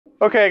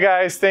Okay,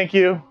 guys, thank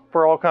you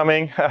for all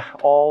coming.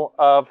 All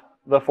of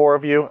the four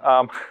of you,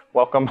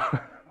 welcome.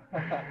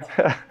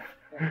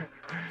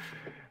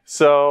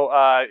 So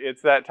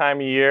it's that time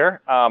of year.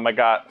 I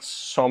got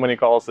so many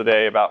calls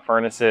today about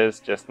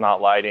furnaces just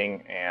not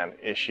lighting and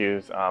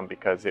issues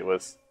because it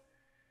was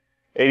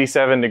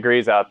 87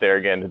 degrees out there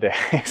again today.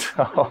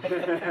 So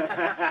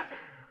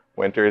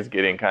winter is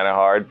getting kind of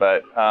hard,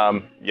 but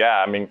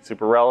yeah, I mean,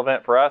 super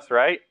relevant for us,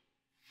 right?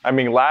 I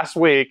mean, last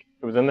week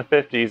it was in the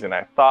 50s and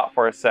I thought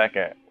for a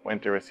second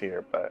winter was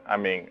here, but I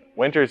mean,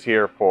 winter's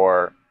here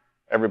for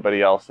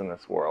everybody else in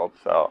this world.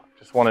 So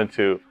just wanted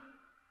to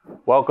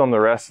welcome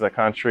the rest of the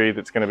country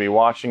that's going to be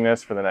watching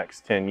this for the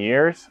next 10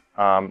 years.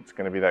 It's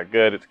going to be that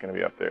good. It's going to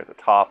be up there at the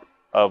top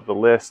of the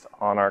list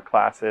on our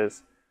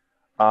classes.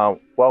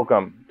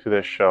 Welcome to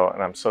this show,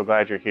 and I'm so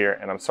glad you're here.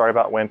 And I'm sorry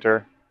about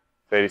winter.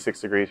 It's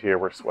 86 degrees here.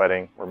 We're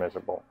sweating. We're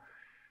miserable.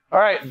 All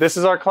right, this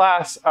is our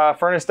class,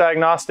 Furnace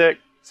Diagnostic,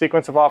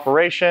 Sequence of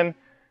Operation.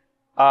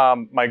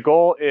 My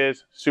goal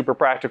is super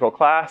practical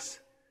class.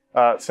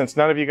 Since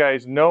none of you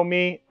guys know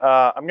me,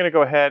 I'm going to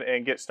go ahead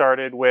and get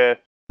started with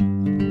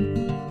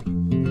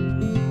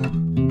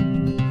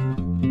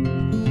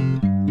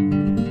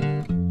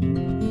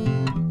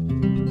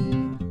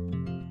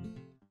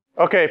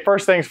okay,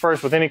 first things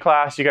first, with any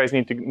class, you guys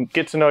need to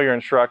get to know your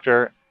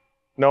instructor,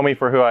 know me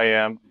for who I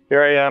am.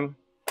 Here I am.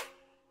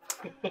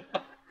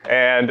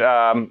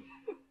 And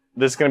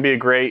this is going to be a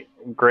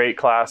great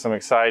class. I'm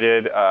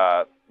excited.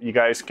 You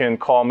guys can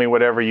call me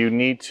whatever you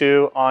need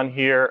to on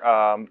here.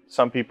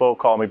 Some people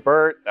call me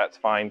Bert. That's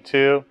fine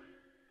too.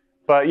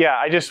 But yeah,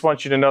 I just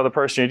want you to know the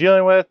person you're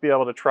dealing with, be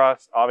able to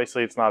trust.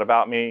 Obviously, it's not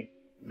about me,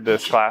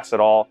 this class at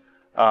all.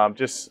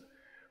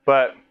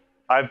 But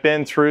I've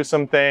been through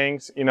some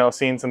things, you know,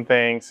 seen some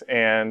things,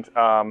 and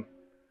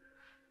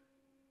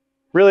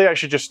really I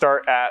should just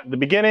start at the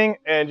beginning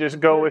and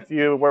just go with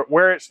you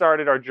where it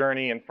started, our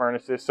journey in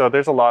furnaces. So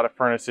there's a lot of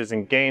furnaces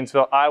in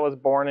Gainesville. I was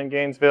born in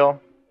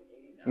Gainesville,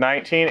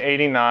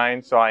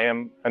 1989, so I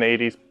am an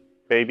 80s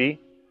baby.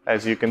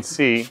 As you can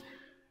see,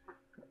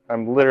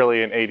 I'm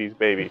literally an 80s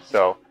baby.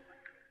 So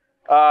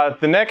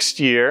the next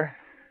year,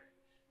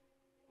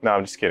 no,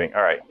 I'm just kidding.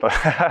 All right.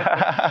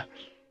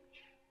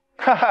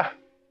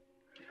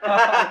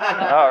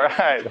 All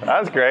right, that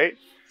was great.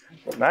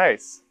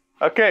 Nice.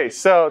 Okay,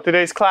 so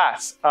today's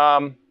class,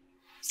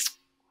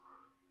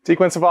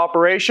 sequence of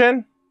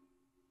operation,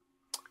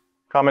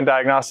 common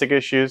diagnostic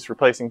issues,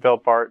 replacing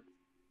failed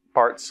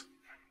parts,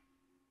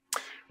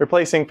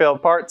 replacing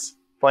failed parts,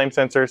 flame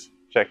sensors,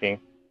 checking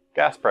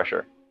gas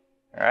pressure.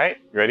 All right,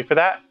 you ready for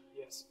that?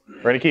 Yes.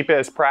 We're going to keep it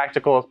as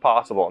practical as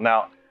possible.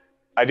 Now,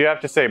 I do have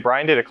to say,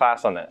 Brian did a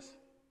class on this,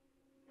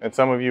 and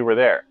some of you were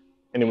there,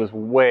 and it was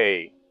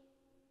way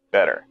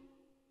better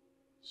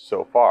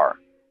so far,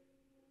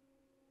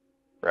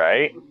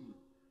 right?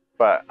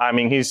 But I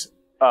mean, he's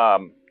yeah,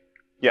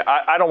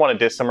 I don't want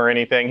to diss him or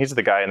anything. He's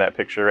the guy in that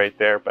picture right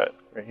there, but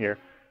right here.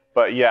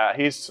 But yeah,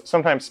 he's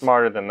sometimes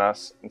smarter than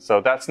us, and so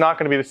that's not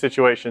going to be the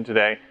situation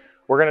today.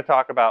 We're going to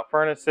talk about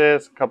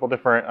furnaces, a couple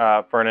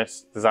different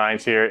furnace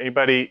designs here.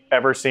 Anybody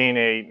ever seen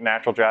a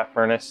natural draft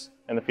furnace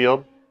in the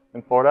field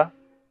in Florida?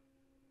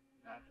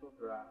 Natural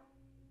draft.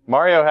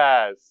 Mario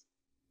has.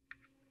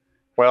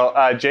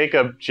 Well,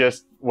 Jacob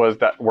just was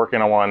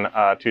working on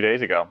one 2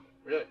 days ago.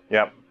 Really?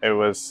 Yep, it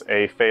was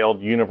a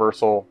failed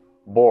universal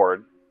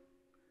board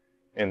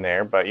in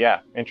there, but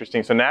yeah,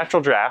 interesting. So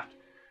natural draft,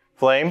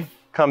 flame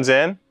comes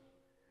in,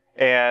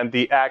 and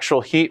the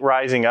actual heat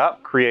rising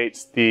up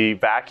creates the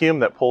vacuum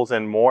that pulls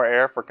in more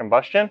air for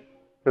combustion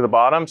to the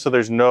bottom, so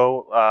there's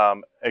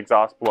no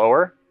exhaust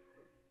blower.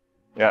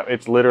 Yeah,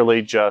 it's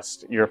literally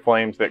just your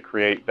flames that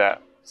create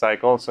that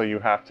cycle, so you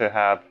have to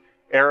have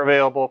air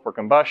available for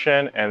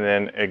combustion, and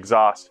then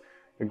exhaust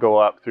to go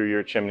up through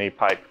your chimney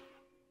pipe.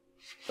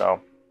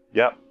 So,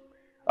 yep.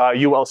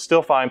 You will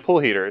still find pool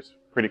heaters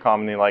pretty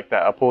commonly like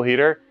that. A pool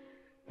heater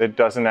that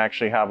doesn't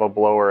actually have a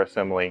blower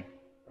assembly.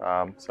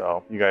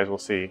 So you guys will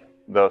see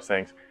those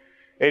things.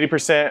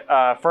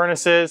 80%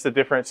 furnaces, the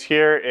difference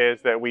here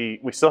is that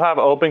we still have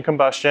open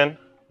combustion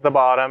at the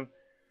bottom.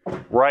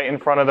 Right in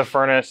front of the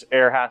furnace,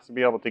 air has to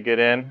be able to get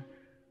in.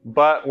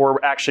 But we're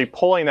actually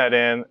pulling that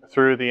in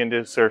through the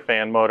inducer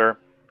fan motor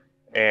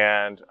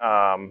and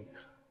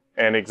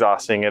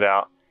exhausting it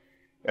out.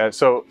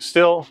 So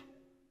still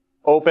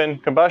open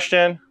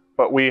combustion,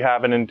 but we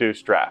have an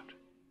induced draft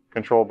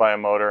controlled by a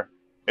motor.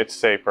 It's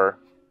safer.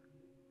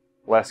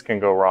 Less can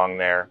go wrong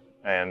there.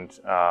 And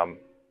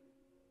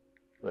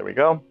there we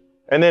go.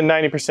 And then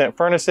 90%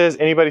 furnaces.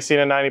 Anybody seen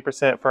a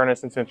 90%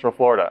 furnace in Central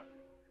Florida?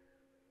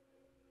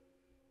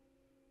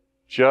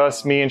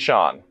 Just me and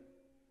Sean.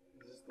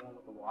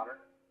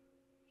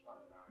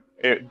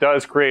 It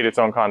does create its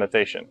own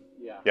condensation.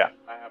 Yeah.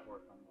 I have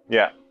worked on that.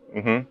 Yeah.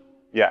 Mm-hmm.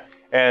 Yeah.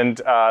 And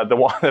the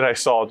one that I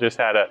saw just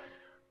had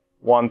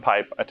one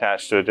pipe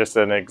attached to it, just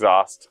an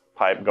exhaust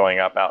pipe going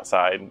up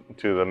outside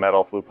to the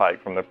metal flue pipe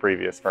from the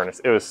previous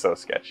furnace. It was so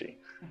sketchy.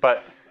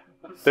 But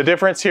the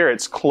difference here,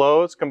 it's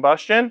closed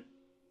combustion.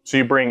 So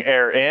you bring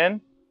air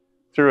in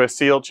through a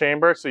sealed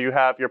chamber. So you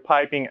have your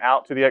piping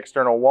out to the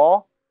external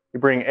wall. You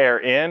bring air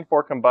in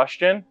for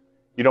combustion.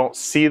 You don't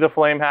see the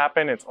flame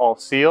happen. It's all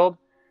sealed.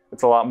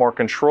 It's a lot more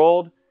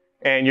controlled.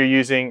 And you're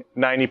using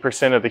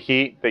 90% of the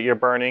heat that you're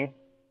burning.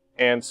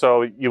 And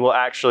so you will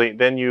actually,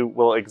 then you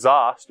will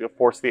exhaust. You'll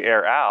force the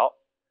air out.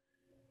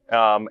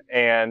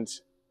 And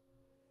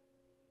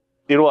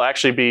it will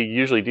actually be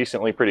usually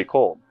decently pretty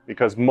cold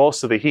because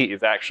most of the heat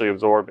is actually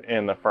absorbed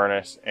in the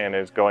furnace and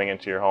is going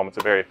into your home. It's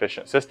a very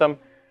efficient system.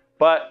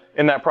 But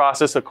in that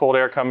process of cold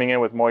air coming in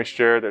with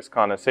moisture, there's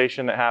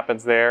condensation that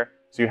happens there.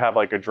 So you have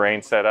like a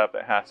drain setup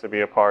that has to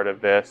be a part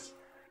of this.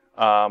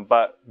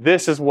 But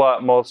this is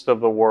what most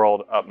of the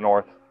world up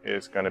north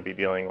is going to be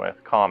dealing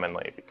with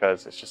commonly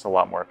because it's just a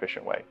lot more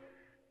efficient way.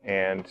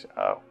 And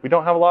we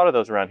don't have a lot of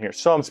those around here.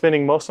 So I'm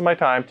spending most of my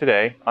time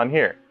today on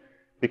here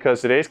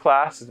because today's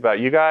class is about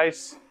you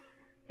guys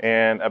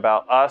and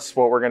about us,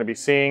 what we're going to be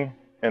seeing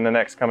in the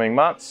next coming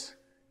months,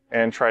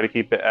 and try to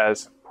keep it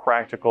as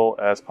practical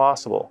as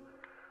possible.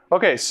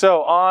 Okay,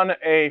 so on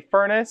a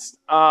furnace,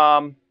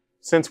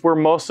 since we're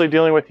mostly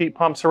dealing with heat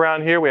pumps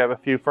around here, we have a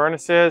few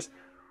furnaces.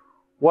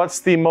 What's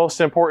the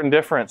most important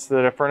difference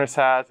that a furnace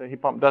has that a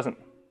heat pump doesn't?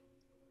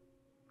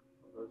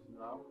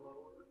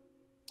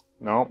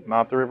 No,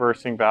 not the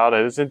reversing valve.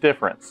 That is a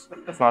difference.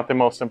 It's not the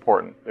most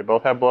important. They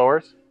both have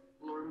blowers.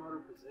 Blower motor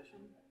position?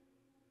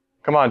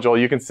 Come on, Joel,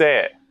 you can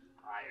say it.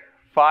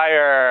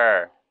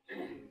 Fire.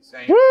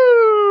 Fire.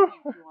 Woo!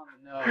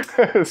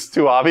 It's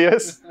too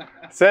obvious.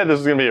 I said this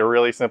was going to be a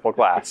really simple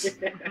class.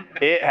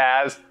 It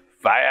has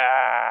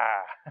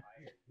fire.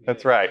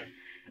 That's right.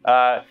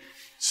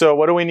 So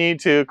what do we need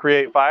to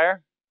create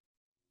fire?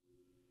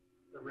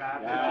 The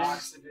rapid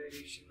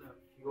oxidation of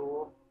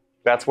fuel.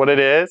 That's what it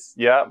is.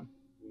 Yep.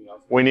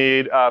 We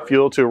need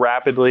fuel to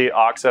rapidly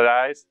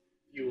oxidize.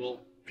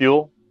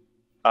 Fuel.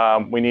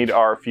 We need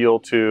our fuel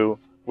to,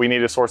 we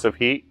need a source of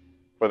heat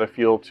for the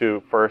fuel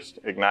to first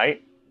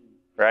ignite,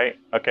 right?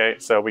 Okay,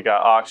 so we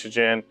got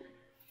oxygen,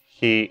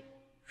 heat,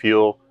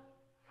 fuel,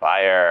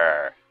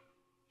 fire.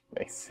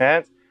 Makes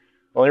sense?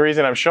 The only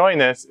reason I'm showing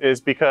this is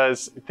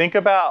because think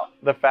about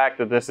the fact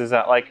that this is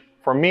not like,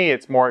 for me,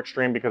 it's more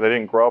extreme because I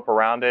didn't grow up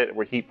around it.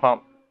 We're heat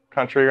pump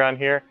country around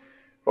here.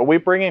 But we're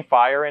bringing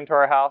fire into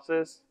our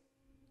houses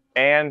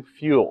and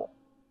fuel.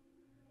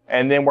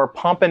 And then we're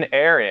pumping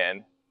air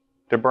in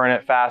to burn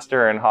it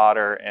faster and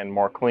hotter and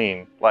more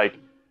clean. Like,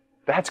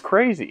 that's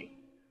crazy.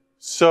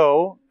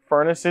 So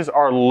furnaces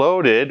are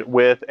loaded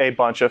with a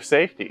bunch of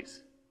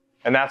safeties.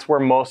 And that's where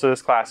most of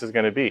this class is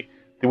going to be.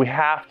 We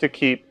have to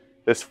keep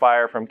this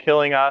fire from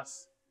killing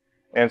us.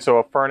 And so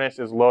a furnace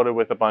is loaded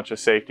with a bunch of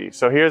safeties.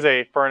 So here's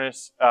a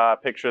furnace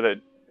picture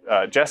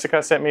that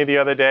Jessica sent me the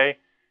other day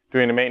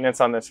doing the maintenance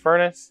on this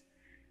furnace.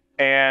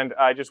 And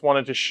I just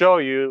wanted to show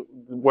you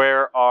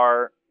where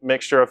our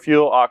mixture of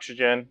fuel,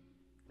 oxygen,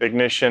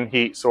 ignition,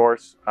 heat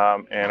source,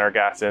 and our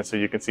gas in. So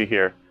you can see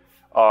here,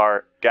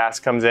 our gas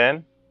comes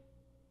in.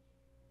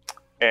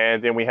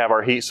 And then we have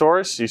our heat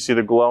source. You see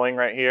the glowing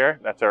right here.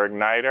 That's our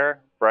igniter,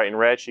 bright and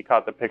red. She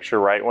caught the picture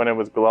right when it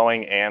was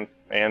glowing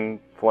and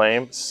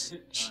flames.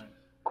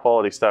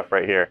 Quality stuff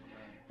right here.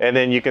 And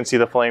then you can see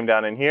the flame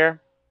down in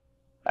here,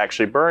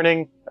 actually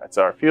burning. That's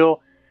our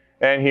fuel.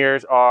 And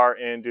here's our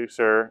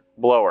inducer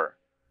blower.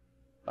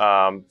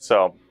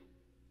 So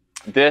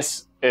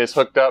this is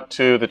hooked up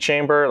to the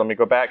chamber. Let me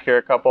go back here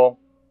a couple.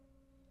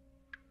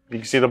 You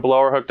can see the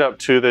blower hooked up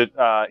to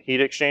the heat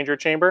exchanger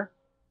chamber.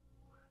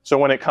 So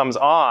when it comes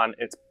on,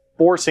 it's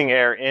forcing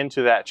air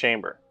into that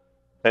chamber.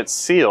 It's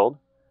sealed.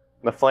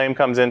 The flame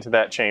comes into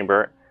that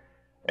chamber.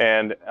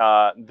 And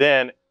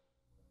then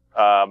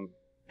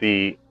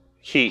the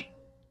heat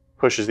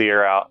pushes the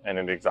air out and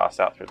it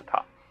exhausts out through the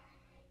top.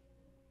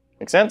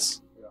 Make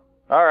sense? Yeah.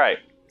 All right.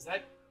 Is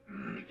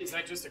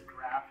that just a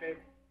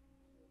graphic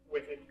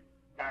with it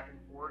back and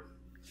forth?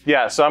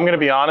 Yeah, so I'm going to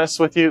be honest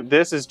with you.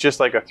 This is just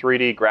like a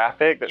 3D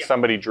graphic that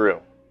somebody drew.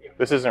 Yeah.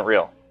 This isn't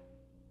real.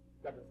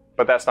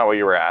 But that's not what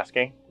you were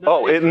asking.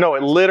 No, it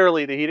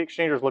literally, the heat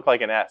exchangers look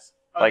like an S,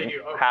 like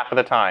half of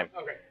the time.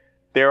 Okay.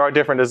 There are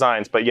different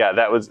designs, but yeah,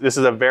 this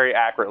is a very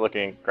accurate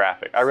looking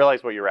graphic. I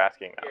realize what you were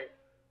asking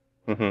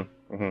now.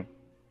 Okay.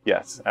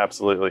 Yes,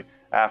 absolutely.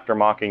 After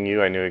mocking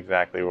you, I knew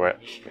exactly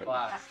what.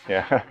 Class.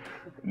 Yeah.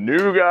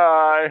 New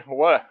guy.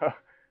 What?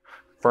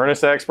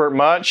 Furnace expert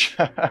much?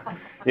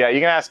 Yeah, you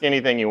can ask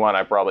anything you want.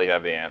 I probably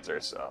have the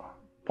answers. So,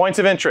 points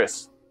of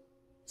interest.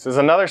 This is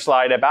another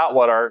slide about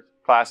what our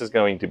class is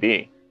going to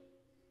be,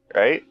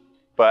 right?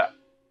 But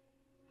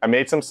I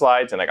made some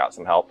slides and I got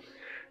some help,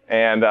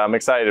 and I'm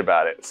excited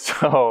about it.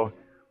 So,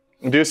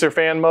 inducer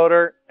fan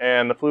motor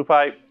and the flue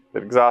pipe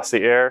that exhausts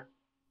the air,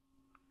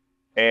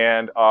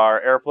 and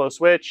our airflow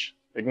switch,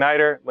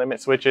 igniter,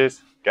 limit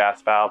switches,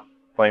 gas valve,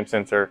 flame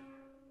sensor,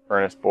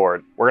 furnace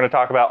board. We're going to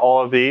talk about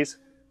all of these.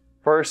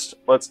 First,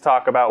 let's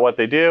talk about what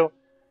they do,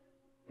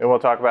 and we'll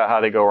talk about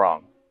how they go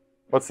wrong.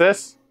 What's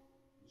this?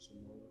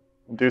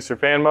 Inducer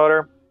fan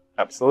motor.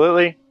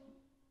 Absolutely.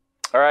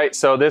 All right,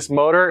 so this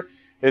motor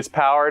is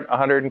powered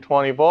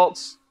 120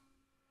 volts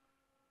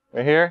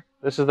right here.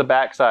 This is the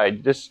back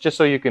side, just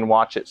so you can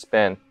watch it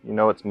spin. You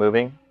know it's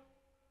moving.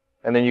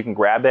 And then you can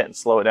grab it and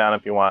slow it down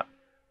if you want.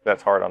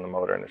 That's hard on the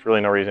motor, and there's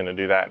really no reason to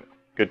do that.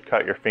 Could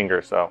cut your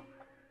finger, so.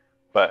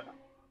 But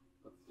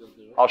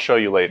I'll show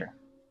you later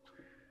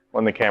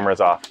when the camera's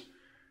off.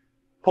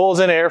 Pulls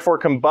in air for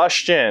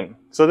combustion.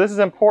 So this is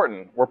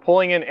important. We're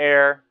pulling in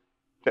air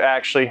to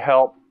actually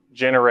help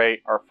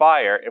generate our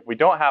fire. If we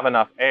don't have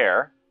enough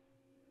air,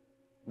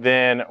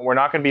 then we're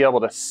not going to be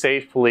able to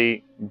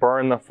safely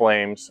burn the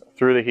flames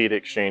through the heat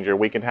exchanger.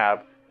 We can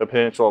have the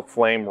potential of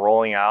flame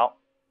rolling out,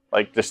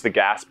 like just the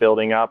gas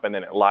building up and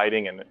then it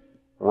lighting and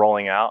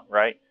rolling out,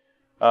 right?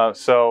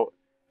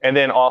 And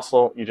then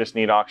also you just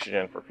need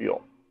oxygen for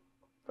fuel.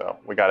 So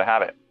we got to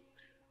have it.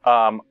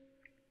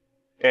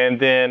 And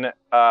then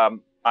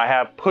I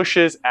have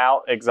pushes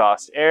out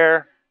exhaust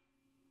air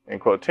in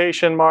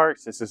quotation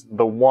marks. This is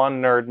the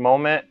one nerd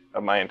moment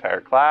of my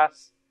entire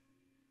class.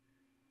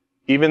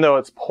 Even though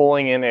it's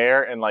pulling in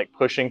air and like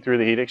pushing through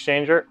the heat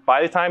exchanger,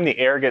 by the time the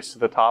air gets to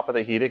the top of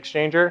the heat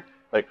exchanger,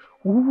 like,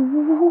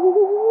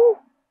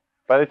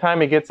 by the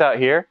time it gets out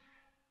here,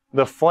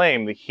 the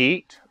flame, the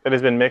heat that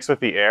has been mixed with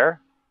the air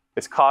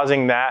is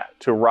causing that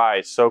to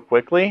rise so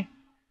quickly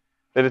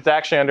that it's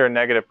actually under a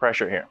negative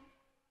pressure here.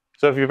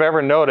 So if you've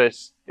ever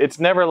noticed, it's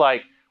never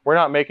like, we're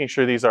not making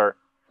sure these are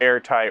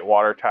airtight,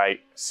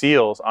 watertight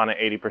seals on an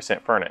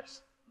 80%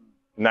 furnace.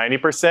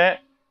 90%,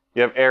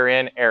 you have air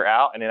in, air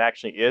out, and it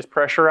actually is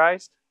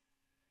pressurized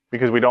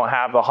because we don't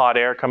have the hot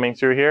air coming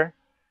through here.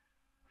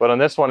 But on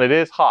this one, it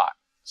is hot.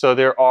 So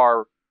there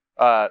are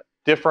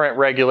different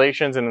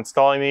regulations in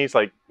installing these,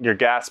 like your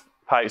gas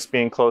pipes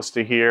being close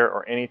to here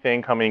or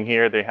anything coming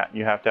here,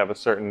 you have to have a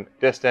certain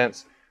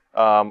distance,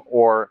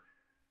 or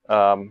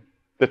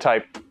the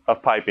type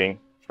of piping,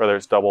 whether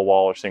it's double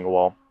wall or single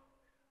wall.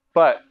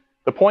 But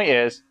the point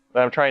is,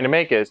 that I'm trying to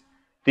make is,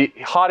 the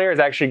hot air is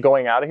actually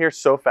going out of here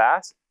so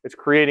fast, it's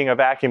creating a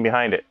vacuum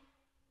behind it.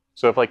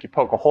 So if like you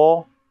poke a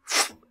hole,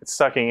 it's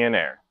sucking in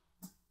air.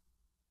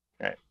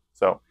 Right.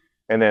 So,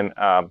 and then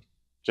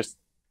just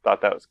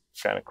thought that was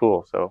kind of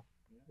cool. So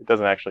it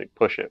doesn't actually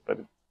push it, but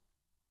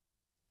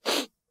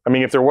I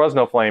mean, if there was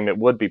no flame, it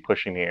would be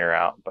pushing the air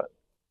out, but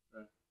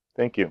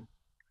thank you.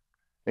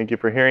 Thank you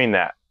for hearing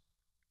that.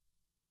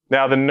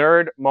 Now, the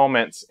nerd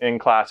moments in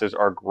classes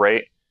are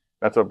great.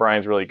 That's what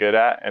Brian's really good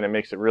at, and it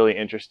makes it really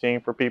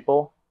interesting for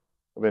people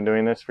who've been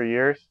doing this for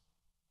years.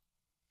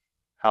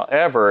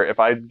 However, if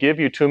I give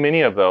you too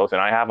many of those,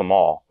 and I have them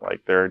all,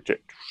 like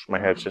my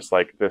head's just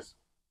like this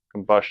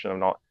combustion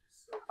and all.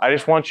 I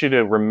just want you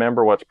to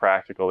remember what's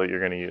practical that you're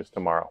going to use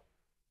tomorrow.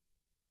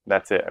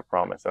 That's it, I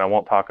promise. And I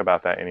won't talk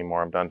about that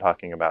anymore. I'm done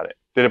talking about it.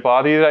 Did it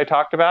bother you that I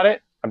talked about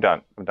it? I'm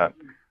done. I'm done.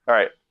 All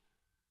right.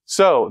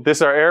 So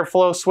this our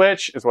airflow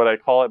switch is what I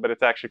call it, but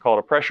it's actually called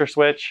a pressure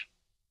switch.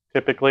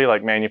 Typically,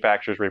 like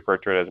manufacturers refer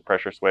to it as a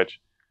pressure switch.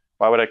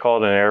 Why would I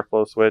call it an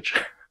airflow switch?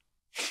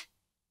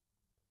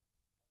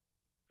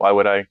 Why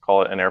would I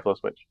call it an airflow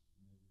switch?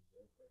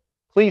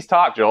 Please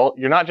talk, Joel.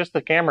 You're not just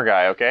the camera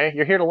guy, okay?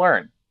 You're here to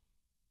learn.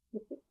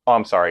 Oh,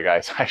 I'm sorry,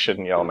 guys. I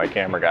shouldn't yell at my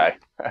camera guy.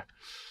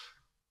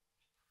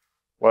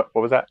 What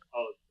was that?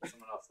 Oh,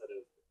 someone else said it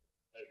was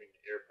measuring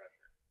the air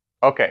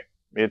pressure. Okay.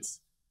 It's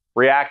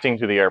reacting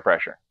to the air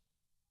pressure.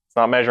 It's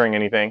not measuring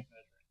anything,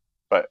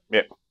 but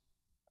it.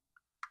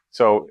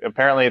 So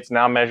apparently it's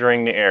now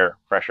measuring the air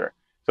pressure.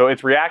 So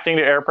it's reacting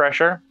to air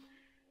pressure.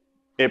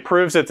 It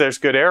proves that there's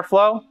good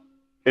airflow.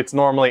 It's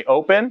normally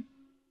open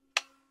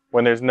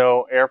when there's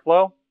no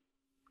airflow,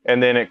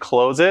 and then it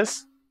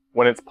closes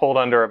when it's pulled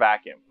under a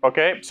vacuum.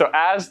 Okay, so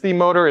as the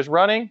motor is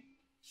running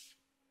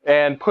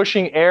and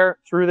pushing air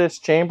through this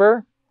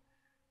chamber,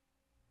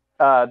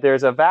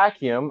 there's a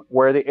vacuum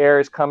where the air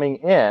is coming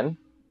in,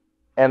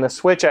 and the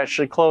switch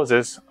actually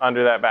closes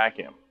under that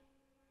vacuum.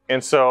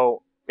 And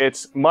so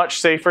it's much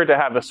safer to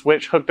have the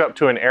switch hooked up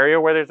to an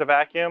area where there's a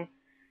vacuum,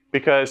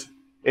 because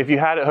if you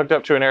had it hooked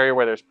up to an area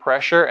where there's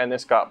pressure and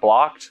this got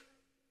blocked,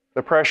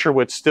 the pressure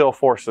would still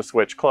force the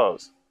switch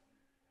close.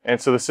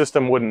 And so the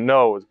system wouldn't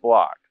know it was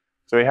blocked.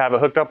 So we have it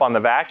hooked up on the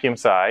vacuum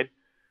side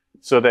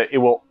so that it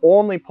will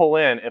only pull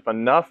in if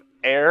enough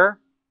air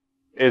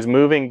is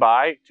moving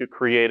by to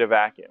create a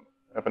vacuum.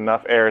 If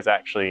enough air is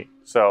actually,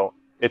 so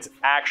it's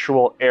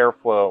actual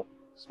airflow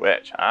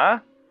switch, huh?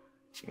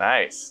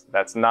 Nice.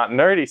 That's not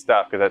nerdy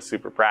stuff because that's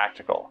super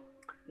practical.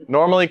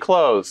 Normally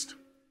closed.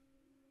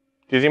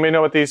 Does anybody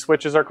know what these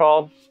switches are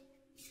called?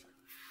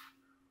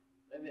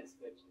 Limit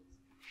switches.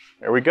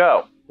 There we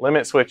go.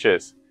 Limit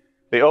switches.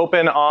 They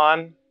open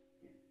on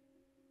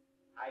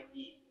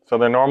ID. So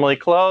they're normally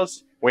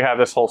closed. We have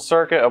this whole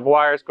circuit of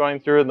wires going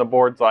through, and the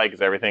board's like,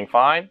 is everything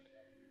fine?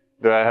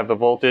 Do I have the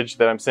voltage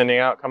that I'm sending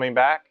out coming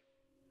back?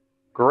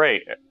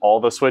 Great.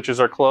 All the switches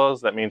are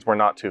closed. That means we're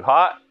not too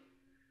hot.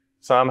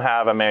 Some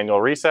have a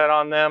manual reset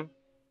on them.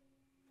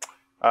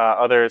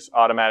 Others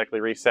automatically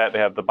reset. They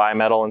have the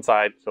bimetal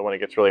inside, so when it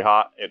gets really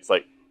hot, it's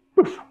like,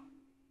 poof,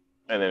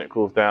 and then it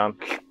cools down.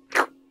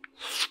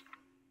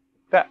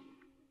 That.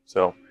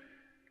 So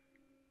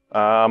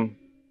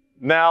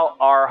Now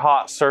our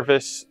hot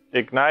surface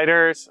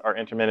igniters, our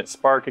intermittent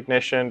spark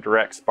ignition,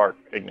 direct spark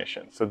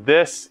ignition. So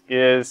this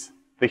is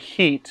the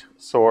heat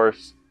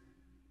source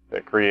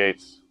that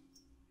creates,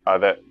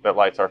 that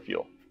lights our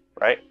fuel,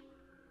 right?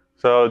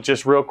 So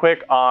just real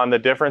quick on the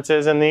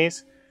differences in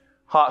these.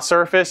 Hot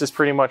surface is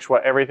pretty much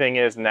what everything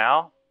is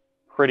now,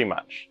 pretty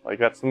much. Like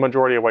that's the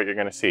majority of what you're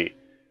gonna see.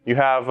 You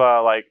have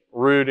like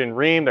Rude and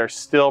Rheem, they're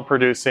still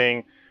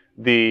producing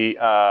the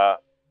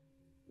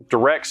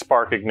direct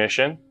spark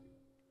ignition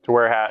to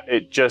where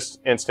it just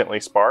instantly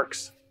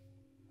sparks.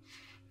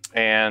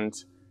 And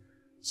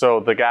so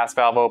the gas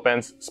valve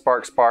opens,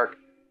 spark, spark,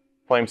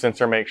 flame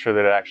sensor makes sure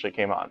that it actually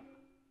came on.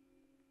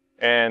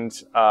 And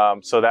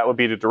so that would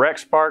be the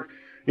direct spark.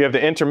 You have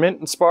the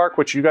intermittent spark,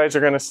 which you guys are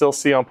gonna still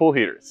see on pool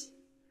heaters.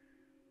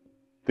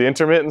 The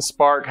intermittent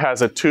spark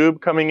has a tube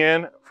coming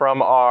in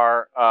from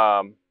our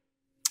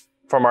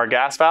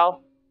gas valve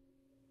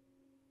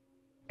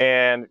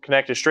and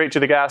connected straight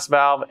to the gas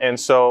valve. And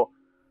so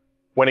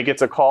when it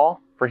gets a call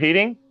for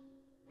heating,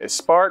 it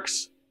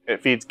sparks,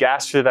 it feeds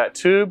gas through that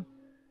tube,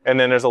 and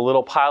then there's a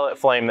little pilot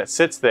flame that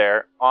sits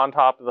there on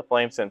top of the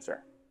flame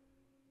sensor.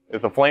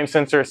 If the flame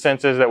sensor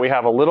senses that we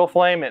have a little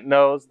flame, it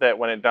knows that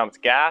when it dumps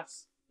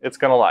gas, it's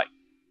gonna light.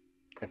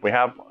 If we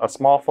have a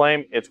small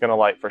flame, it's gonna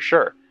light for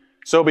sure.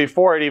 So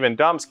before it even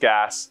dumps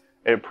gas,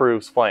 it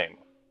proves flame.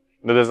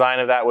 The design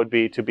of that would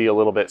be to be a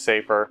little bit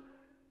safer.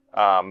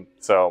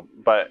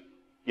 But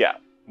yeah,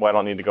 well, I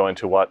don't need to go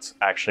into what's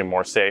actually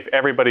more safe.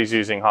 Everybody's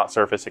using hot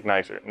surface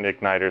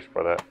igniters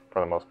for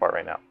the most part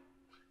right now.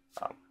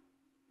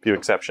 Few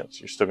exceptions.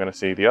 You're still gonna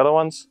see the other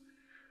ones.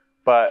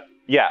 But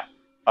yeah,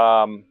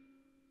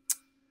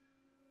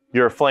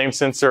 your flame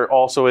sensor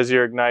also is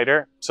your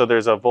igniter. So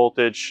there's a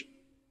voltage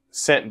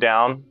sent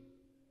down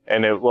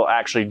and it will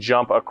actually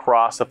jump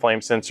across the flame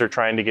sensor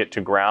trying to get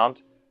to ground.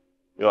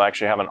 You'll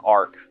actually have an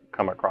arc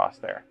come across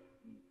there.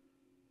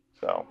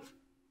 So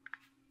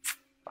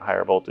a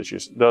higher voltage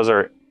use. Those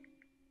are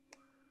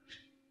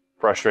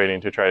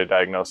frustrating to try to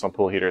diagnose on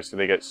pool heaters because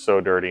they get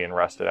so dirty and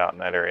rusted out in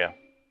that area.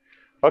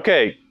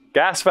 Okay,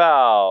 gas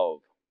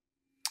valve.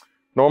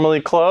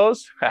 Normally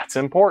closed, that's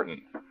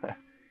important.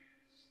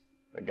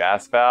 The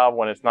gas valve,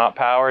 when it's not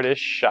powered, is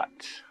shut.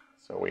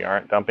 So we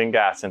aren't dumping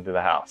gas into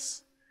the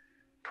house.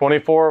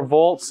 24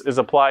 volts is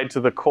applied to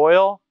the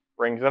coil,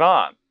 brings it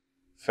on.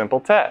 Simple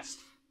test.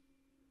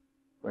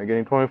 Am I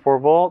getting 24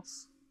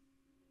 volts?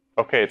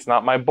 Okay, it's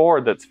not my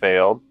board that's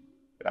failed.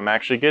 I'm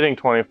actually getting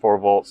 24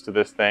 volts to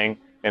this thing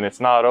and it's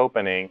not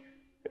opening.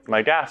 It's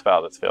my gas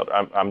valve that's failed.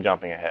 I'm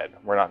jumping ahead.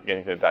 We're not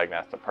getting to the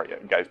diagnostic part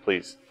yet. Guys,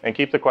 please. And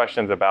keep the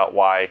questions about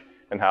why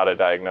and how to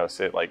diagnose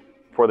it, like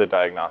for the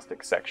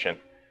diagnostic section.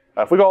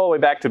 If we go all the way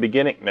back to the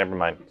beginning, never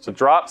mind. So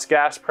drops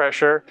gas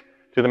pressure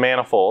to the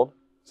manifold.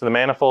 So the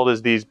manifold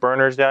is these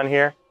burners down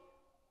here.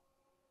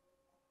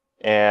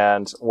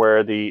 And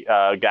where the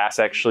gas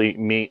actually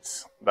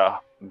meets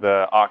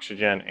the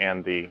oxygen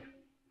and the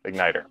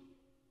igniter.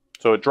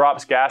 So it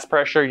drops gas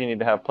pressure. You need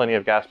to have plenty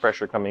of gas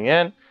pressure coming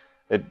in.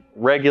 It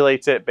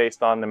regulates it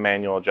based on the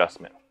manual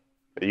adjustment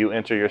that you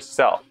enter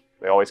yourself.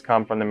 They always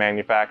come from the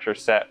manufacturer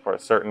set for a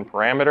certain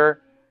parameter,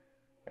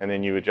 and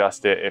then you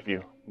adjust it if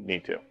you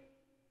need to.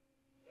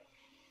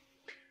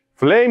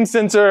 Flame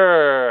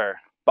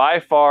sensor, by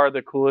far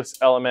the coolest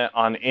element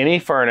on any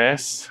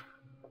furnace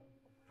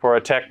for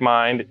a tech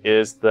mind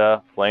is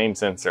the flame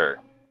sensor.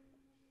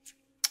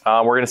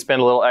 We're going to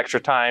spend a little extra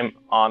time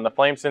on the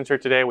flame sensor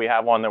today. We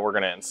have one that we're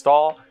going to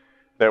install,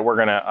 that we're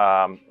going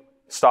to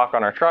stock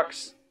on our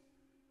trucks.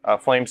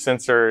 Flame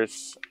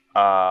sensors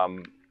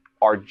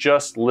are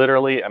just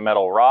literally a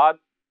metal rod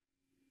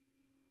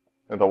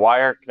with a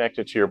wire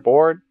connected to your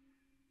board,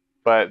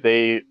 but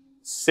they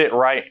sit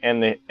right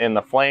in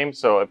the flame.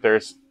 So if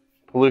there's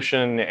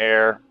pollution in the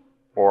air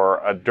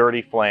or a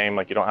dirty flame,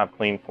 like you don't have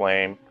clean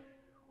flame,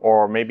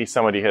 or maybe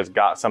somebody has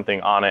got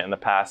something on it in the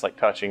past, like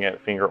touching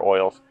it, finger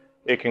oils,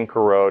 it can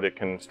corrode, it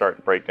can start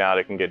to break down,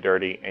 it can get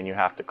dirty, and you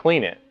have to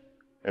clean it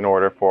in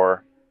order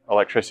for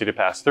electricity to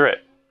pass through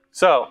it.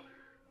 So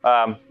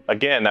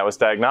again, that was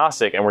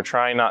diagnostic, and we're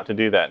trying not to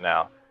do that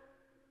now.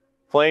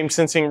 Flame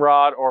sensing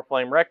rod or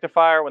flame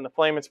rectifier, when the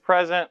flame is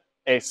present,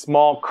 a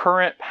small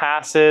current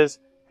passes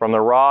from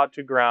the rod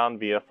to ground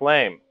via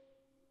flame.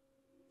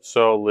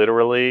 So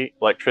literally,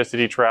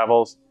 electricity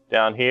travels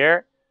down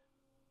here,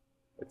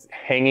 it's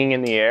hanging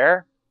in the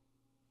air,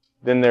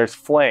 then there's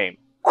flame.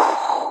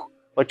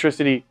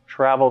 Electricity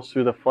travels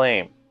through the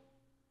flame,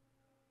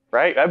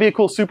 right? That'd be a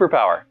cool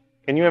superpower.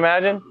 Can you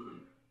imagine?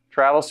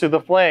 Travels through the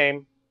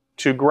flame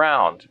to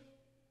ground,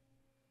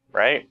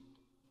 right?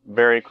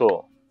 Very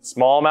cool.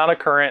 Small amount of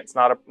current. It's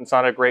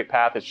not a great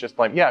path. It's just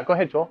flame. Yeah, go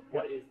ahead, Joel.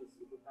 What is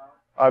the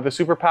superpower? The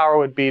superpower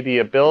would be the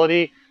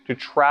ability to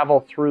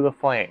travel through the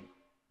flame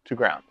to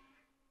ground.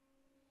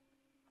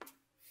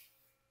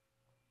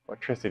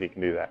 Electricity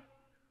can do that.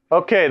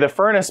 Okay, the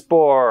furnace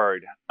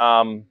board.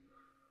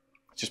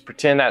 Just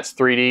pretend that's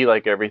 3D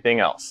like everything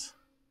else.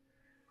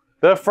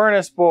 The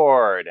furnace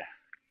board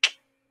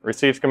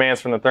receives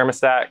commands from the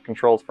thermostat,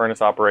 controls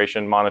furnace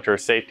operation,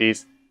 monitors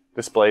safeties,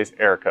 displays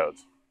error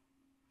codes.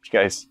 You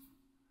guys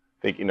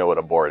think you know what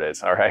a board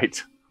is, all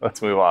right?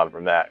 Let's move on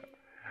from that.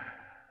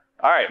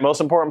 All right, most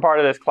important part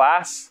of this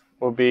class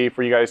will be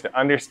for you guys to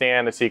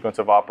understand the sequence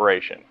of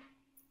operation,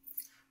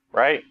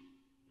 right?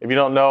 If you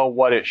don't know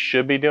what it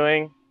should be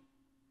doing,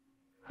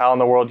 how in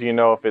the world do you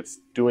know if it's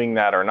doing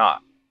that or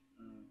not,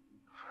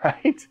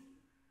 right?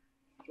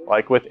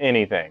 Like with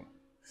anything,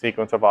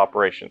 sequence of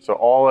operation. So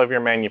all of your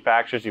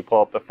manufacturers, you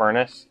pull up the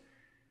furnace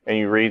and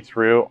you read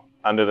through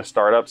under the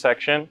startup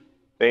section,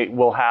 they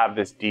will have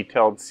this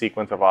detailed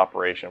sequence of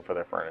operation for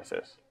their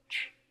furnaces.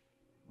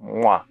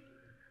 Mwah.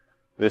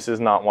 This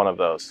is not one of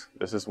those.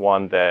 This is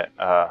one that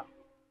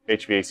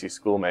HVAC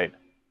school made.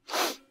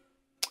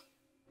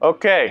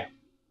 Okay,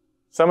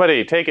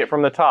 somebody take it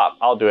from the top.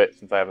 I'll do it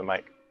since I have the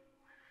mic.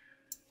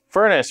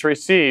 Furnace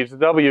receives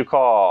W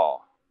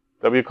call.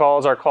 W call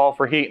is our call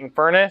for heat in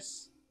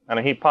furnace. And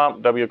a heat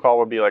pump, W call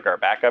would be like our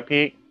backup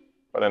heat.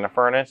 But in a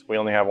furnace, we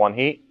only have one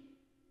heat.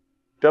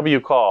 W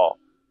call.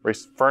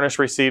 Furnace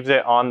receives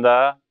it on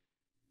the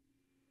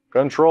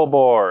control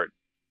board.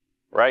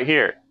 Right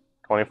here,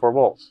 24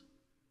 volts.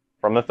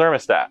 From the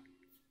thermostat.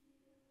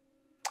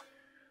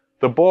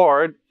 The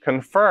board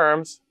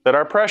confirms that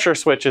our pressure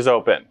switch is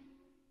open.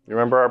 You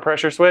remember our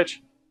pressure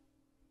switch?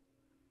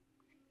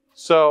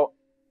 So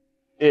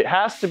it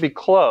has to be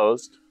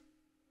closed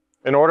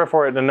in order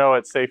for it to know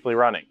it's safely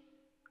running.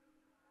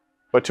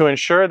 But to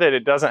ensure that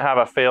it doesn't have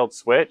a failed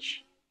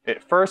switch,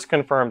 it first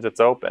confirms it's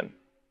open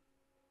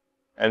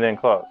and then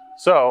closed.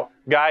 So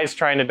guys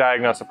trying to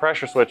diagnose a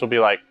pressure switch will be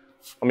like,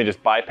 let me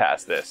just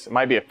bypass this. It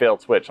might be a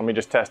failed switch. Let me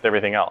just test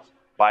everything else.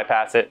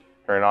 Bypass it,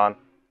 turn it on.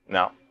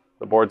 No,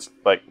 the board's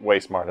like way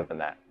smarter than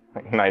that.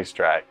 Nice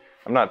try.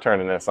 I'm not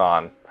turning this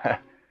on.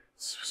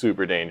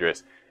 Super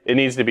dangerous. It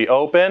needs to be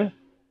open.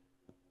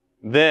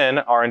 Then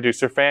our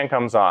inducer fan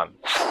comes on.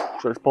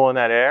 Starts pulling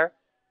that air.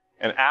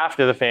 And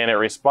after the fan, it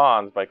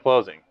responds by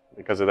closing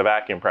because of the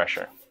vacuum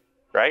pressure,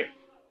 right?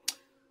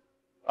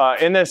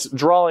 In this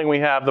drawing, we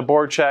have the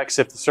board checks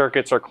if the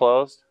circuits are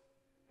closed.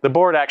 The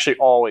board actually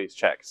always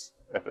checks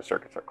if the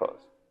circuits are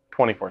closed,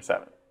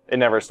 24/7. It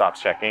never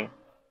stops checking.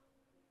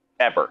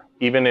 Ever.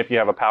 Even if you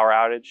have a power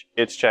outage,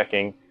 it's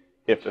checking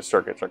if the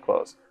circuits are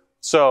closed.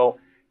 So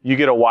you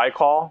get a Y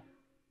call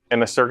and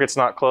the circuit's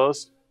not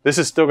closed, this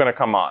is still going to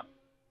come on.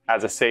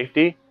 As a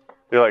safety,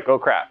 they're like, oh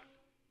crap,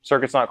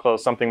 circuit's not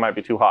closed, something might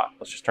be too hot.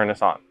 Let's just turn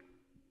this on.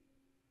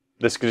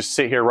 This could just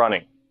sit here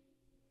running.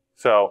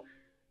 So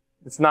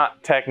it's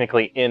not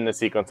technically in the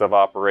sequence of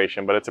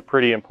operation, but it's a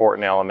pretty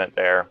important element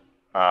there.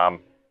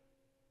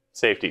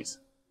 Safeties.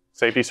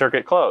 Safety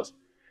circuit closed.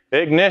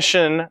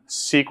 Ignition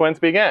sequence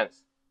begins.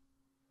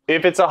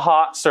 If it's a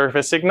hot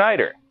surface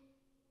igniter,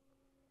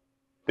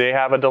 they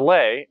have a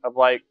delay of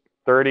like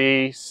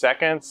 30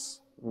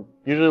 seconds,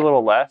 usually a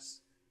little less,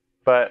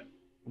 but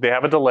they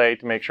have a delay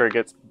to make sure it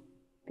gets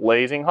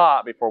blazing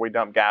hot before we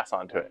dump gas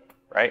onto it,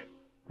 right?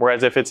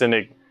 Whereas if it's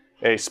in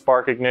a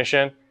spark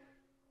ignition,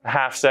 a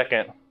half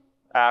second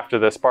after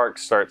the spark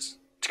starts,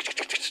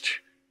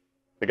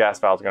 the gas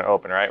valve is going to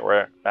open, right?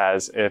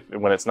 Whereas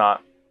when it's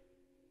not,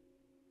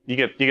 you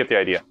get the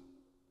idea.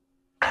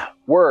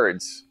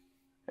 Words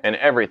and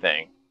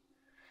everything.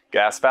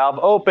 Gas valve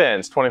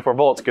opens, 24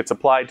 volts gets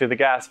applied to the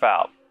gas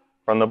valve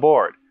from the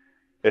board.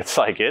 It's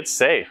like, it's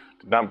safe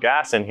to dump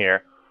gas in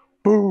here.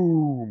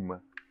 Boom.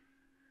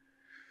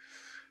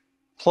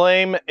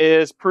 Flame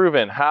is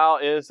proven. How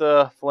is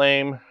a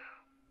flame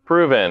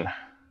proven?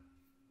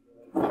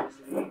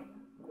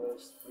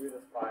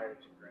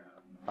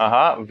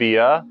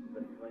 Via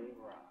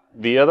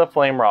the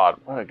flame rod.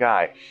 What a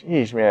guy.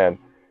 Sheesh, man.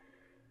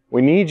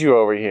 We need you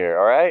over here,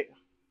 all right?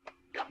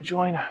 Come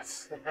join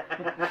us.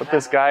 Put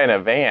this guy in a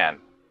van.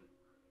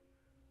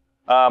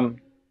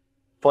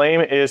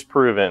 Flame is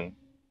proven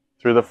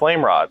through the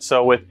flame rod.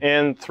 So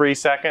within 3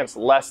 seconds,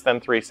 less than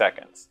 3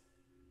 seconds,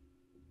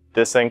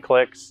 this thing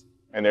clicks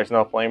and there's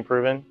no flame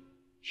proven,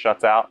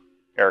 shuts out,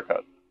 error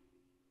code.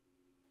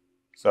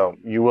 So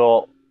you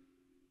will,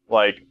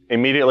 like,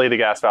 immediately the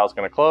gas valve is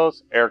going to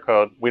close, error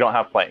code, we don't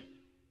have flame.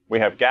 We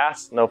have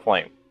gas, no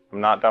flame.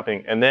 I'm not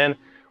dumping. And then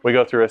we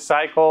go through a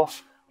cycle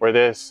where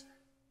this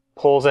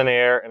pulls in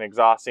air and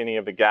exhausts any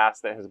of the gas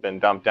that has been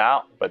dumped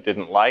out but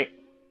didn't light.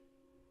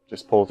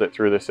 Just pulls it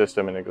through the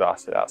system and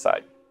exhausts it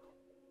outside.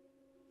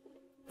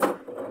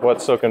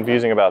 What's so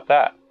confusing about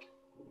that?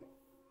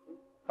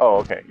 Oh,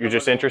 okay. You're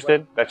just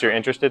interested? That's your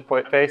interested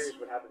face?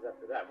 What happens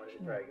after that? Why don't you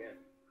try again?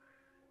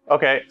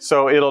 Okay,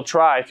 so it'll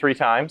try 3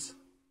 times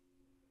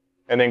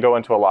and then go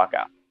into a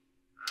lockout.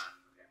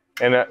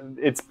 And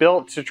it's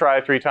built to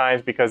try 3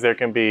 times because there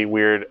can be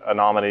weird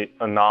anomalies.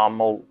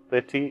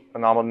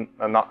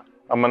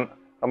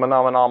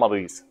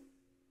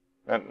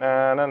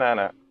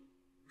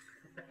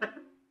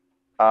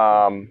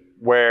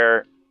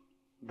 Where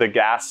the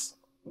gas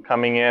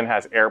coming in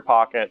has air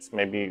pockets.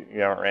 Maybe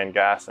you haven't ran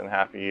gas in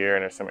half a year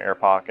and there's some air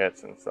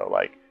pockets, and so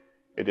like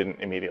it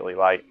didn't immediately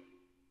light.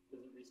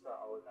 Does it restart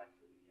all the way back to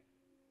the beginning?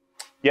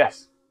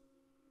 Yes.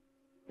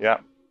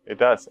 Yeah, it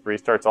does. It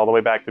restarts all the way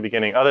back to the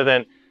beginning. Other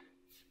than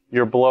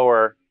your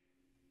blower,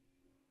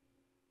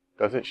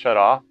 does it shut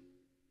off?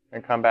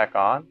 and come back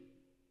on.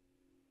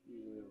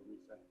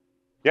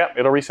 Yep,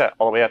 it'll reset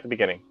all the way at the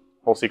beginning.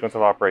 Whole sequence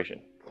of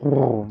operation.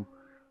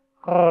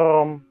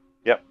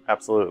 Yep,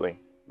 absolutely.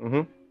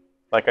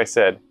 Like I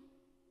said,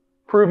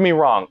 prove me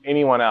wrong,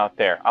 anyone out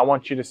there. I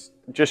want you to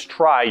just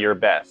try your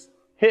best.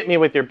 Hit me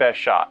with your best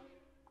shot.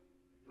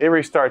 It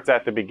restarts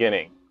at the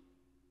beginning.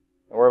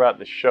 And we're about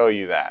to show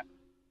you that.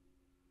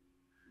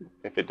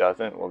 If it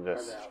doesn't,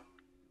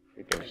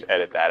 we can just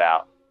edit that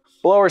out.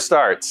 Blower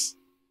starts.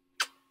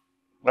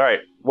 All right,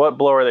 what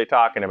blower are they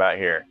talking about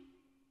here?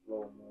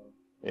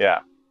 Yeah,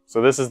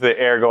 so this is the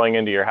air going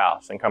into your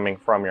house and coming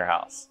from your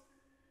house.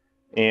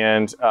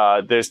 And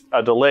there's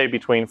a delay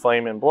between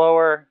flame and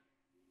blower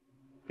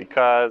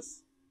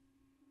because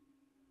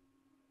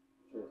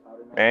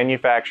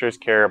manufacturers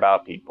care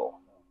about people.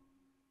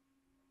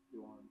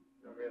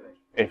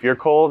 If you're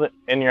cold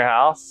in your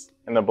house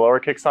and the blower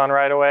kicks on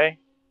right away,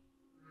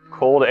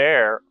 cold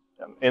air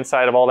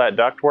inside of all that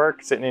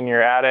ductwork sitting in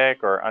your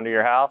attic or under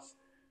your house,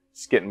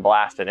 it's getting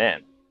blasted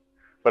in.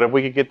 But if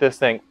we could get this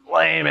thing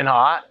flaming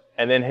hot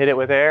and then hit it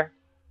with air,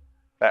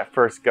 that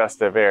first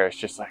gust of air is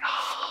just like,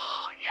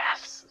 oh,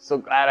 yes. So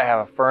glad I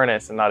have a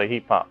furnace and not a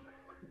heat pump.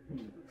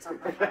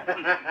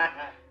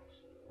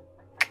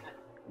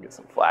 Get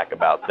some flack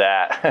about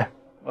that.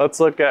 Let's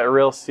look at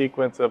real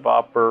sequence of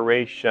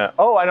operation.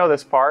 Oh, I know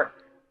this part.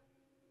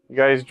 You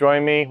guys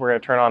join me. We're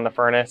going to turn on the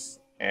furnace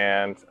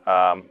and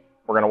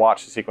we're going to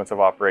watch the sequence of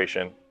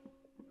operation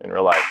in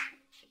real life.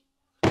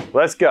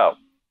 Let's go.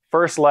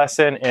 First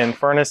lesson in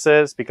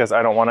furnaces, because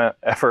I don't want to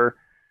ever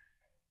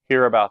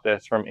hear about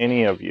this from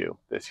any of you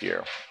this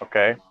year,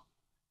 okay?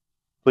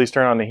 Please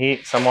turn on the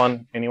heat.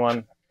 Someone,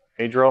 anyone,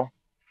 Adriel?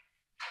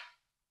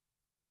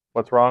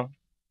 What's wrong?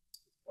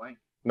 Display.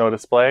 No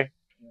display?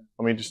 Yeah.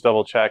 Let me just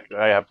double check that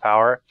I have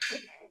power.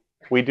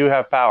 We do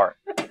have power.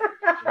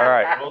 All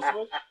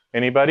right.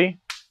 Anybody?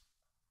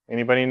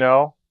 Anybody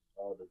know?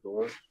 The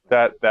door.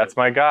 That's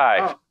my guy.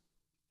 Oh,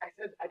 I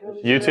said, I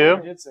totally You said too?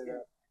 that. I did say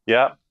that.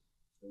 Yep.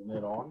 Isn't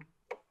it on?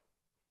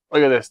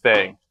 Look at this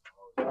thing.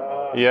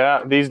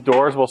 Yeah, these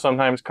doors will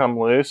sometimes come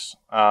loose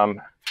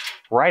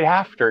right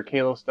after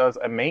Kalos does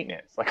a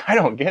maintenance. Like, I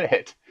don't get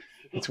it.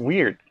 It's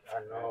weird. I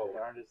know.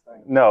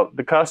 No,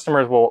 the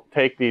customers will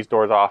take these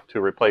doors off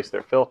to replace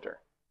their filter.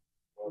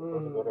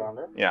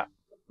 Yeah.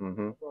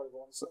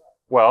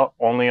 Well,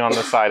 only on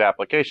the side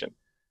application.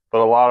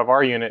 But a lot of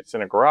our units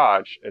in a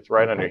garage, it's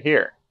right under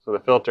here. So the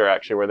filter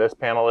actually, where this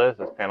panel is,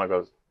 this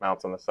panel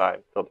mounts on the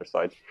side, filter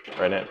slides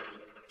right in.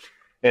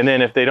 And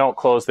then if they don't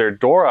close their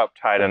door up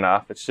tight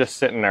enough, it's just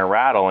sitting there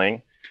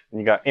rattling. And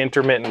you got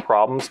intermittent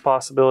problems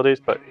possibilities,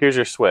 but here's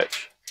your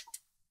switch.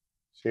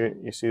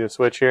 You see the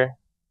switch here?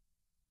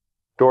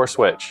 Door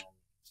switch.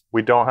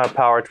 We don't have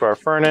power to our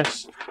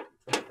furnace.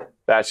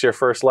 That's your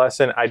first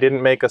lesson. I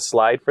didn't make a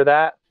slide for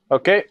that.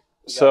 Okay,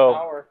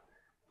 so,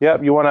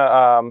 yep, you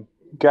wanna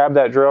grab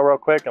that drill real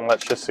quick and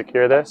let's just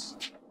secure this.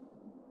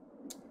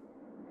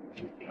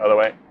 Other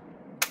way.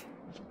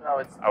 Oh,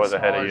 it's I was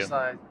ahead of you.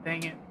 Size.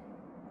 Dang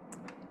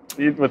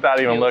it. Without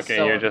even looking,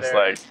 so you're just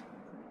like,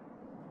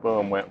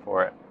 boom, went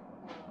for it.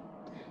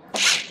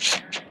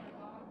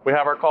 We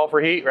have our call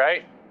for heat,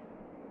 right?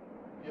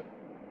 Yep.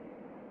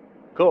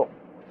 Cool.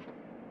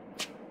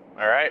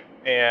 All right,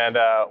 and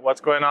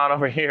what's going on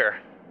over here?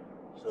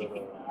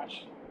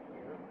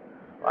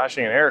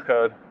 Flashing an error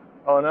code.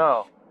 Oh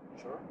no.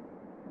 Sure.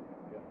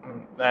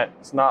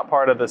 That's not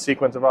part of the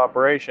sequence of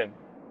operation.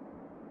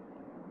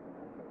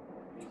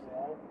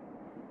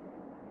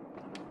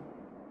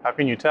 How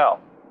can you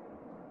tell?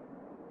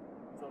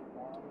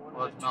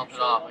 Well, it's melted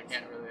off. I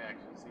can't really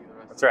actually see the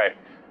rest. That's right.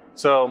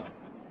 So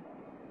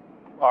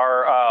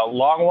our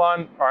long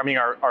one, or I mean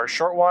our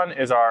short one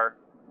is our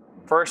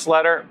first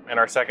letter, and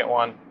our second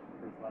one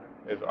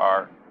is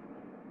our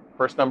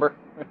first number.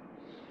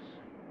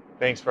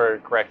 Thanks for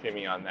correcting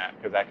me on that,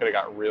 because that could have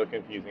got real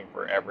confusing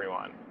for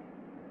everyone.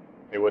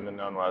 They wouldn't have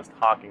known what I was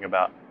talking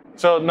about.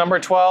 So number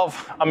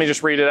 12, let me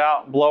just read it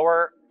out.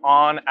 Blower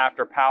on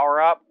after power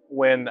up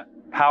when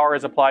power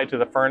is applied to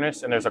the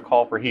furnace and there's a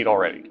call for heat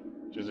already,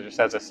 just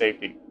as a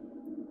safety.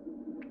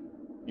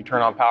 You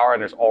turn on power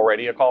and there's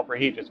already a call for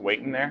heat just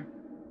waiting there.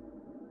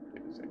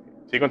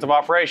 Sequence of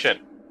operation.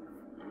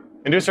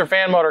 Inducer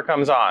fan motor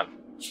comes on.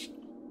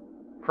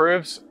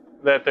 Proves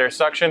that there's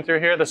suction through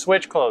here. The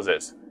switch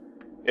closes.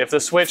 If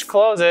the switch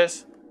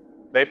closes,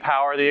 they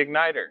power the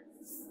igniter.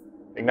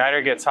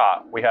 Igniter gets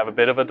hot. We have a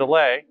bit of a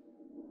delay.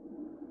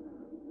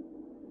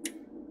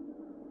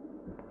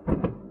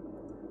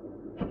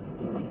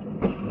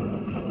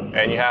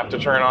 And you have to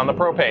turn on the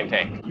propane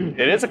tank.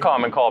 It is a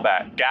common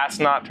callback. Gas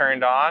not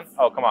turned on.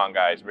 Oh, come on,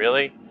 guys,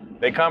 really?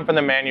 They come from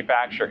the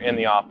manufacturer in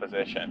the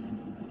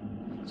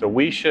opposition. So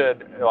we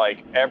should,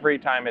 like, every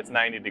time it's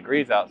 90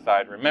 degrees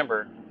outside,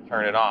 remember,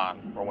 turn it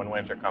on for when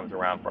winter comes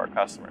around for our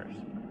customers.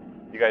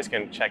 You guys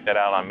can check that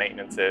out on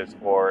maintenances,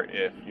 or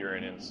if you're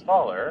an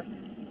installer,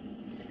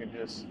 you can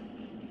just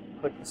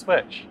click the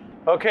switch.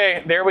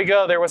 Okay, there we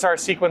go. There was our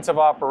sequence of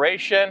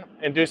operation.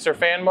 Inducer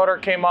fan motor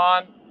came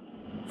on.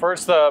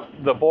 First,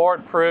 the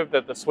board proved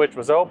that the switch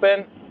was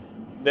open.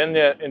 then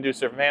the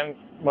inducer fan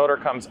motor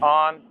comes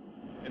on.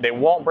 They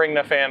won't bring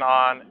the fan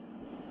on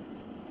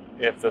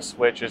if the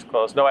switch is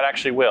closed. No, it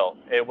actually will.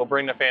 It will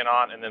bring the fan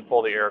on and then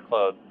pull the air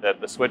closed that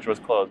the switch was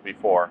closed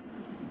before.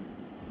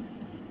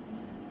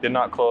 Did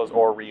not close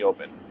or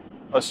reopen.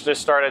 Let's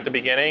just start at the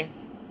beginning.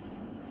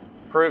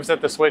 Proves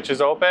that the switch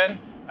is open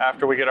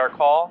after we get our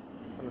call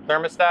from the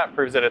thermostat.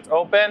 Proves that it's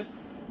open.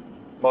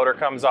 Motor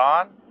comes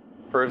on.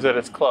 Proves that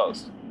it's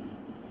closed.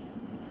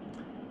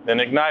 Then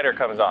igniter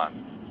comes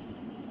on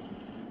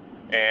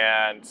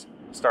and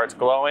starts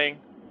glowing.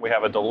 We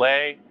have a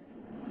delay.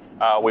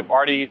 We've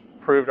already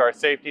proved our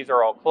safeties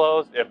are all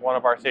closed. If one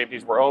of our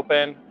safeties were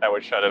open, that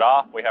would shut it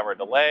off. We have our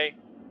delay.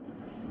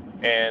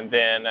 And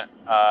then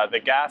the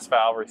gas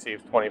valve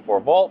receives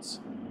 24 volts.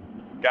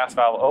 Gas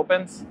valve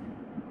opens.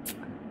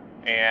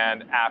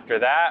 And after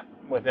that,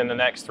 within the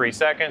next 3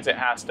 seconds, it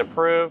has to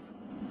prove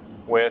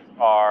with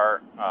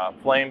our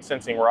flame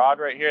sensing rod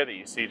right here that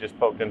you see just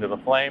poked into the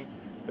flame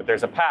that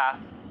there's a path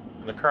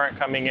and the current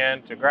coming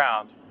in to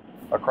ground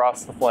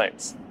across the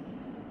flames.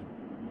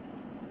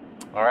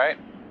 All right,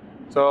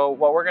 so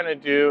what we're gonna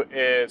do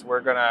is we're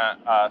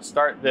gonna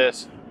start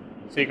this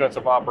sequence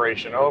of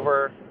operation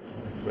over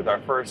with our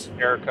first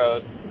error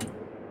code.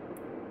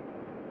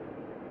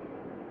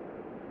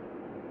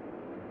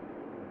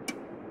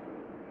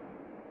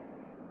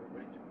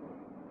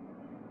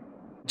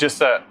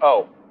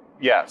 Oh,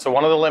 yeah, so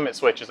one of the limit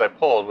switches I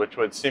pulled, which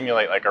would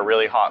simulate like a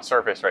really hot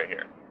surface right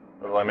here.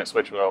 The limit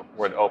switch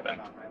would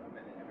open.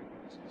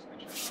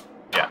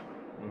 Yeah.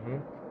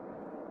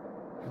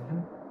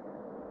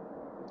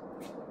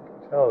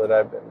 Tell that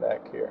I've been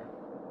back here.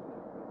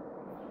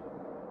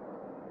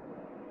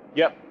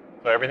 Yep.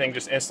 So everything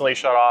just instantly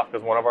shut off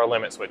because one of our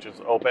limit switches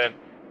is open,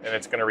 and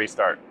it's going to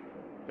restart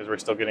because we're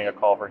still getting a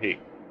call for heat.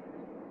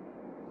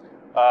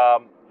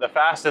 The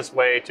fastest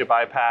way to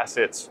bypass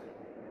its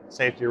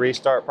safety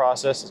restart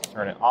process is to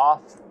turn it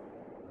off.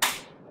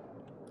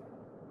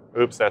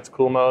 Oops, that's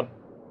cool mode.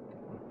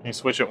 Can you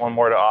switch it one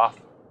more to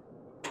off?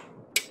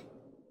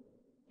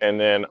 And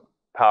then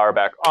power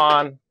back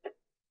on.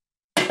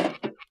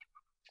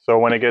 So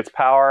when it gets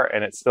power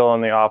and it's still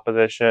in the off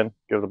position,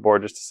 give the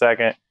board just a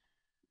second.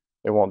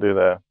 It won't do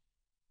the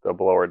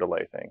blower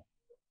delay thing.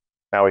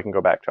 Now we can go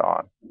back to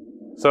on.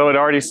 So it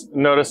already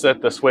noticed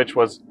that the switch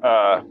was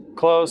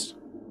closed.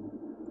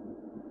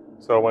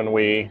 So when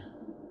we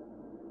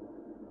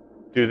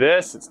do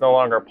this, it's no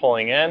longer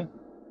pulling in.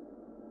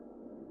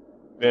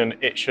 Then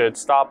it should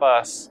stop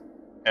us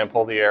and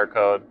pull the error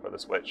code for the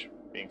switch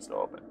being still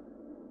open.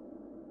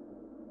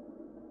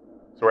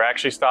 So we're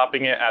actually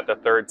stopping it at the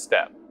third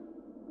step.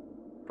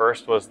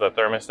 First was the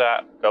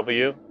thermostat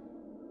W.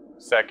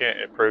 Second,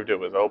 it proved it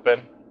was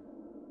open.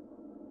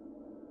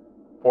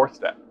 Fourth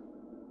step.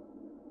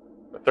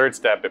 The third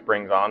step, it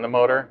brings on the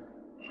motor.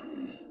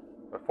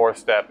 The fourth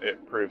step,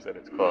 it proves that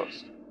it's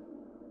closed.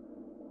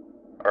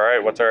 All right,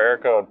 what's our error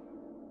code?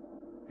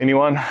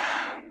 Anyone?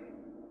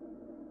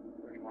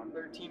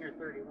 13 or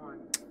 31.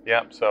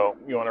 Yep, so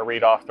you want to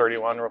read off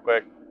 31 real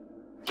quick?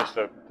 Just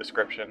a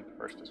description,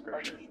 first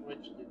description.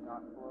 Switch did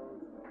not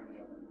close or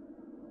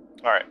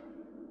reopen. All right.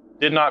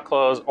 Did not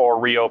close or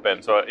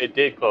reopen. So it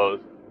did close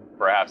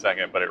for a half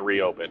second, but it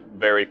reopened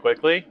very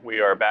quickly. We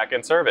are back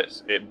in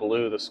service. It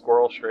blew the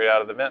squirrel straight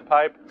out of the vent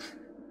pipe,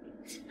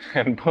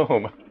 and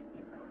boom,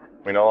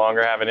 we no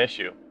longer have an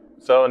issue.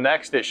 So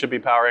next, it should be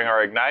powering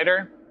our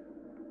igniter.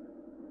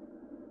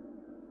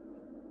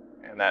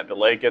 And that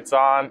delay gets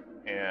on,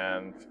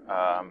 and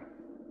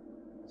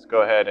let's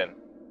go ahead and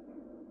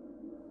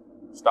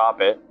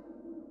stop it.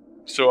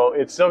 So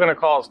it's still going to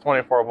call us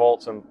 24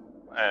 volts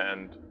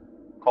and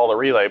call the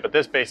relay, but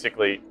this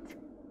basically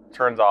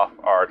turns off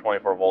our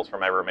 24 volts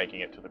from ever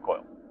making it to the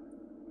coil.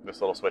 This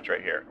little switch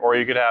right here. Or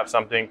you could have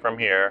something from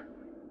here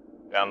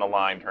down the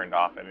line turned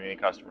off at any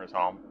customer's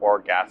home, or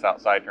gas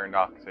outside turned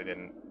off because they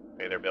didn't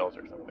pay their bills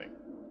or something.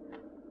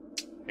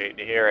 Hate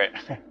to hear it.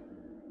 Yeah,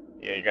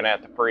 you're going to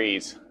have to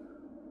freeze.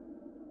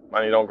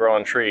 Money don't grow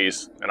on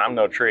trees, and I'm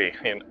no tree,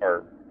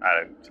 or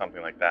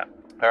something like that.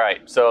 All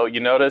right, so you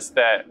notice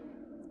that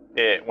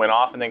it went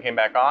off and then came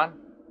back on.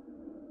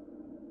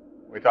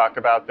 We talked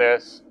about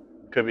this.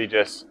 Could be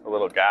just a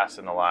little gas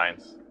in the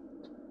lines.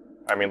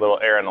 I mean, little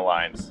air in the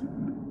lines.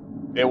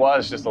 It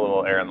was just a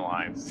little air in the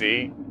lines.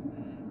 See?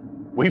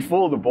 We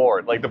fooled the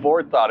board. Like, the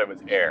board thought it was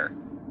air.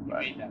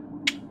 But,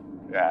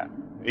 yeah.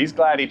 He's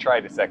glad he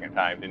tried the second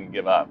time, didn't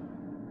give up.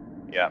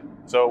 Yeah.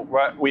 So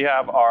we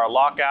have our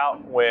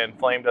lockout when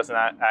flame doesn't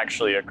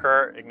actually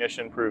occur.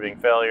 Ignition proving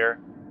failure.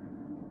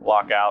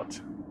 Lockout,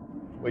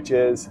 which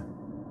is,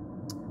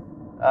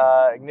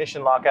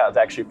 ignition lockout is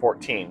actually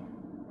 14.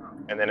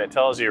 And then it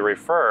tells you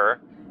refer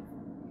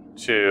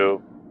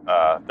to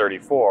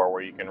 34,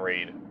 where you can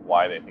read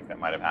why they think that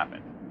might have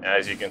happened. And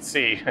as you can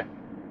see,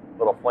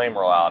 little flame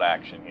rollout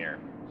action here.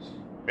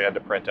 We had to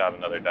print out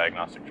another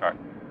diagnostic chart.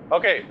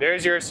 Okay,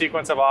 there's your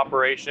sequence of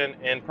operation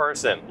in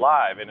person,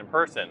 live and in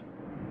person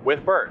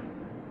with Bert.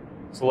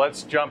 So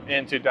let's jump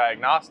into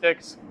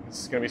diagnostics. This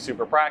is going to be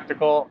super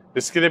practical.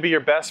 This is going to be your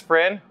best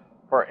friend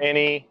for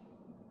any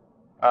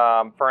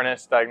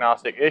furnace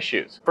diagnostic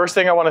issues. First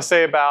thing I want to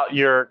say about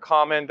your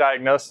common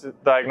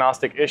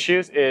diagnostic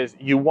issues is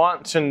you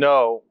want to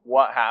know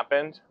what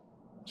happened.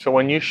 So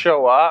when you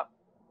show up,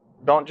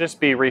 don't just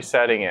be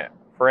resetting it.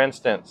 For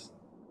instance,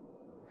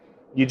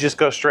 you just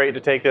go straight to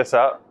take this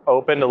up,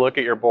 open to look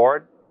at your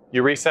board,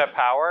 you reset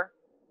power,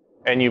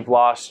 and you've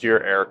lost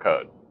your error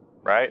code,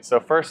 right? So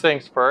first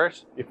things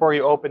first, before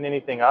you open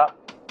anything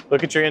up,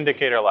 look at your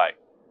indicator light.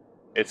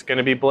 It's going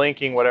to be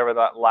blinking whatever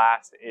that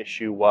last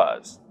issue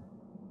was.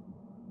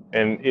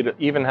 And it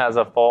even has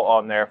a fault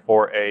on there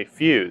for a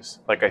fuse.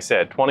 Like I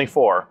said,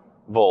 24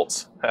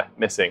 volts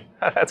missing.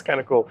 That's kind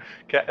of cool.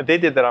 They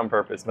did that on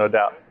purpose, no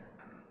doubt.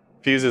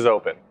 Fuse is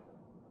open.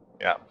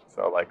 Yeah,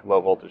 so like low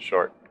voltage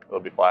short,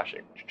 it'll be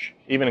flashing.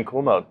 Even in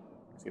cool mode,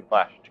 see the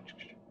flash.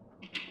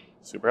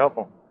 Super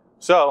helpful.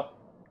 So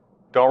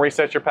don't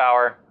reset your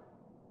power.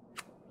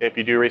 If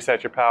you do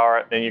reset your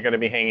power, then you're going to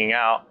be hanging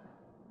out,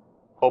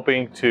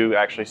 hoping to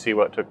actually see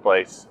what took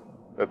place.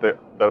 That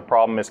the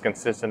problem is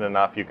consistent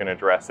enough you can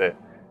address it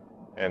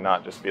and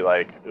not just be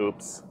like,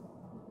 oops,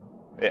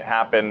 it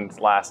happened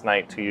last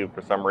night to you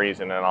for some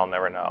reason and I'll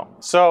never know.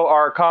 So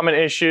our common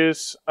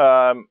issues,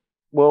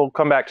 we'll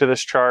come back to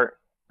this chart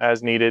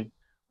as needed.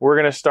 We're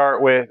going to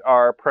start with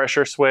our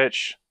pressure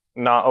switch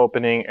not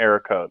opening error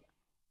code.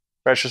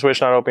 Pressure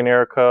switch not opening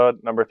error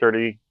code, number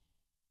 30.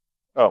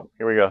 Oh,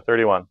 here we go,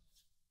 31.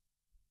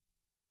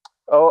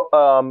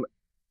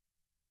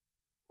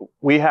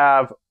 We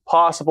have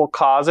possible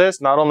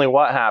causes, not only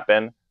what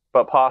happened,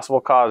 but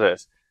possible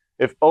causes.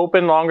 If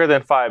open longer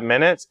than 5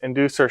 minutes,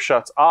 inducer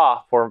shuts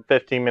off for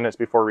 15 minutes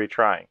before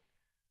retrying.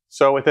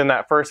 So within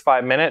that first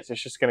 5 minutes,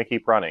 it's just going to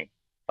keep running.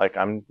 Like,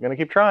 I'm going to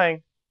keep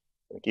trying.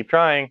 Let's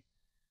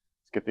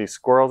get these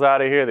squirrels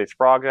out of here, these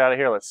frogs out of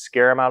here. Let's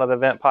scare them out of the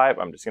vent pipe.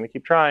 I'm just going to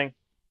keep trying.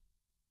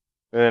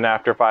 And then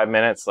after 5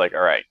 minutes, like,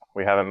 all right,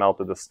 we haven't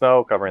melted the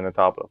snow covering the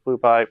top of the flue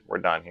pipe. We're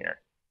done here.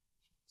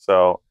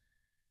 So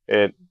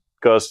it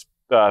goes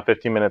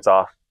 15 minutes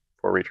off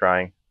for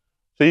retrying.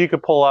 So you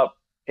could pull up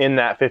in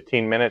that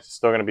 15 minutes, it's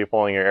still going to be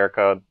pulling your error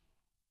code.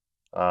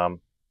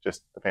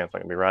 Just the fan's not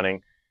going to be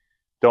running.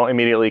 Don't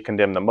immediately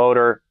condemn the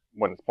motor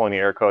when it's pulling the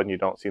error code and you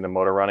don't see the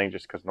motor running,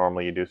 just because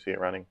normally you do see it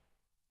running.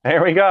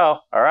 There we go.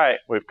 All right,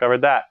 we've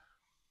covered that.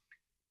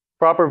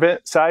 Proper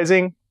vent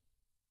sizing,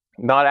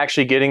 not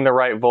actually getting the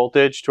right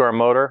voltage to our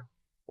motor.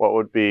 What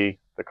would be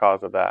the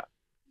cause of that?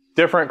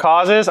 Different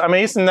causes. I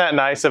mean, isn't that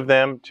nice of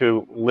them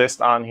to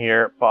list on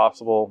here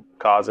possible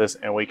causes,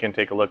 and we can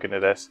take a look into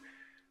this.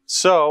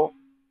 So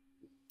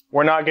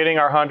we're not getting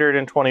our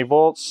 120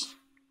 volts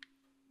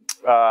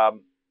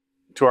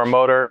to our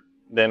motor,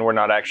 then we're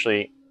not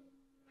actually,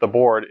 the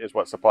board is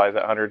what supplies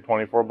that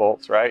 124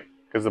 volts, right?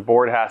 Because the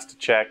board has to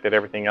check that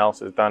everything else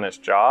has done its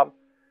job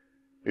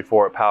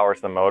before it powers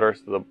the motor.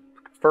 So the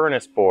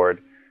furnace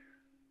board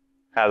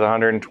has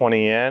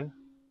 120 in,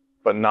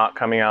 but not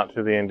coming out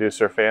to the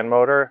inducer fan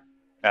motor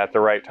at the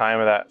right time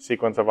of that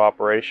sequence of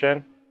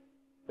operation.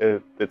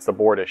 It's the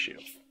board issue.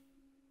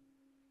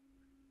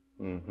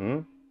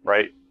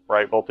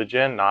 Right voltage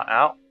in, not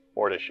out,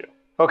 board issue.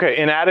 Okay,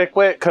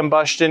 inadequate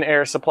combustion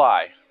air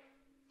supply.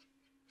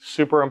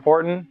 Super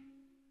important.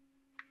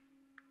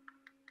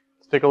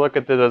 Let's take a look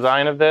at the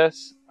design of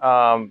this.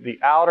 The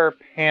outer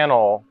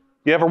panel,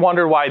 you ever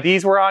wondered why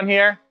these were on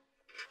here?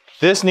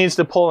 This needs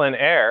to pull in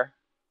air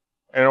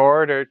in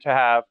order to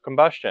have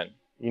combustion.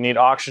 You need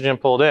oxygen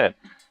pulled in.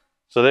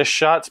 So this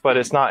shuts, but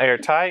it's not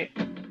airtight,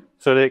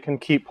 so that it can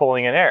keep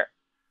pulling in air.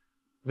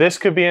 This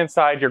could be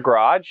inside your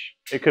garage.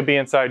 It could be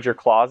inside your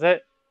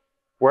closet.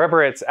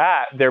 Wherever it's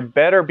at, there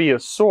better be a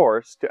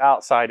source to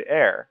outside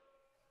air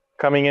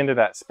coming into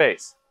that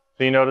space.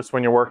 So you notice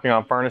when you're working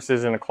on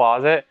furnaces in a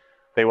closet,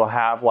 they will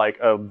have like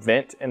a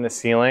vent in the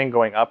ceiling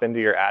going up into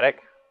your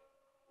attic.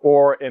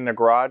 Or in the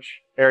garage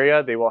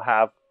area, they will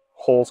have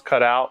holes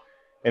cut out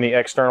in the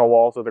external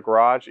walls of the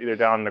garage, either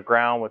down in the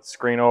ground with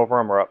screen over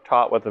them or up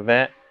top with a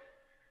vent.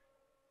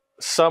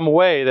 Some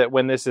way that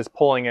when this is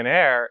pulling in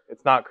air,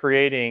 it's not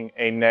creating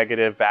a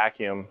negative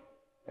vacuum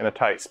in a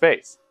tight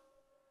space,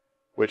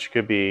 which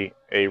could be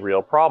a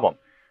real problem.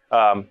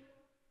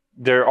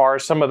 There are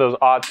some of those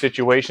odd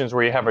situations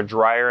where you have a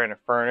dryer and a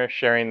furnace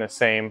sharing the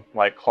same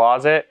like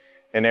closet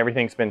and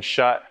everything's been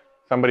shut.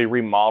 Somebody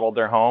remodeled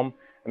their home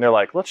and they're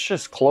like, let's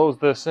just close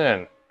this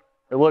in.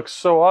 It looks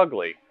so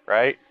ugly,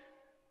 right?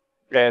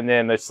 And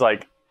then it's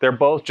like, they're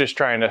both just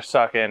trying to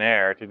suck in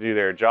air to do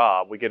their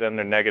job. We get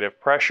under negative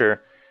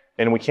pressure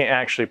and we can't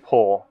actually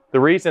pull.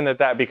 The reason that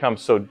that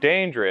becomes so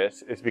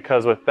dangerous is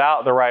because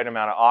without the right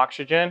amount of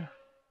oxygen,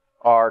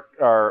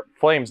 our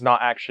flame's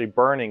not actually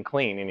burning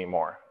clean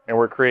anymore. And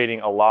we're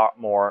creating a lot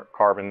more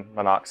carbon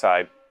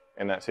monoxide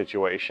in that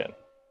situation.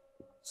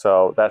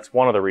 So that's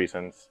one of the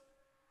reasons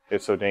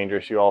it's so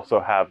dangerous. You also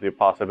have the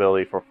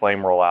possibility for flame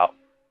rollout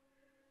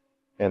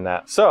in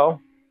that. So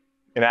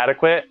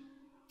inadequate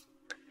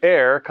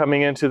air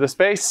coming into the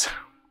space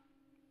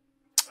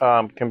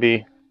can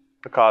be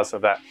the cause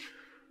of that.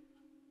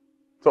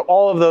 So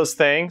all of those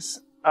things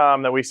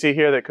that we see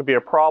here that could be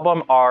a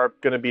problem are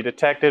going to be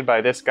detected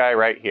by this guy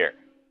right here.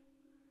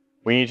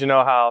 We need to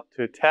know how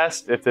to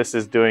test if this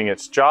is doing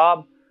its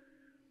job.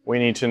 We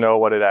need to know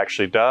what it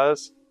actually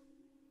does.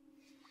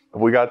 If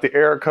we got the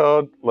error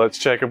code, let's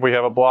check if we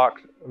have a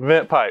blocked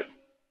vent pipe.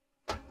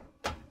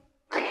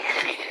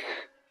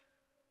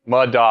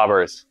 Mud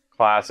daubers,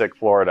 classic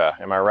Florida,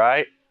 am I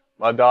right?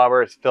 Mud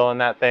daubers filling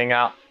that thing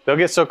out. They'll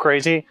get so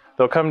crazy,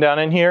 they'll come down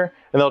in here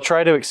and they'll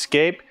try to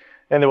escape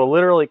and they will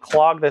literally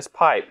clog this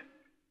pipe.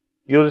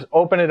 You'll just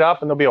open it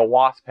up and there'll be a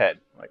wasp head.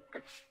 Like,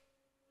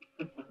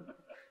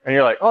 and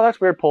you're like, oh, that's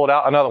weird, pull it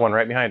out. Another one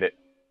right behind it.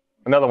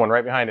 Another one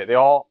right behind it. They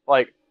all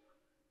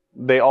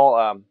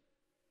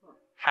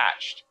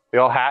hatched. They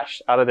all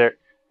hatched out of their,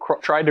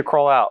 tried to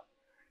crawl out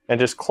and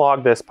just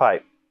clog this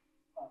pipe.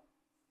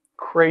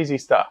 Crazy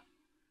stuff.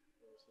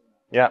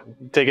 Yeah,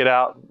 take it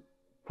out,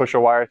 push a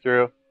wire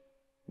through,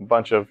 a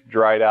bunch of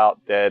dried out,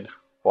 dead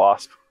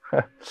wasp.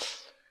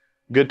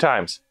 Good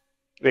times.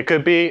 It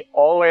could be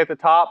all the way at the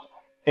top,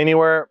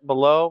 anywhere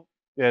below,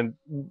 and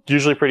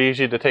usually pretty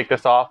easy to take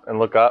this off and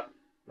look up,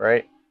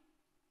 right?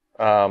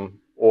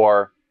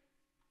 Or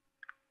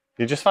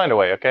you just find a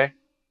way, okay?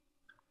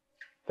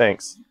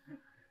 Thanks.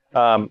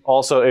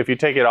 Also, if you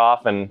take it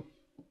off and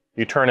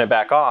you turn it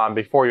back on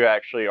before you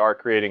actually are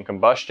creating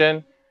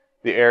combustion,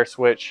 the air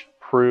switch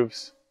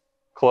proves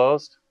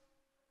closed,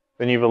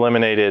 then you've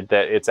eliminated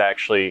that it's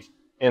actually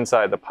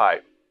inside the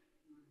pipe.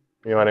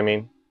 You know what I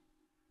mean?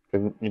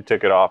 You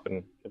took it off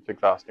and it's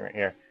exhausting right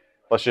here.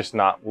 Let's just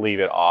not leave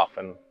it off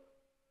and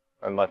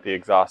let the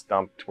exhaust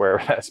dump to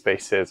wherever that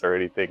space is or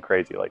anything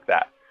crazy like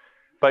that.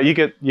 But you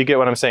get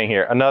what I'm saying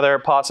here. Another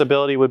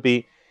possibility would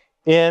be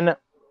in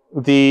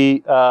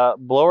the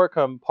blower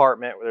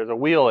compartment where there's a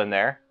wheel in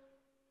there.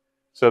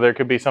 So there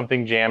could be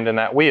something jammed in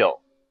that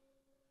wheel.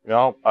 You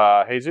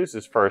know,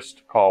 Jesus'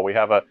 first call. We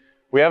have a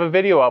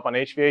video up on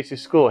HVAC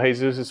School,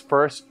 Jesus'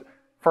 first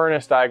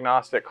furnace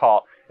diagnostic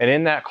call. And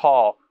in that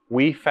call,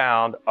 we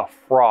found a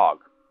frog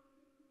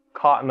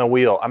caught in the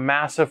wheel, a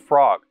massive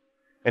frog.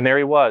 And there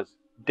he was,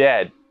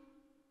 dead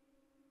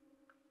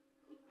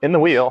in the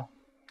wheel.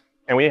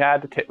 And we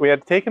had to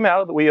take him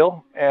out of the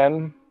wheel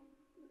and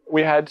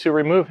we had to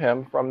remove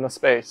him from the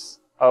space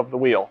of the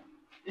wheel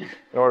in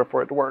order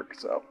for it to work.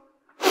 So,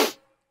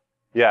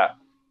 yeah.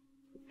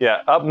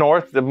 Up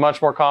north, they're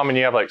much more common.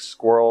 You have like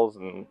squirrels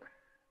and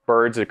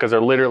birds because they're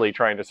literally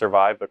trying to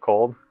survive the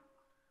cold.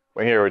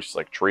 But here we're just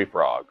like tree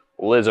frog,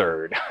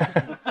 lizard.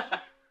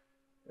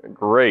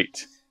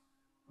 Great.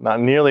 Not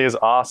nearly as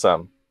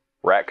awesome.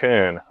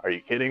 Raccoon. Are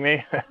you kidding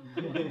me?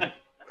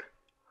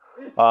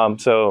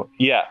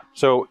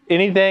 So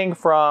anything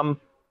from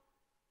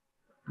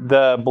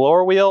the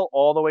blower wheel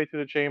all the way to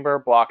the chamber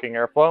blocking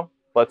airflow,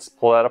 let's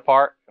pull that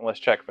apart and let's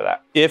check for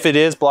that. If it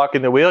is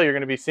blocking the wheel, you're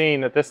going to be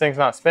seeing that this thing's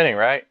not spinning,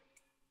 right?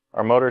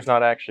 Our motor's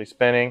not actually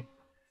spinning,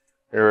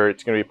 or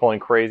it's going to be pulling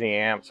crazy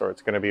amps, or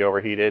it's going to be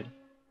overheated,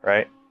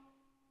 right?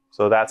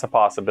 So that's a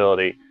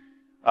possibility.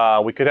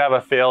 We could have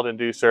a failed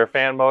inducer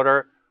fan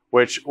motor,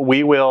 which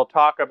we will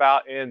talk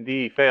about in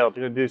the failed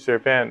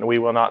inducer fan. We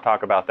will not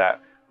talk about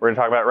that. We're going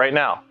to talk about it right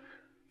now.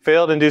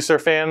 Failed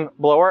inducer fan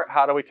blower.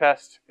 How do we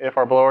test if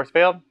our blower's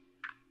failed?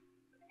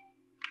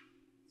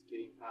 It's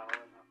getting power.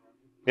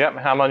 Yep.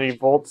 How many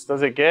volts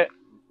does it get?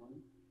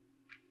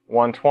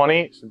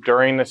 120. So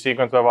during the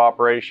sequence of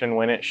operation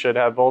when it should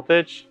have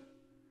voltage,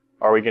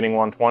 are we getting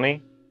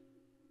 120?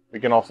 We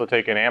can also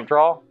take an amp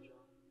draw.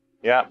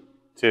 Yeah,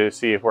 to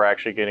see if we're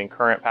actually getting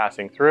current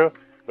passing through.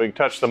 We can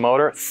touch the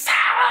motor.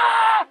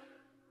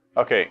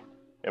 Okay,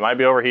 it might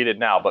be overheated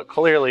now, but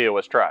clearly it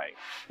was trying.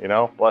 You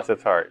know, bless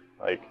its heart,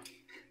 like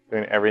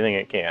doing everything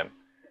it can.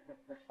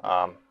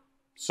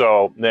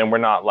 So then we're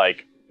not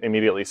like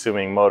immediately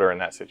assuming motor in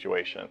that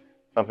situation.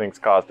 Something's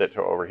caused it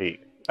to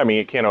overheat. I mean,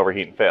 it can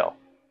overheat and fail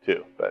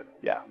too, but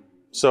yeah.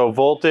 So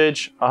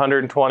voltage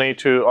 120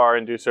 to our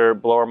inducer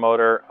blower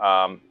motor.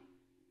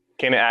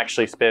 Can it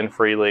actually spin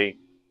freely?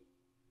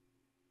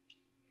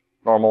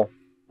 Normal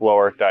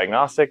blower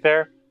diagnostic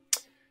there.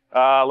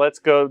 Let's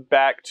go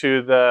back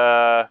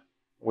to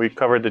we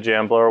covered the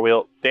jam blower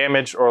wheel.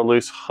 Damaged or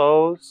loose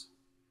hose,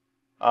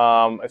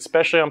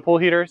 especially on pool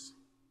heaters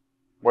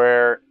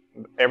where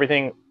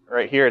everything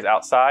right here is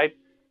outside.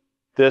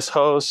 This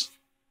hose,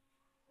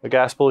 the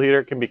gas pool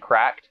heater, can be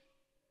cracked.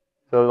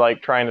 So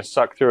like trying to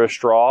suck through a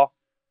straw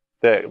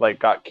that like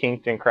got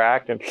kinked and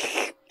cracked and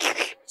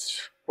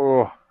it's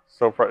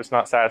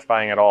not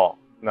satisfying at all.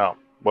 No,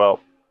 well,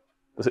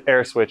 the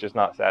air switch is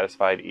not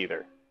satisfied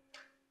either.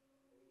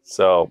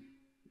 So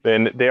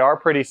then they are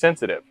pretty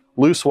sensitive.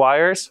 Loose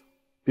wires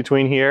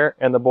between here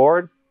and the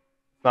board.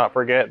 Let's not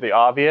forget the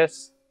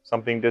obvious,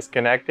 something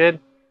disconnected.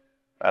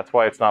 That's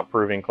why it's not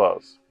proving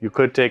close. You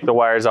could take the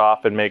wires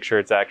off and make sure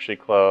it's actually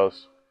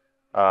closed.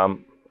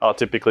 I'll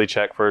typically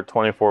check for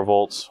 24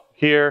 volts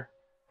here.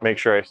 Make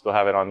sure I still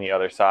have it on the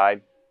other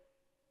side.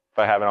 If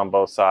I have it on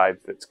both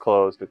sides, it's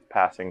closed, it's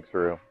passing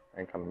through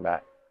and coming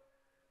back.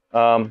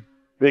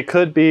 It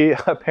could be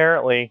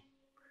apparently,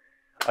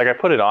 like I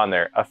put it on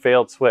there, a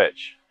failed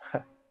switch.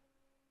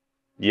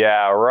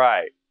 Yeah,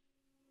 right.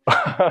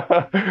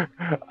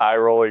 Eye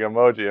rolling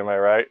emoji, am I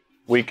right?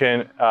 We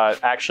can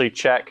actually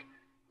check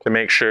to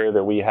make sure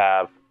that we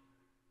have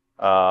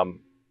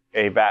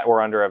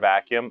we're under a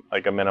vacuum,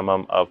 like a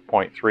minimum of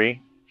 0.3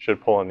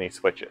 should pull in these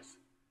switches.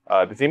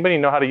 Does anybody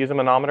know how to use a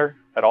manometer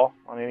at all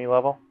on any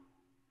level?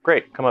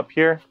 Great, come up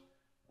here.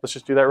 Let's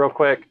just do that real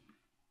quick.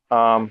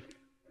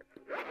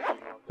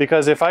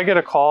 Because if I get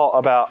a call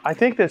about, I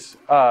think this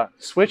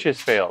switch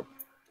has failed,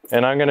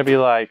 and I'm gonna be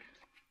like,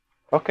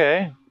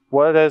 okay,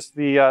 what is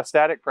the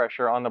static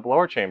pressure on the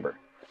blower chamber?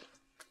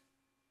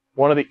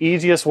 One of the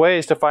easiest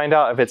ways to find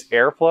out if it's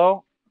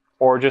airflow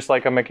or just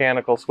like a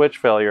mechanical switch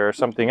failure or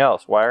something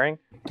else, wiring.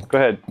 Go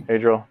ahead,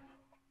 Adriel.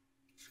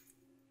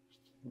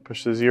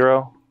 Push the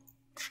 0.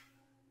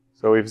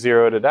 So we've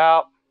zeroed it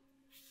out.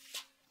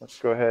 Let's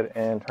go ahead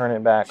and turn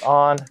it back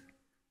on.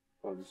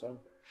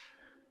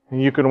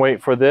 You can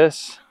wait for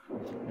this.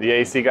 The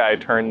AC guy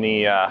turned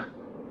the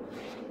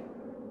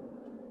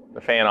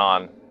fan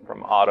on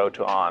from auto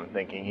to on,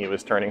 thinking he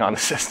was turning on the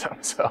system.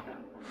 So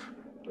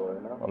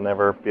I'll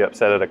never be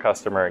upset at a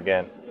customer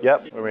again.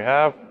 Yep, what do we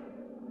have?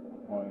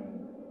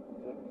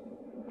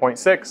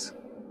 0.6.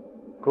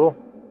 Cool.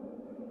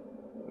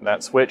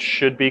 That switch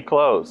should be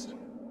closed.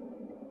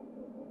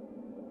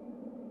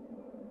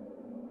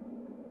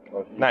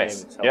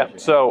 Nice. Yep.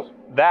 So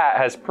that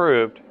has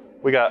proved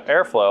we got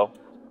airflow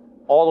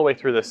all the way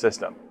through the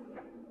system.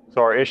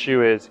 So our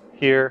issue is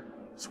here,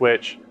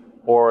 switch,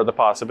 or the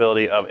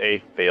possibility of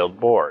a failed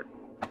board.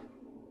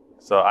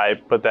 So I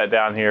put that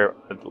down here,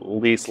 at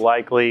least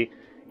likely.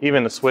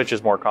 Even the switch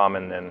is more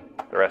common than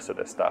the rest of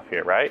this stuff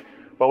here, right?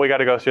 But we got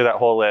to go through that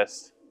whole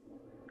list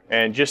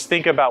and just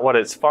think about what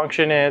its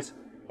function is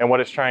and what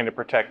it's trying to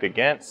protect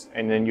against,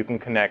 and then you can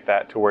connect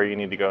that to where you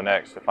need to go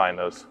next to find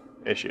those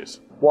issues.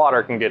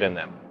 Water can get in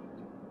them.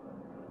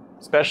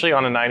 Especially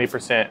on a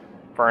 90%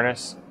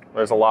 furnace,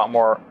 there's a lot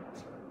more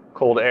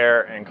cold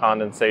air and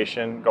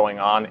condensation going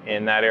on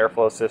in that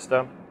airflow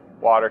system.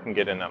 Water can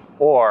get in them.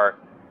 Or,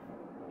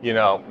 you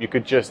know, you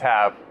could just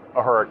have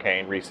a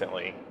hurricane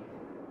recently.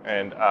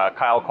 And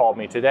Kyle called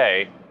me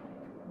today.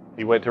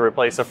 He went to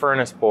replace a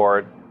furnace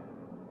board.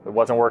 It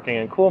wasn't working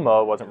in cool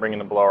mode, wasn't bringing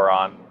the blower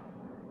on.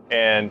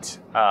 And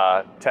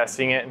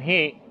testing it in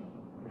heat,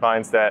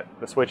 finds that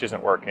the switch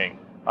isn't working.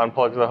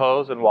 Unplugs the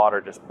hose and water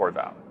just pours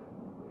out.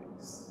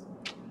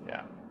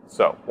 Yeah,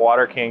 so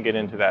water can get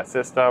into that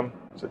system.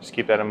 So just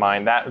keep that in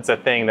mind. That's a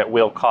thing that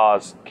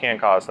can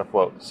cause the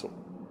float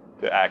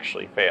to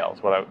actually fail.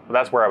 So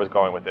that's where I was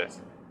going with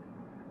this.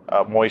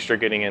 Moisture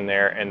getting in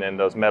there, and then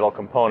those metal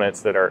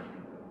components that are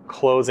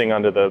closing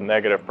under the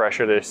negative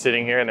pressure. They're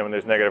sitting here, and then when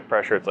there's negative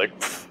pressure, it's like,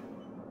 pfft,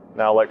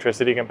 now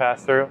electricity can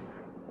pass through.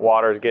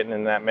 Water is getting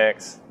in that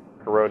mix,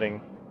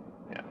 corroding.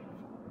 Yeah,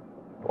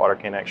 water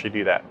can actually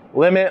do that.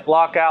 Limit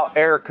lockout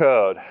error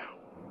code.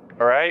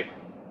 All right.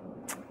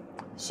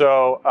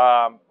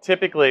 So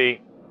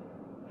typically,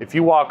 if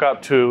you walk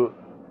up to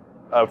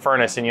a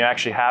furnace and you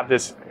actually have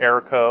this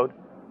error code,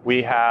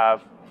 we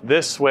have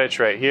this switch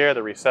right here,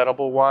 the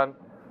resettable one,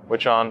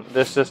 which on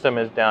this system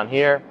is down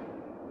here,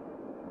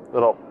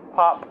 little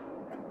pop.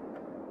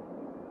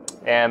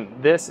 And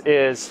this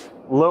is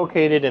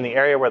located in the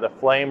area where the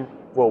flame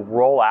will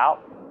roll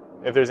out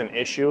if there's an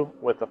issue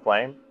with the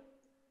flame.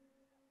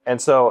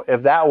 And so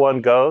if that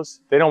one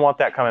goes, they don't want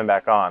that coming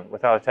back on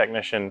without a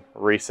technician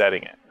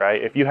resetting it,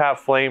 right? If you have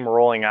flame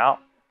rolling out,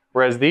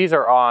 whereas these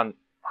are on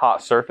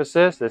hot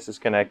surfaces, this is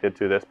connected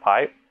to this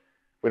pipe.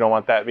 We don't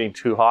want that being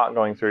too hot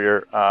going through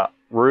your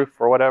roof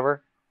or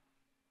whatever.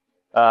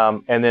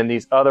 And then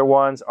these other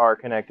ones are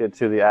connected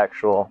to the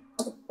actual,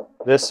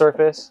 this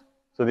surface.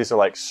 So these are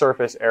like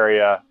surface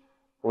area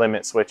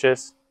limit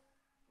switches.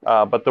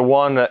 But the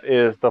one that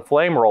is the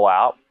flame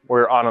rollout,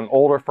 where on an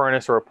older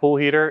furnace or a pool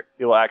heater,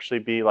 it will actually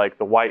be like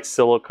the white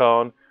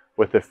silicone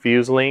with the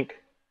fuse link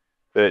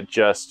that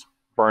just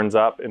burns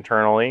up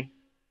internally.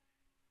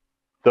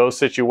 Those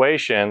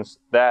situations,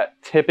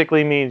 that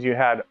typically means you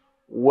had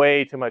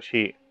way too much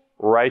heat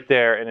right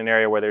there in an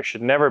area where there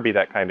should never be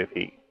that kind of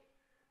heat.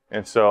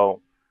 And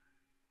so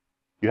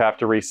you have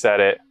to reset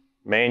it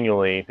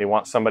manually. They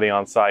want somebody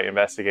on site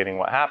investigating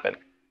what happened.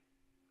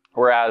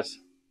 Whereas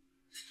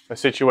a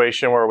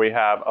situation where we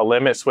have a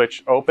limit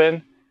switch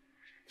open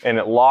and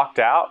it locked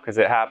out because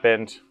it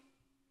happened,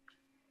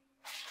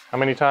 how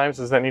many times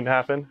does that need to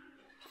happen?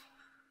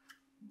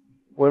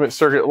 Limit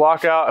circuit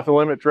lockout, if the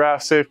limit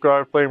draft,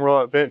 safeguard, flame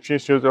rollout, vent,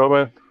 fuse tubes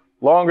open,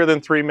 longer than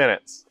 3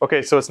 minutes.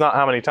 Okay, so it's not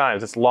how many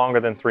times, it's longer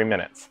than 3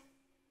 minutes.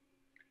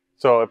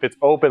 So if it's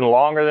open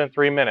longer than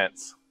 3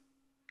 minutes,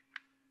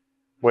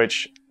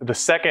 which the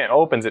second it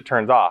opens, it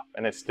turns off,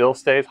 and it still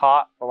stays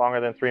hot for longer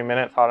than 3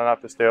 minutes, hot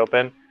enough to stay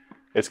open,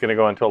 it's gonna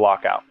go into a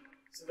lockout.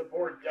 So the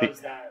board does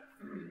that,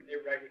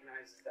 it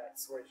recognizes that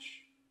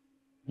switch.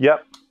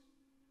 Yep.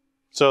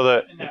 So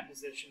in that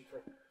position for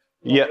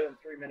longer than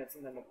 3 minutes,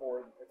 and then it's a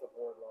board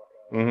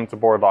lockout. It's a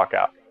board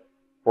lockout.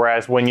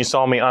 Whereas when you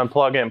saw me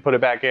unplug it and put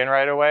it back in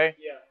right away,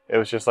 it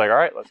was just like, all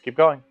right, let's keep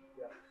going.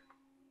 Yeah.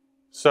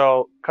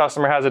 So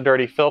customer has a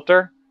dirty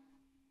filter.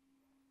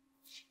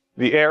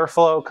 The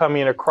airflow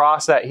coming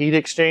across that heat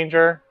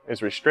exchanger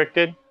is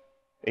restricted.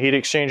 The heat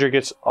exchanger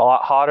gets a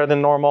lot hotter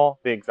than normal.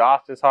 The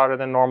exhaust is hotter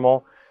than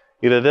normal.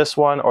 Either this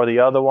one or the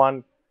other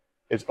one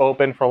is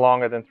open for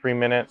longer than 3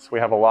 minutes, we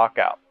have a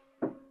lockout.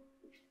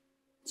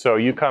 So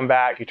you come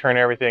back, you turn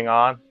everything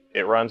on,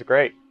 it runs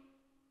great.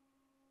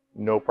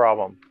 No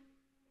problem.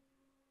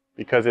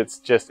 Because it's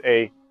just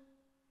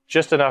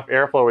enough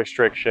airflow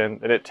restriction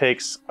that it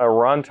takes a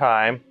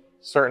runtime,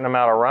 certain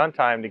amount of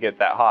runtime to get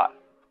that hot.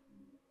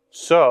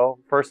 So,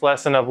 first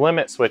lesson of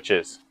limit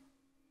switches.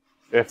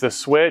 If the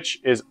switch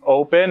is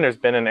open, there's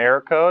been an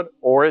error code,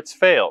 or it's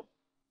failed,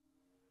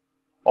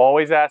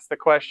 always ask the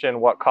question,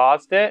 what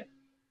caused it?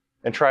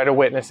 And try to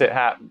witness it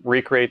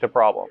recreate the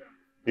problem.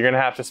 You're going to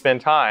have to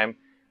spend time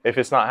if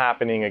it's not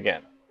happening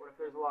again. What if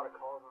there's a lot of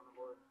calls on the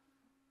board?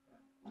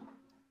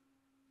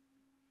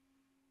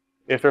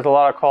 If there's a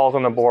lot of calls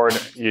on the board,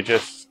 you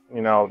just,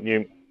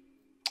 you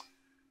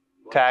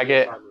tag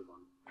it,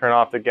 turn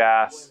off the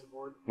gas,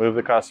 move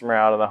the customer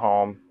out of the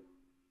home,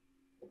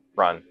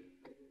 run.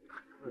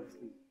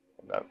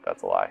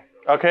 That's a lie.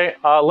 Okay,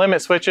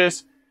 limit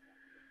switches.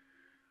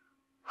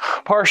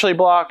 Partially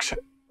blocked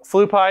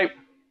flue pipe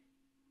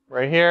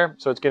right here,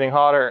 so it's getting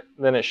hotter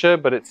than it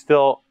should, but it's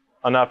still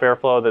enough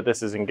airflow that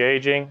this is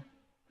engaging,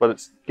 but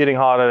it's getting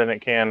hotter than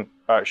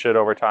it should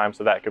over time,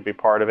 so that could be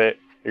part of it.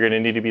 You're going to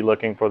need to be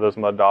looking for those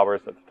mud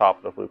daubers at the top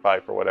of the flue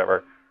pipe or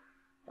whatever.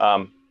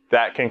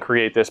 That can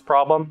create this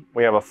problem.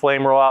 We have a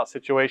flame rollout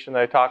situation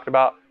that I talked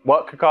about.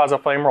 What could cause a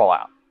flame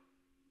rollout?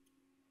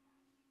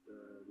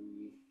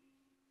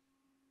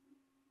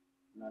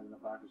 Not enough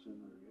oxygen.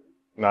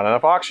 Not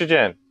enough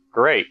oxygen.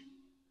 Great.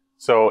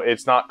 So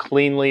it's not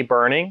cleanly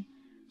burning.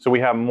 So we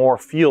have more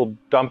fuel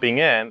dumping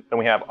in than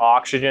we have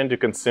oxygen to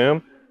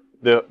consume.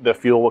 The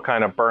fuel will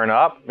kind of burn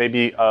up.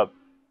 Maybe a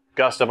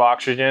gust of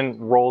oxygen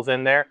rolls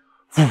in there.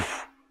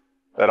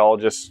 That all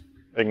just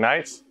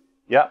ignites.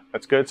 Yeah,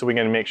 that's good. So we're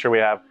going to make sure we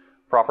have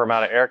proper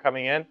amount of air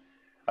coming in.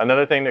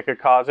 Another thing that could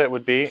cause it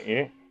would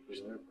be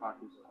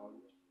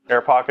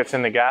air pockets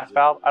in the gas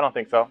valve. I don't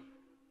think so.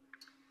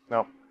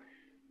 No.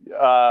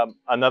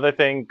 Another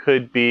thing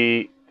could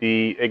be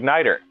the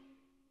igniter.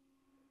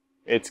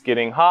 It's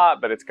getting hot,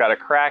 but it's got a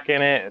crack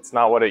in it. It's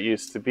not what it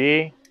used to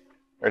be.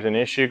 There's an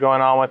issue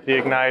going on with the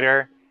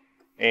igniter.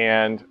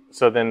 And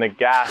so then the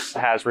gas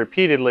has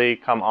repeatedly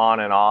come on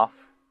and off.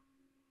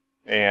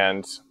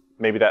 And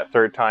maybe that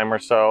third time or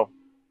so,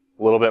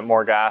 a little bit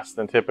more gas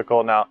than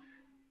typical. Now,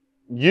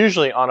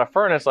 usually on a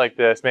furnace like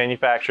this,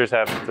 manufacturers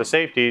have the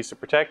safeties to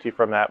protect you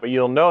from that. But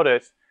you'll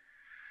notice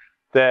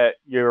that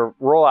your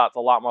rollout's a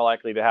lot more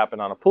likely to happen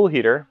on a pool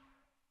heater,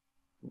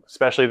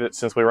 especially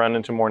since we run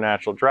into more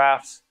natural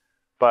drafts,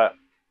 but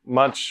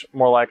much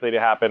more likely to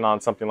happen on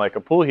something like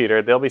a pool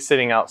heater. They'll be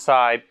sitting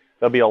outside.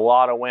 There'll be a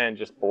lot of wind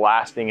just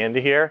blasting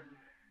into here,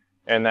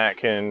 and that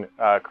can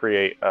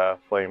create a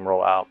flame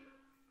rollout.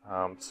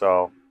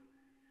 So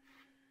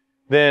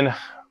then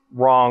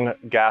wrong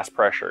gas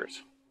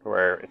pressures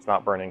where it's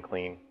not burning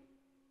clean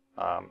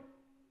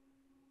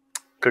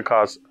could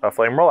cause a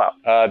flame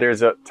rollout.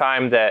 There's a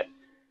time that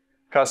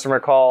customer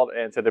called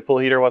and said the pool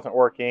heater wasn't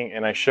working,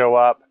 and I show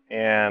up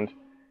and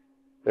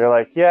they're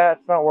like, yeah,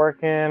 it's not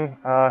working.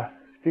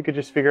 If you could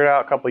just figure it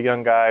out. A couple of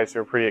young guys who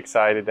were pretty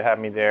excited to have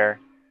me there.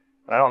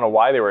 And I don't know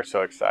why they were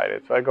so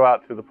excited. So I go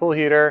out to the pool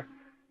heater.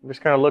 I'm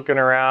just kind of looking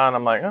around.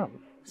 I'm like, oh,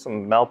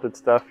 some melted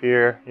stuff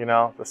here.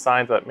 The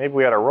signs that maybe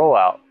we had a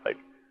rollout, like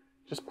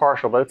just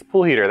partial, but it's a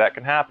pool heater. That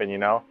can happen,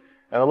 And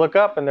I look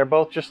up and they're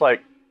both just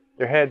like,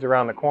 their heads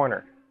around the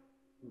corner,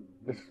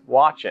 just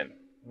watching.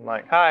 I'm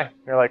like, hi.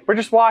 They're like, we're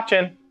just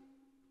watching.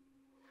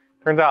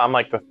 Turns out I'm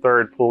like the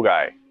third pool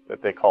guy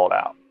that they called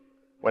out.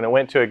 When it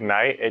went to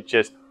ignite, it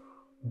just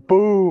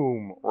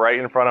boom right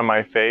in front of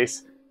my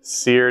face,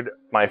 seared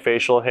my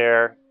facial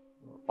hair,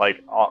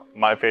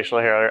 my facial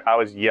hair. I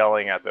was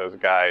yelling at those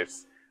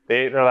guys.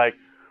 They're like,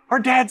 our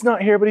dad's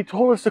not here, but he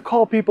told us to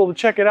call people to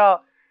check it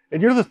out.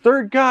 And you're the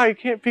third guy, you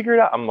can't figure it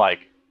out. I'm like,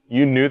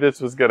 you knew this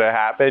was gonna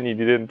happen, you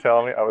didn't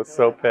tell me? I was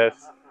so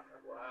pissed.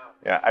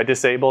 Yeah, I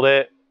disabled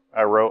it.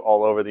 I wrote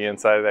all over the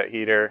inside of that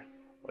heater,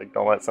 like,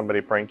 don't let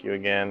somebody prank you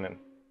again, and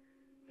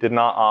did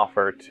not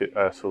offer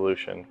a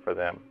solution for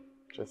them.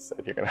 Just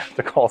said, you're going to have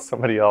to call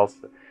somebody else.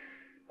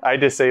 I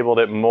disabled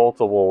it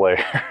multiple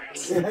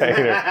layers.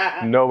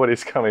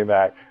 Nobody's coming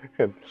back.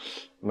 I'm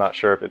not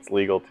sure if it's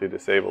legal to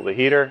disable the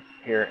heater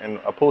here, in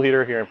a pool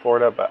heater here in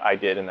Florida, but I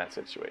did in that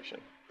situation.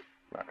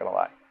 I'm not going to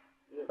lie.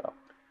 So,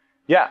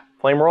 yeah,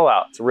 flame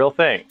rollout. It's a real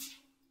thing.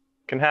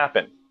 Can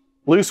happen.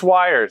 Loose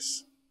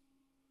wires.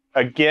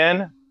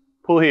 Again,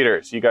 pool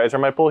heaters. You guys are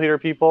my pool heater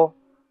people.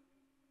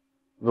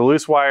 The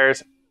loose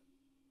wires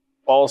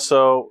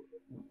also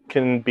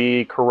can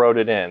be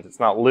corroded ends. It's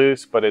not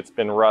loose, but it's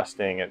been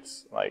rusting.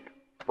 It's like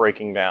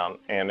breaking down,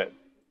 and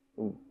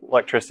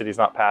electricity is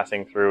not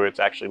passing through. It's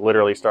actually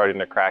literally starting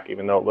to crack,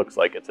 even though it looks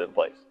like it's in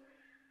place.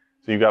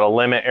 So you've got a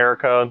limit error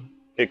code.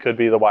 It could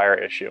be the wire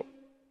issue,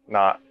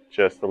 not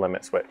just the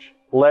limit switch.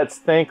 Let's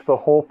think the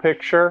whole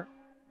picture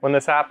when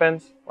this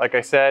happens. Like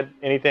I said,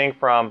 anything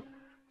from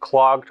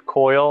clogged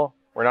coil,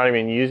 we're not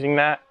even using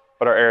that,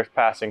 but our air is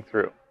passing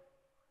through.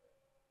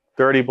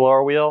 Dirty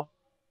blower wheel,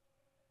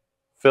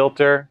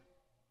 filter,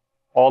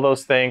 All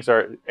those things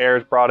are air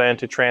is brought in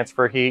to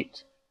transfer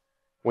heat.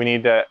 We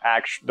need the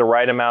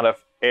right amount of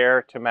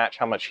air to match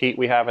how much heat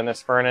we have in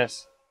this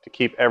furnace to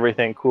keep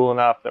everything cool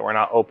enough that we're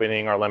not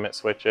opening our limit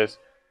switches.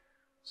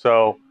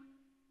 So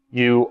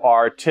you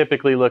are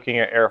typically looking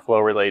at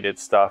airflow related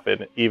stuff,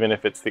 and even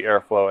if it's the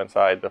airflow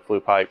inside the flue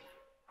pipe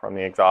from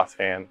the exhaust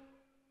fan.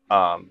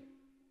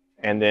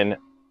 And then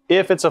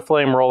if it's a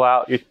flame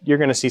rollout, you're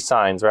going to see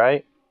signs,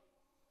 right?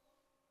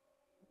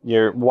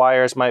 Your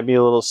wires might be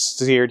a little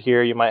seared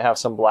here. You might have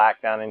some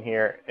black down in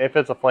here. If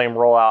it's a flame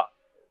rollout,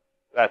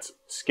 that's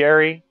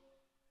scary.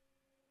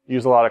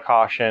 Use a lot of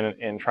caution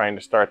in trying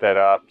to start that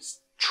up.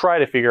 Try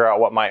to figure out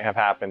what might have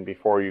happened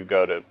before you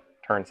go to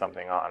turn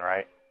something on,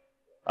 right?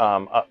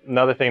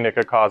 Another thing that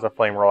could cause a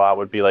flame rollout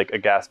would be like a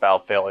gas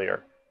valve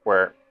failure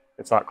where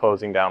it's not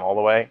closing down all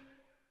the way.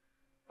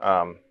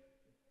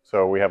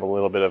 So we have a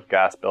little bit of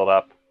gas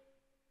buildup,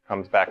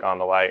 comes back on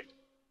the light.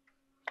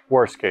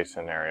 Worst case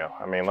scenario.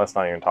 I mean, let's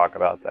not even talk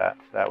about that.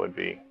 That would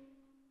be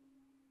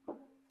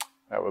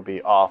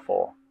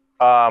awful.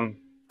 I'm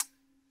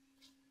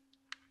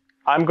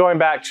going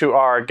back to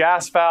our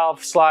gas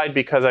valve slide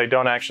because I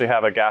don't actually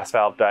have a gas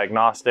valve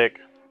diagnostic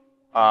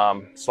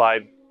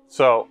slide.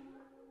 So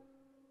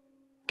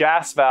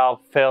gas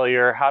valve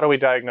failure, how do we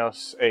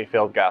diagnose a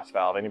failed gas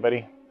valve?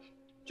 Anybody?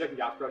 Checking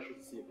gas pressure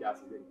to see if gas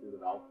is getting through the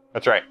valve.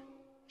 That's right.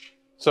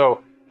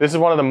 So this is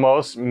one of the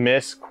most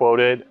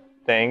misquoted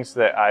things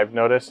that I've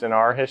noticed in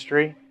our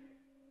history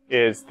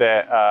is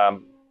that,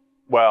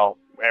 well,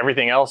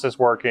 everything else is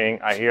working.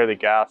 I hear the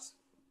gas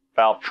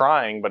valve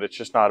trying, but it's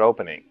just not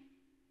opening.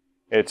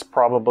 It's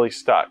probably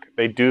stuck.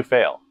 They do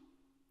fail.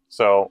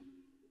 So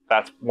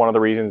that's one of the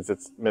reasons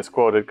it's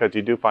misquoted, because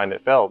you do find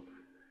it failed.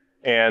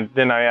 And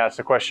then I asked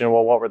the question,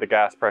 well, what were the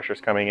gas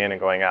pressures coming in and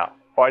going out?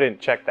 Oh, I didn't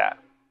check that.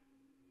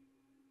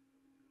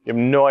 You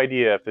have no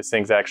idea if this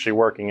thing's actually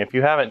working. If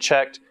you haven't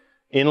checked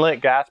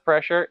inlet gas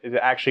pressure, is it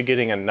actually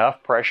getting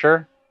enough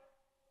pressure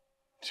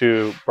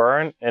to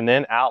burn, and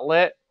then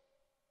outlet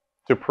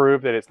to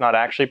prove that it's not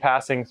actually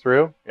passing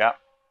through? Yeah.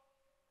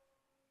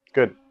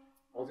 Good.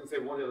 I was going to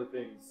say one of the other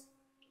things,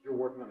 if you're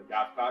working on a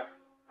gas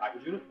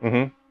package unit,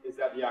 is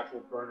that the actual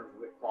burner is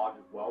lit clogged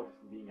as well, just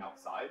from being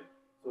outside.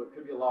 So it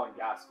could be allowing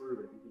gas through,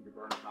 but if you think your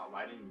burner's not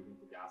lighting and you think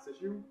the gas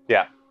issue,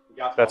 yeah, the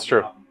gas that's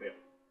true. Fail.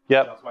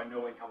 Yep. That's why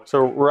knowing how much.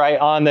 So right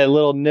on the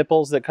little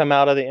nipples that come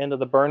out of the end of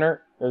the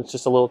burner, there's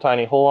just a little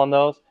tiny hole on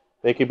those.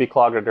 They could be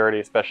clogged or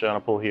dirty, especially on a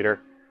pool heater.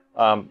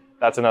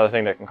 That's another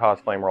thing that can cause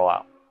flame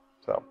rollout.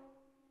 So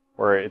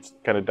where it's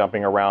kind of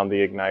dumping around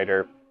the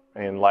igniter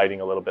and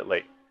lighting a little bit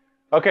late.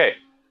 Okay,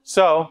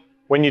 so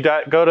when you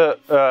go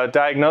to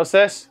diagnose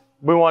this,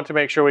 we want to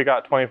make sure we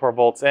got 24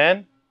 volts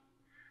in.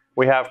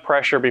 We have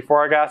pressure before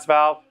our gas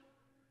valve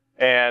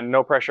and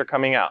no pressure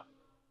coming out.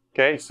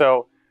 Okay,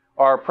 so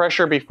our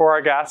pressure before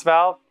our gas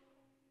valve,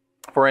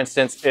 for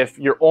instance, if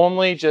you're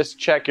only just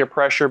check your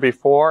pressure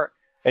before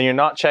and you're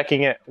not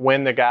checking it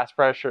when the gas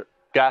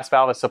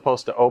valve is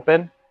supposed to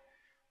open,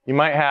 you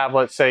might have,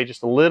 let's say,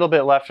 just a little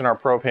bit left in our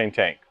propane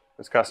tank.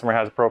 This customer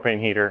has a propane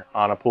heater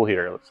on a pool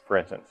heater, for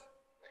instance.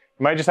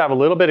 You might just have a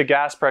little bit of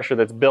gas pressure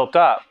that's built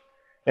up,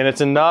 and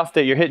it's enough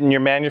that you're hitting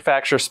your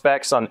manufacturer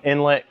specs on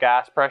inlet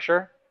gas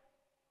pressure.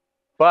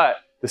 But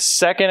the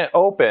second it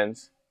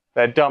opens,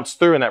 that dumps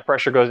through and that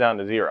pressure goes down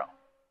to 0.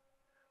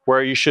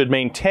 Where you should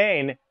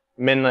maintain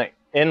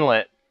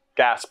inlet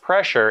gas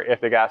pressure if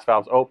the gas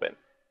valve's open.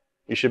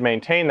 You should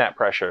maintain that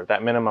pressure,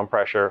 that minimum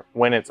pressure,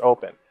 when it's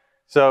open.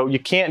 So you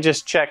can't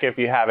just check if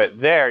you have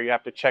it there, you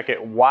have to check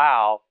it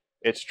while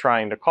it's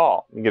trying to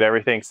call. You get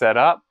everything set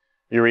up,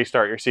 you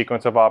restart your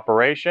sequence of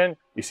operation,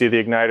 you see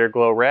the igniter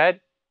glow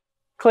red,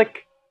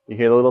 click, you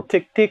hear a little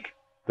tick tick,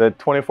 the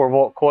 24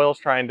 volt coil's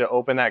trying to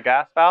open that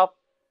gas valve.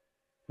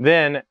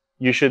 Then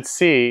you should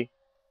see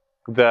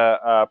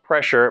the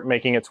pressure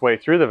making its way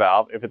through the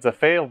valve. If it's a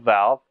failed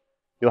valve,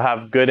 you'll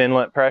have good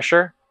inlet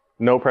pressure,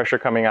 no pressure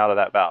coming out of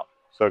that valve.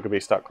 So it could be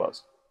stuck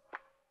closed.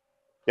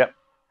 Yep.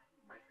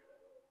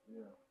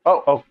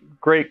 Oh,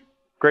 great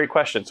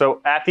question.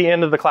 So at the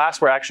end of the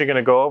class, we're actually going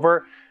to go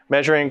over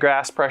measuring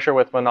gas pressure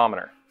with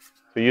manometer.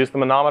 So use the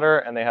manometer,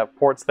 and they have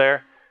ports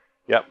there.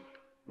 Yep.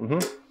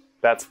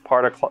 That's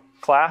part of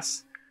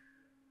class.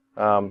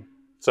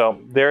 So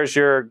there's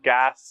your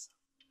gas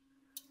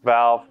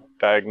valve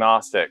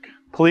diagnostic.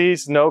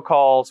 Please, no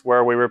calls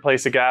where we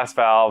replace a gas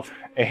valve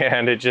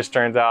and it just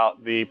turns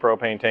out the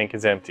propane tank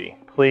is empty.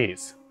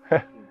 Please.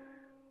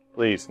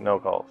 Please, no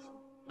calls.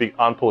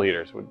 On pool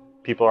heaters.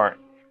 People aren't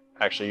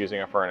actually using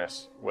a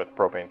furnace with a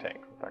propane tank.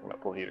 We're talking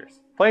about pool heaters.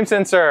 Flame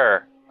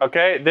sensor.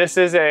 Okay, this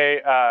is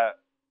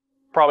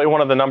probably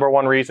one of the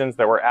 #1 reasons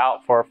that we're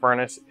out for a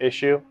furnace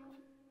issue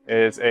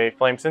is a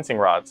flame sensing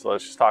rod. So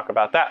let's just talk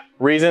about that.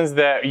 Reasons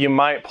that you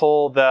might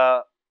pull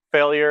the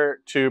failure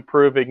to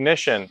prove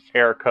ignition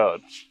error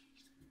code.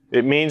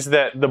 It means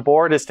that the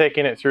board is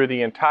taking it through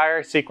the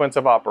entire sequence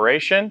of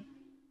operation,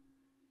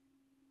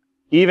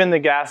 even the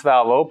gas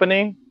valve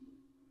opening,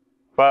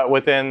 but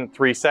within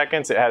 3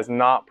 seconds it has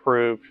not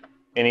proved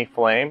any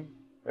flame.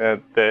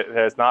 There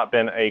has not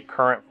been a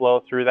current flow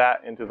through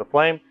that into the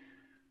flame.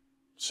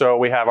 So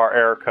we have our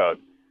error code.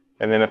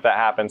 And then if that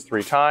happens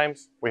 3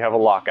 times, we have a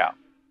lockout.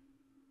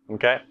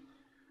 Okay?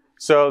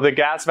 So the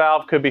gas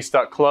valve could be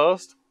stuck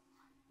closed.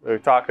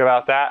 We've talked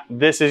about that.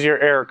 This is your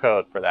error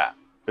code for that.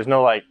 There's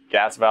no like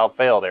gas valve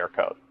failed error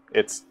code.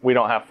 It's we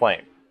don't have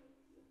flame.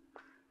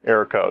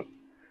 Error code.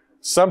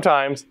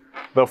 Sometimes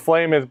the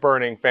flame is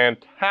burning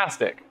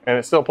fantastic and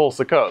it still pulls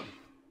the code.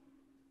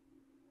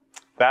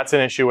 That's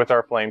an issue with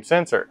our flame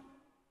sensor.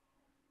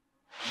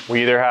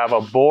 We either have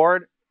a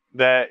board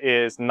that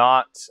is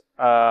not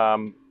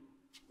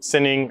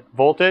sending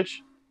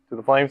voltage to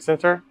the flame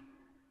sensor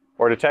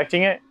or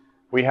detecting it.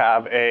 We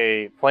have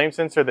a flame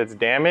sensor that's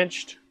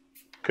damaged,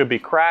 could be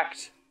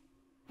cracked,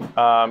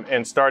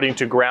 and starting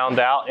to ground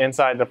out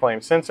inside the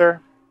flame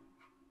sensor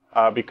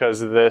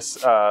because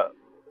this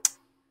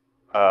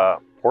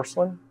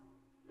porcelain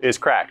is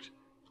cracked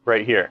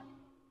right here.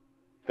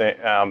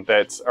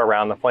 That's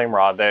around the flame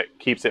rod that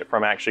keeps it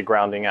from actually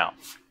grounding out,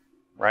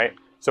 right?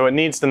 So it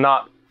needs to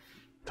not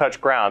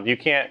touch ground. You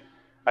can't,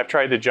 I've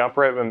tried to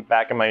jumper it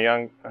back in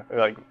my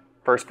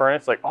first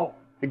furnace, like, oh,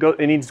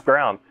 it needs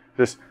ground.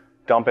 Just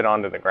dump it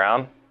onto the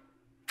ground.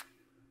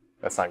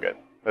 That's not good.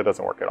 That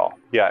doesn't work at all.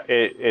 Yeah,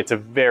 it's a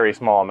very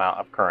small amount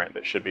of current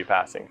that should be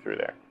passing through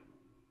there.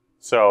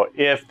 So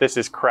if this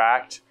is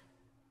cracked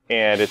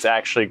and it's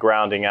actually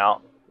grounding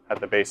out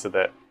at the base of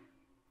the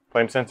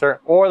flame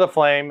sensor, or the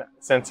flame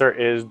sensor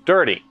is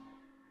dirty.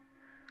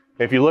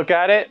 If you look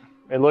at it,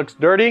 it looks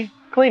dirty,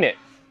 clean it.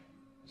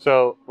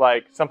 So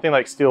like something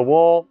like steel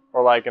wool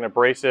or like an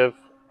abrasive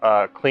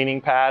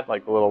cleaning pad,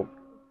 like a little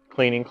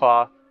cleaning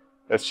cloth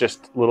that's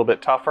just a little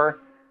bit tougher,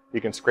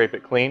 you can scrape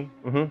it clean.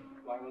 Why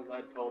was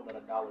I told that a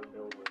dollar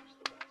bill works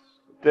the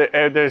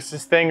best? There's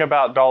this thing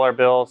about dollar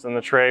bills in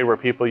the trade where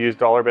people use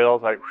dollar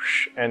bills like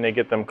whoosh, and they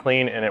get them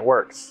clean and it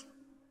works.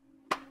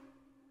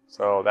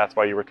 So that's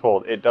why you were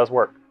told. It does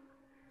work.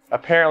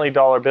 Apparently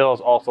dollar bills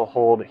also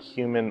hold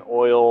human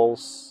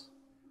oils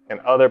and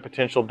other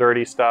potential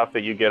dirty stuff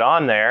that you get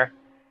on there,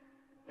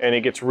 and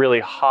it gets really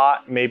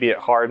hot. Maybe it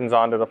hardens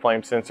onto the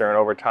flame sensor and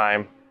over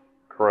time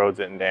corrodes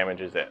it and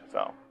damages it.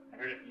 So I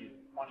heard if you use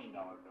a $20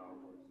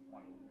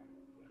 bill,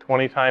 it's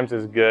 20 times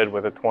is good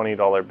with a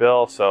 $20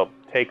 bill, so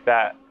take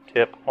that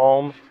tip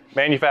home.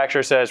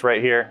 Manufacturer says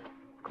right here,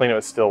 clean it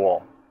with steel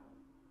wool.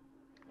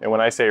 And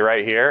when I say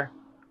right here,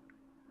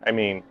 I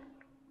mean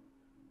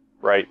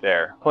right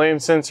there. Flame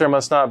sensor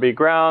must not be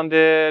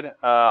grounded.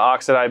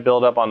 Oxide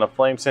buildup on the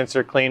flame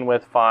sensor, clean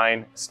with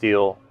fine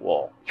steel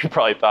wool. You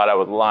probably thought I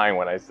was lying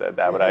when I said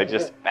that, but I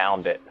just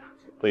found it.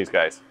 Please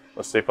guys,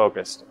 let's stay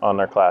focused on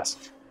our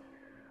class.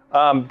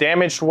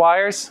 Damaged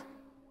wires,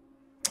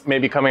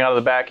 maybe coming out of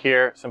the back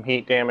here, some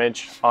heat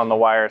damage on the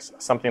wires,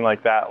 something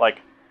like that. Like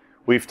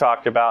we've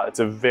talked about, it's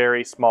a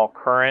very small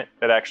current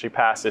that actually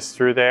passes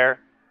through there.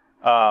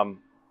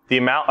 The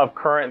amount of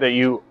current that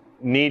you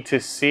need to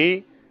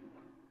see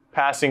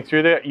passing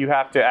through there, you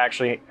have to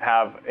actually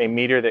have a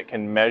meter that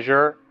can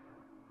measure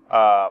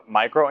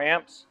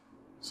microamps.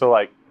 So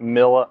like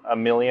a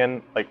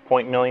million, like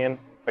 0.million,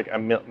 like a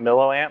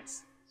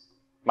milliamps,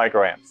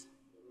 microamps.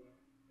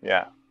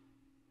 Yeah.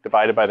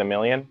 Divided by the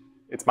million,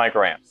 it's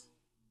microamps.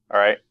 All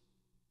right.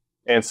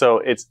 And so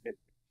it's a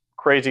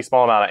crazy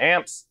small amount of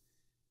amps.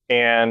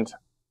 And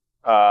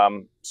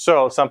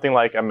so something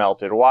like a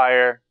melted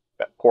wire,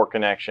 poor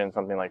connection,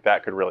 something like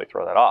that could really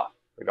throw that off.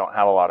 We don't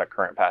have a lot of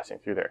current passing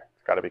through there.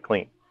 It's got to be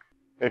clean.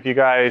 If you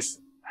guys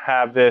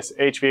have this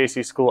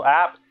HVAC school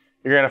app,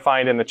 you're going to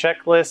find in the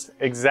checklist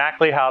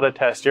exactly how to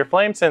test your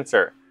flame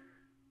sensor.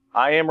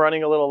 I am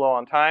running a little low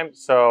on time,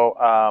 so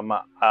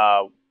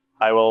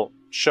I will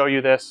show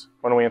you this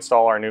when we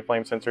install our new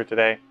flame sensor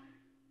today.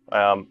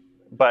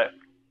 But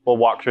we'll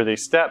walk through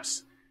these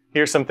steps.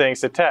 Here's some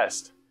things to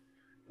test.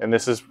 And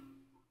this is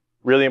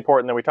really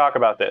important that we talk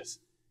about this.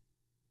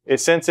 It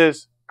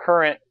senses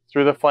current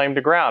through the flame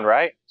to ground,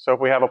 right? So if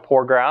we have a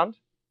poor ground,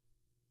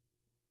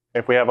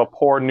 if we have a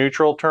poor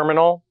neutral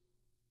terminal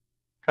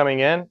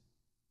coming in,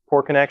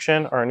 poor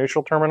connection or a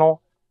neutral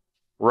terminal,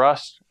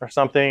 rust or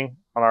something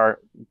on our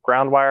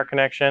ground wire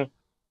connection,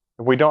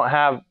 if we don't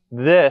have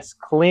this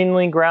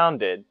cleanly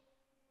grounded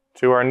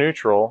to our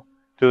neutral,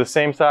 to the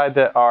same side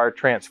that our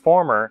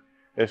transformer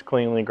is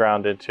cleanly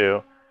grounded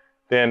to,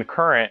 then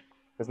current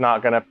is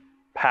not going to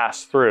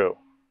pass through.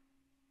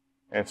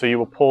 And so you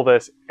will pull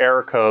this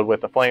error code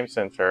with the flame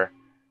sensor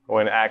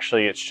when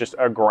actually it's just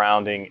a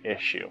grounding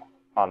issue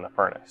on the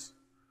furnace.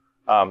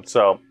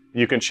 So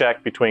you can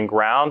check between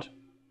ground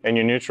and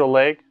your neutral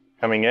leg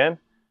coming in.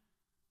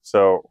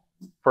 So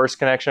first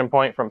connection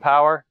point from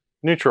power,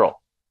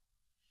 neutral,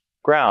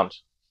 ground,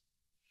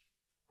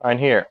 right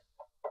here.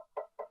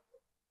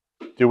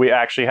 Do we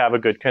actually have a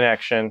good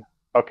connection?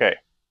 Okay,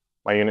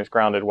 my unit's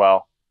grounded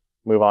well.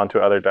 Move on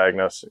to other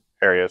diagnostic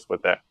areas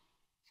with that.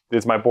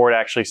 Is my board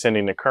actually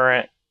sending the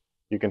current?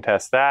 You can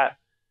test that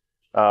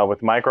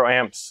with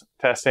microamps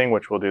testing,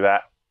 which we'll do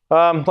that.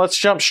 Let's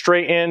jump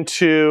straight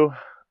into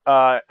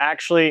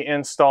actually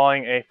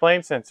installing a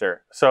flame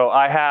sensor. So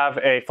I have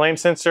a flame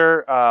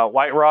sensor.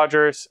 White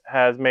Rogers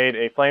has made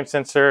a flame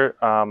sensor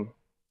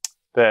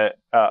that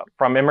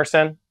from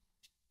Emerson.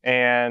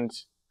 and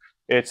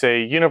it's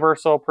a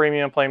universal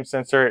premium flame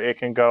sensor. It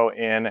can go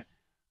in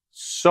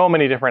so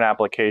many different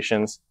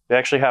applications. They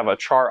actually have a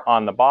chart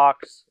on the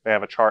box. They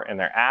have a chart in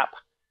their app.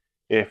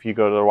 If you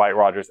go to the White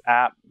Rogers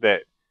app,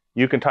 that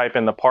you can type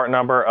in the part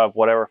number of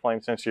whatever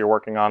flame sensor you're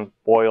working on,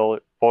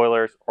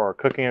 boilers or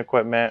cooking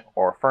equipment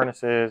or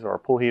furnaces or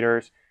pool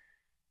heaters.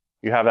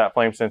 You have that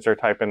flame sensor,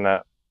 type in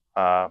the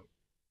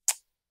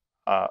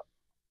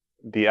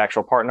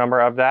actual part number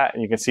of that,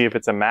 and you can see if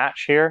it's a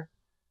match here.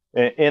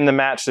 In the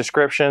match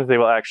descriptions, they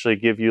will actually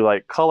give you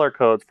like color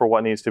codes for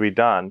what needs to be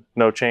done.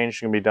 No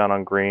change can be done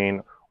on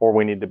green, or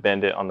we need to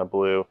bend it on the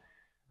blue.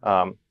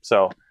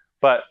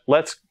 But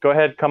let's go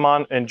ahead, come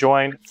on and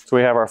join. So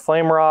we have our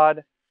flame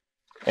rod,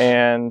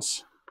 and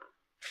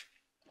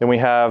then we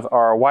have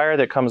our wire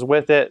that comes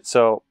with it.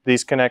 So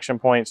these connection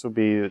points would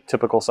be the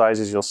typical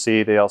sizes you'll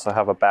see. They also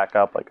have a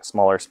backup, like a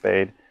smaller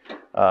spade.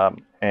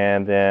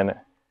 And then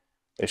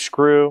a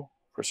screw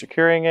for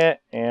securing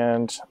it,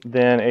 and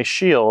then a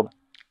shield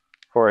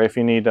for if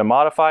you need to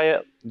modify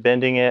it,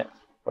 bending it,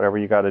 whatever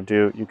you got to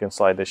do, you can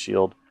slide the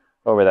shield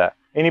over that.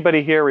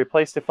 Anybody here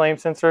replaced a flame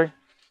sensor?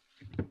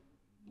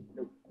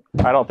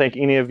 I don't think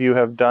any of you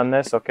have done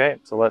this. Okay,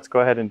 so let's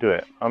go ahead and do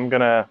it. I'm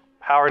gonna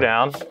power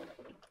down,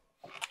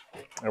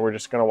 and we're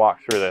just gonna walk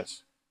through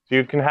this. So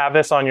you can have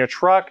this on your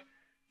truck,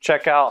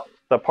 check out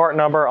the part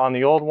number on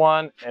the old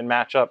one, and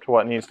match up to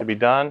what needs to be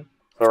done.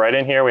 So right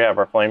in here, we have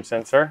our flame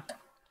sensor.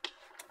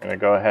 I'm gonna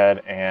go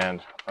ahead and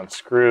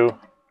unscrew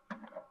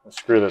the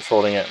screw that's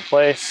holding it in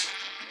place.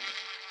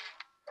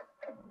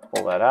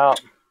 Pull that out.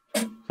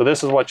 So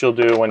this is what you'll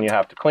do when you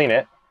have to clean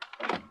it.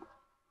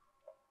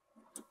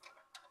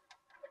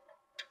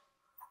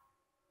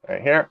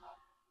 Right here.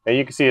 And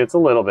you can see it's a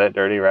little bit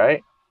dirty,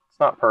 right? It's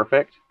not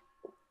perfect.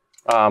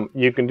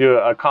 You can do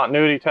a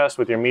continuity test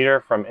with your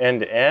meter from end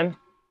to end,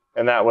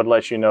 and that would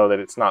let you know that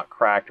it's not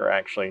cracked or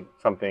actually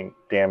something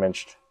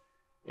damaged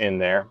in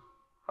there.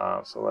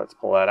 So let's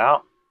pull that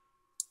out.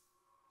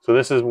 So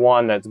this is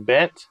one that's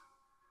bent.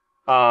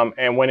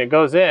 And when it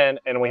goes in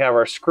and we have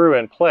our screw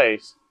in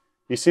place,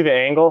 you see the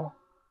angle?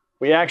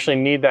 We actually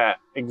need that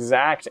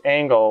exact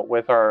angle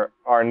with our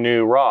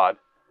new rod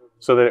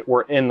so that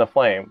we're in the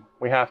flame.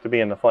 We have to be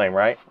in the flame,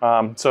 right?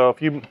 So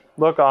if you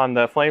look on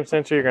the flame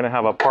sensor, you're gonna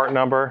have a part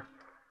number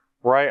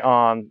right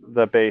on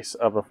the base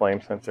of the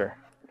flame sensor.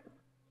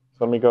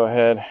 So let me go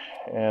ahead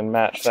and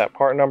match that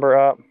part number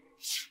up.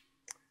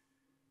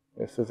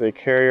 This is a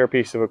carrier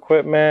piece of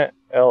equipment,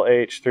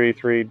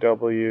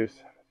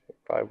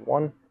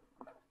 LH33W51.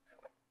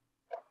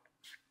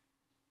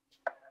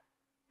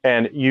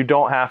 And you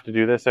don't have to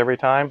do this every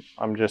time.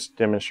 I'm just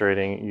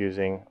demonstrating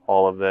using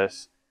all of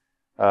this.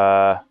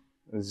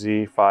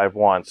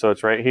 Z51. So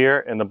it's right here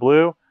in the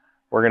blue.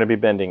 We're going to be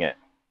bending it,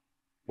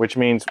 which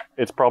means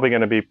it's probably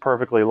going to be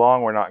perfectly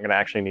long. We're not going to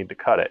actually need to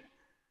cut it.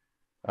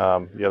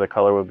 The other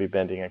color would be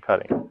bending and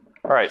cutting.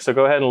 All right, so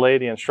go ahead and lay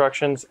the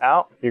instructions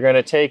out. You're going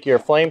to take your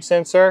flame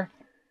sensor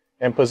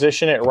and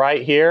position it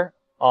right here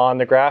on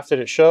the graph that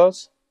it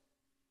shows,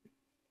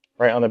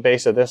 right on the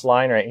base of this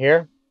line right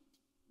here.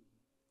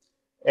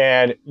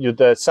 And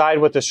the side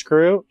with the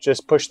screw,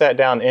 just push that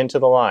down into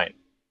the line.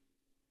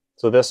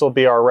 So this will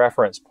be our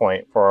reference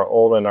point for our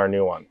old and our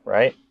new one,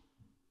 right?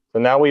 So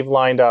now we've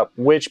lined up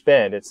which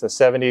bend. It's the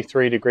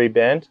 73-degree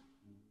bend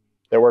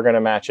that we're going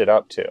to match it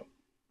up to.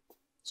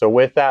 So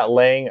with that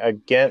laying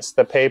against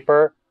the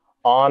paper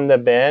on the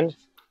bend,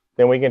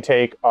 then we can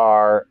take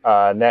our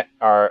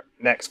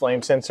next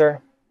flame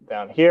sensor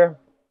down here.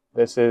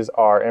 This is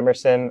our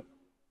Emerson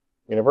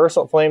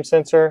universal flame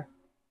sensor.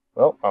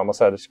 Oh, I almost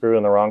had the screw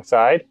in the wrong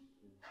side.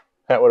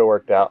 That would have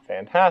worked out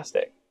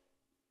fantastic.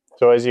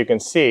 So as you can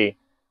see,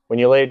 when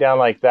you lay it down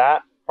like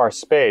that, our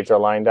spades are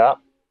lined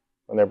up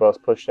when they're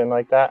both pushed in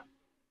like that.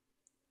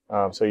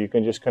 So you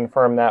can just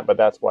confirm that, but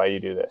that's why you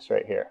do this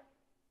right here.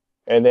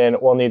 And then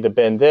we'll need to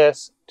bend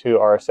this to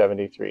our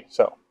 73.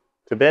 So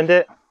to bend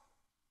it,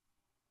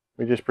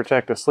 we just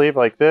protect the sleeve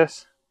like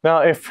this.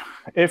 Now,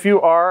 if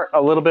you are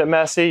a little bit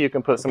messy, you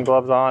can put some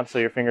gloves on so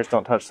your fingers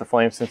don't touch the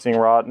flame sensing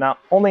rod. Now,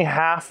 only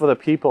half of the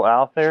people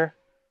out there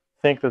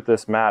think that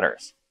this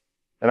matters.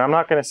 And I'm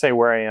not going to say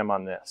where I am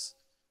on this.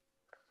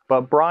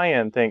 But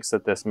Brian thinks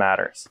that this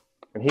matters.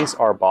 And he's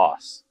our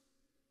boss.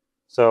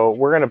 So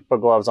we're going to put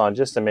gloves on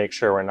just to make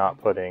sure we're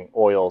not putting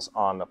oils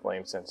on the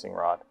flame sensing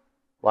rod.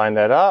 Line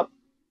that up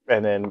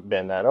and then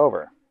bend that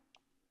over.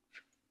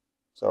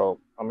 So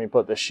let me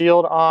put the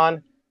shield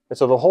on. And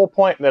so the whole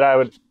point that I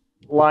would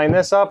line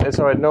this up is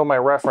so I'd know my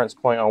reference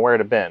point on where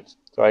to bend.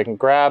 So I can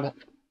grab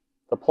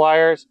the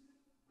pliers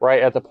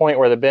right at the point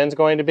where the bend's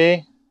going to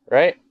be,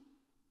 right?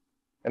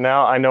 And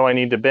now I know I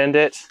need to bend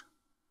it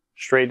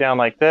straight down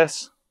like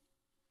this.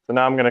 So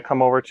now I'm going to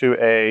come over to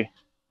a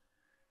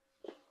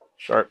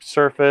sharp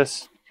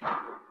surface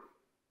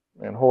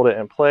and hold it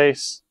in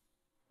place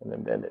and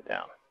then bend it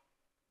down.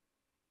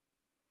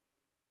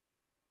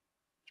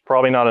 It's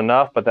probably not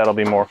enough, but that'll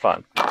be more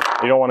fun.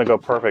 You don't want to go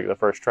perfect the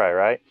first try,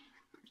 right?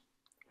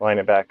 Line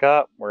it back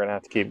up. We're going to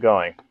have to keep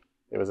going.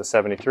 It was a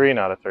 73,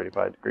 not a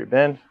 35-degree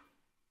bend.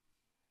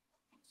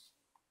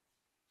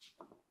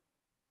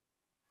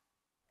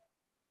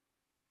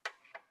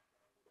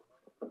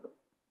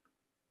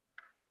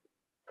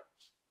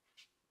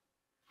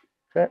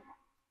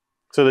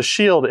 So the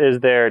shield is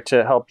there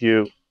to help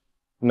you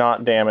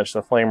not damage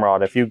the flame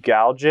rod. If you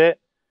gouge it,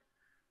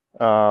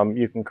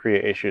 you can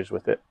create issues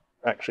with it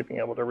actually being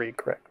able to read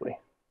correctly.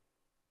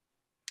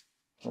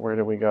 Where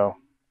did we go?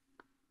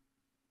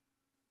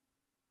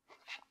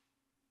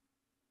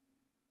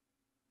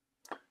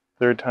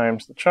 Third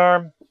time's the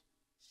charm.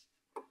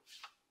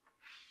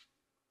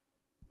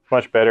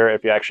 Much better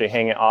if you actually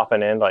hang it off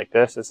an end like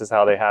this. This is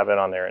how they have it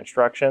on their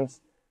instructions.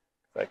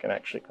 So I can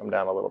actually come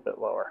down a little bit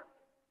lower.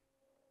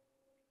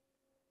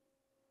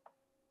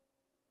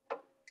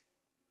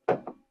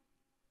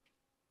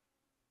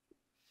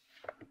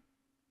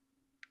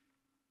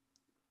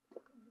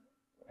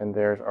 And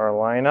there's our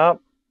lineup.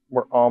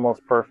 We're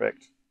almost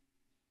perfect.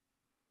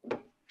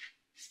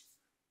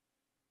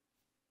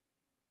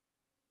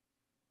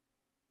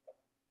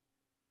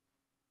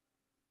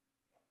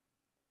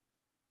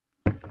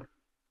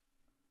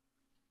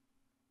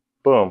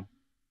 Boom.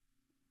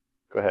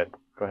 Go ahead,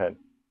 go ahead.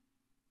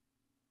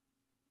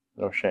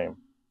 No shame.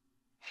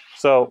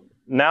 So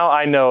now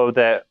I know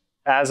that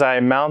as I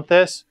mount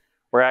this,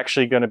 we're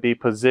actually going to be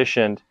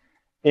positioned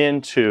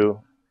into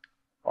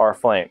our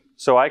flame.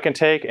 So I can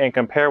take and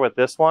compare with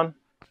this one.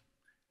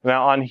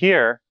 Now on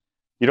here,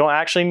 you don't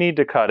actually need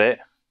to cut it.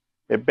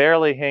 It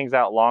barely hangs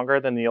out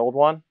longer than the old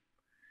one,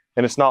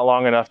 and it's not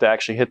long enough to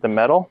actually hit the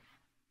metal,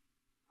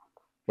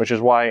 which is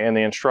why in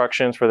the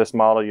instructions for this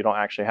model, you don't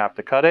actually have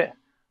to cut it.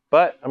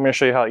 But I'm going to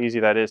show you how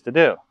easy that is to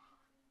do.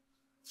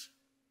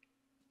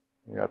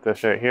 You got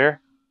this right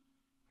here,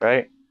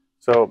 right?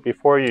 So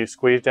before you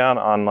squeeze down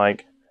on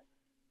like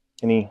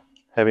any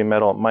heavy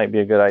metal, it might be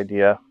a good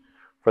idea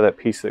for that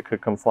piece that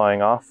could come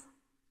flying off.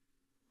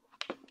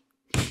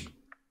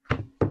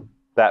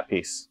 That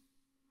piece.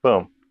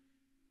 Boom.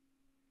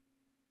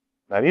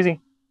 That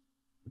easy.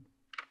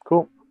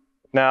 Cool.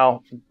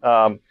 Now,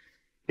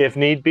 if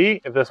need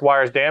be, if this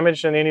wire is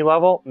damaged in any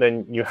level,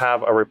 then you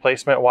have a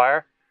replacement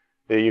wire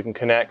that you can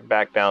connect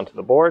back down to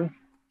the board.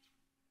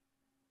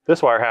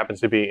 This wire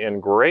happens to be in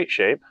great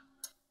shape.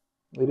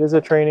 It is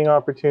a training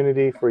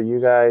opportunity for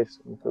you guys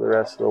and for the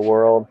rest of the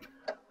world.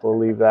 We'll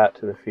leave that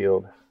to the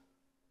field.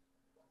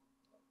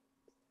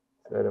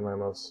 Set in my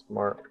most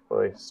smart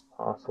place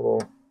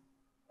possible.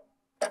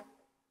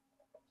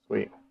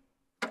 Sweet.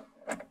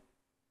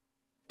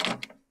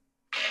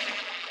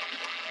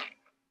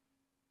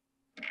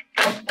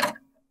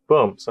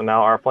 Boom. So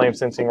now our flame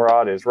sensing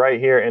rod is right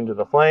here into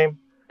the flame.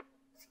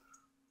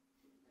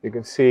 You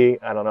can see,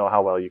 I don't know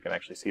how well you can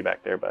actually see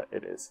back there, but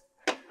it is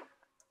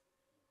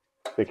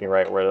sticking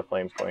right where the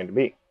flame's going to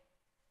be.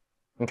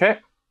 Okay.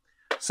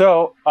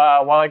 So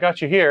while I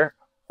got you here,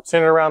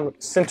 centered around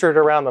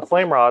the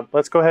flame rod,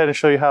 let's go ahead and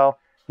show you how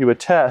you would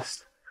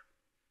test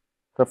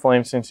the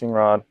flame sensing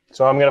rod.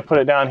 So I'm going to put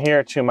it down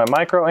here to my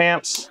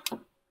microamps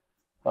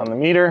on the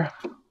meter.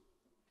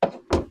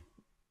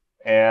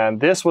 And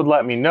this would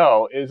let me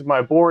know, is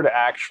my board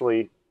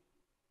actually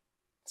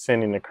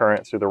sending the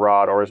current through the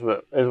rod, or is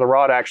the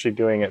rod actually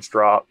doing its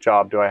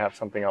job? Do I have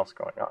something else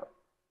going on?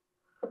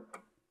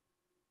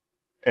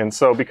 And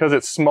so because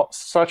it's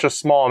such a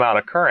small amount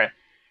of current,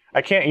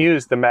 I can't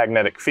use the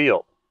magnetic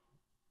field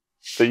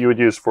that you would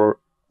use for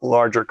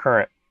larger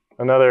current.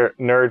 Another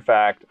nerd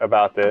fact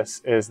about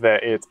this is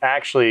that it's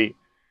actually,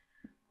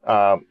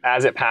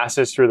 as it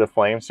passes through the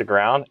flames to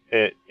ground,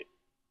 it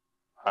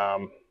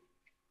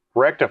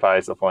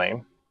rectifies the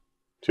flame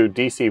to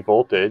DC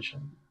voltage,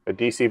 a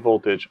DC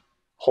voltage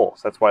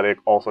pulse. That's why they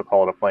also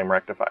call it a flame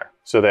rectifier.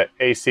 So that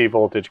AC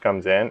voltage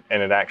comes in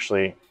and it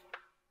actually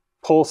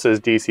pulses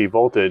DC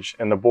voltage,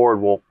 and the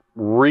board will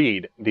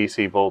read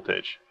DC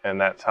voltage, and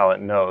that's how it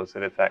knows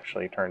that it's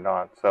actually turned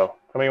on. So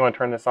somebody want to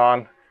turn this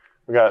on?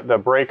 We got the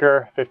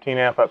breaker, 15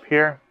 amp up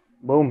here.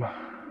 Boom.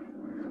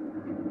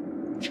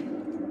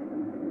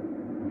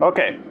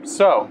 Okay,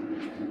 so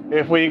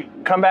if we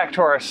come back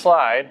to our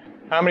slide,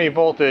 how much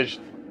voltage,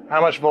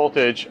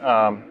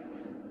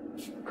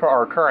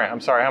 or current,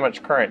 I'm sorry, how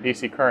much current,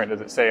 DC current does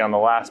it say on the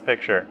last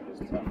picture?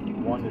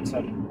 1 to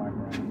 10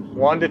 microamps.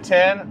 1 to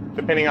 10,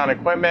 depending on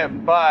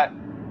equipment, but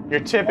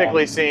you're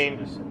typically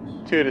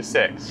seeing 2 to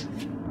 6.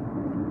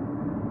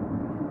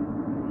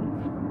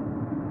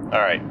 All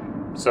right,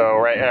 so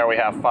right here we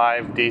have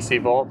 5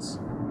 DC volts.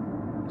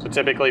 So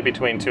typically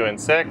between 2 and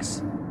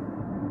 6.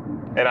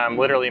 And I'm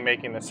literally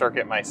making the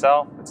circuit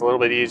myself. It's a little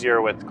bit easier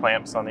with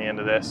clamps on the end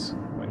of this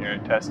when you're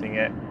testing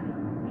it.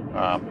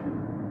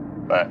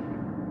 But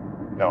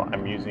no,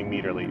 I'm using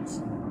meter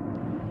leads.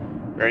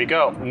 There you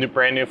go.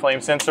 Brand new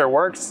flame sensor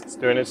works. It's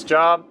doing its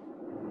job.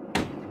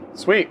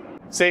 Sweet.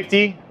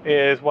 Safety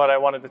is what I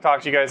wanted to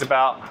talk to you guys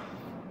about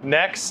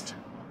next.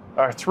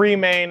 Our 3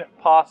 main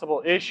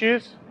possible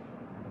issues.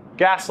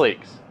 Gas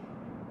leaks.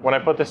 When I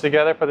put this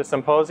together for the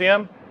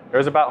symposium,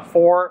 there's about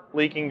 4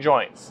 leaking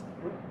joints.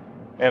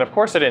 And of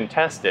course I didn't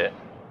test it.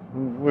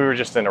 We were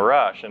just in a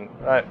rush, and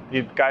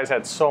you guys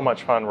had so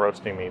much fun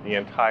roasting me the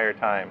entire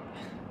time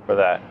for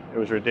that. It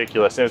was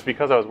ridiculous. And it was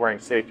because I was wearing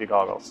safety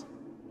goggles.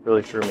 It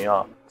really threw me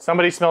off.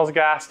 Somebody smells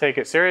gas, take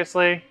it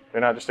seriously. They're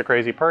not just a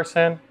crazy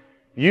person.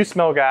 You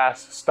smell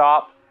gas,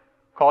 stop,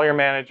 call your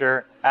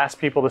manager, ask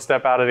people to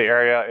step out of the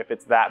area if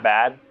it's that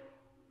bad.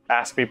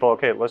 Ask people,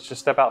 okay, let's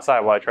just step outside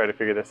while I try to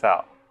figure this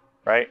out,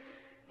 right?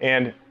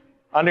 And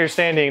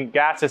understanding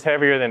gas is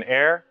heavier than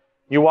air.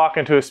 You walk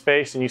into a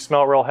space and you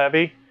smell real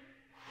heavy.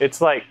 It's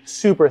like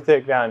super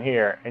thick down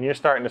here, and you're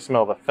starting to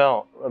smell the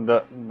film,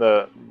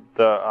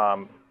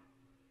 the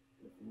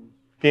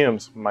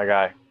fumes, my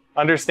guy.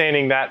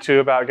 Understanding that too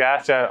about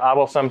gas,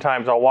 I'll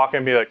walk in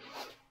and be like,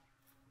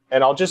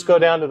 and I'll just go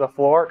down to the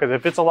floor, because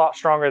if it's a lot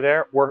stronger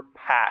there, we're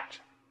packed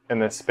in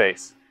this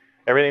space.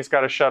 Everything's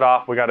got to shut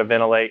off. We got to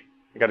ventilate.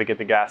 We got to get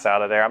the gas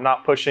out of there. I'm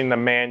not pushing the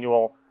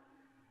manual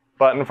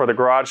button for the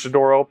garage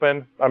door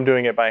open. I'm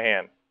doing it by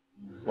hand.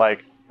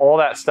 Like all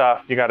that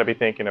stuff you got to be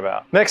thinking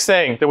about. Next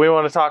thing that we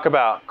want to talk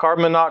about,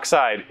 carbon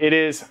monoxide. It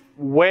is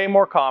way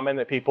more common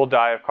that people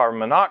die of carbon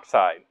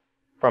monoxide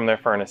from their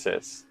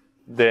furnaces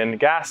than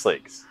gas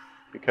leaks,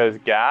 because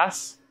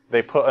gas,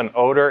 they put an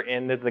odor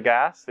into the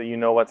gas so you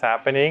know what's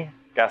happening.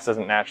 Gas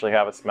doesn't naturally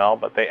have a smell,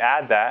 but they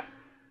add that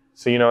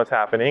so you know what's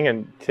happening,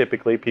 and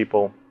typically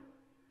people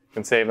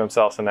can save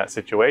themselves in that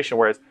situation.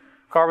 Whereas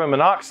carbon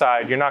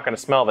monoxide, you're not going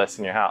to smell this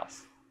in your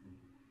house.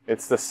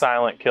 It's the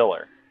silent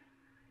killer.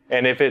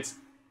 And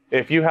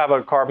if you have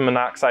a carbon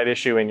monoxide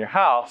issue in your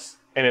house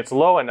and it's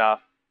low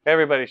enough,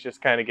 everybody's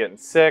just kind of getting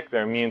sick,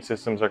 their immune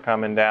systems are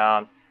coming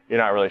down, you're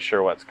not really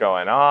sure what's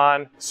going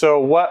on. So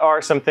what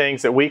are some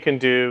things that we can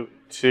do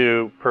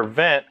to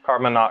prevent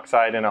carbon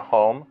monoxide in a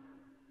home,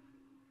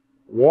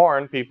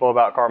 warn people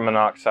about carbon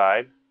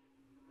monoxide,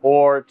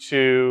 or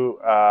to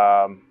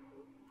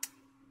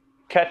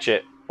catch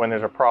it when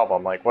there's a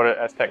problem? Like,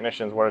 as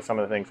technicians, what are some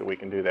of the things that we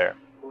can do there?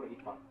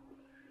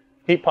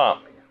 Heat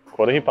pump.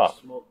 Quote a heat pump.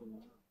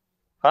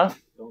 Huh?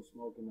 Don't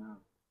smoke in the house.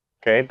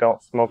 Okay,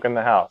 don't smoke in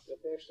the house.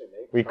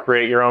 We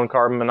create your own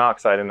carbon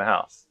monoxide in the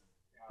house.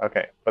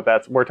 Okay,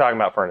 but we're talking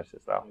about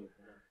furnaces though.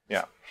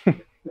 Yeah.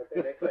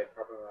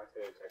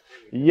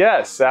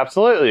 Yes,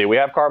 absolutely. We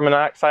have carbon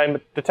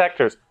monoxide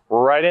detectors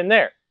right in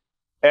there.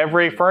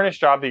 Every furnace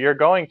job that you're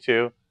going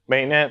to,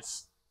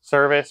 maintenance,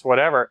 service,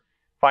 whatever,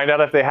 find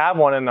out if they have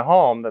one in the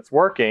home that's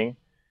working.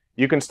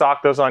 You can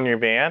stock those on your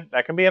van.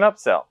 That can be an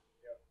upsell.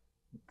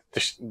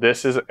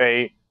 This is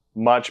a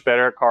much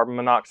better carbon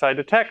monoxide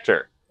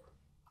detector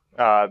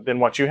than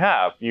what you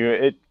have.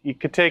 You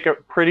could take a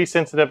pretty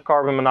sensitive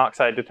carbon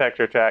monoxide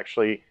detector to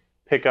actually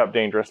pick up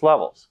dangerous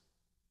levels,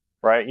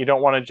 right? You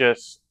don't want to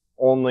just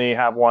only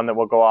have one that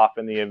will go off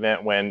in the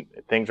event when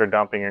things are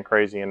dumping and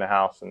crazy in the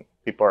house and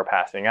people are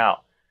passing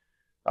out.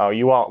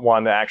 You want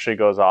one that actually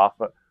goes off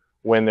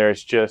when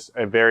there's just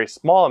a very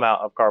small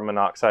amount of carbon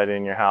monoxide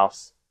in your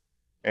house,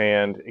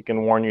 and it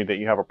can warn you that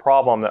you have a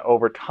problem that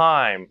over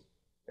time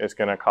is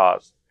going to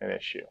cause an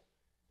issue.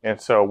 And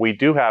so we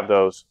do have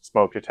those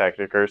smoke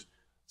detectors.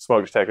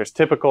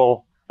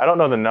 Typical, I don't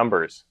know the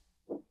numbers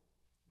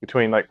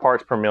between like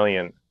parts per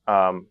million,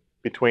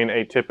 between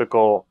a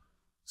typical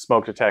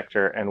smoke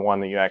detector and one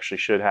that you actually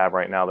should have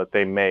right now that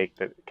they make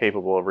that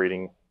capable of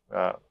reading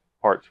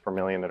parts per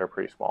million that are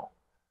pretty small.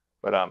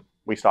 But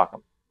we stock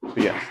them. But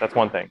yes, that's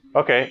one thing.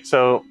 Okay,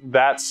 so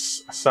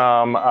that's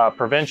some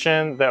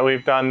prevention that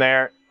we've done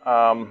there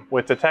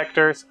with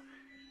detectors.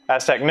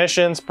 As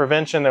technicians,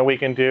 prevention that we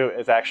can do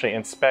is actually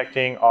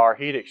inspecting our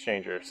heat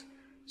exchangers.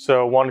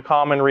 So one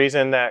common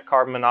reason that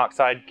carbon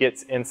monoxide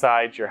gets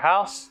inside your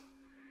house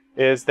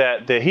is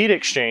that the heat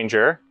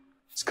exchanger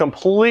is a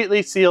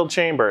completely sealed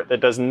chamber that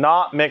does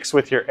not mix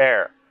with your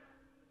air.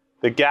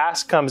 The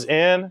gas comes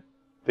in,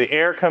 the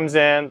air comes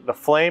in, the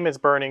flame is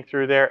burning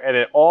through there, and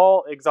it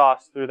all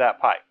exhausts through that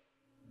pipe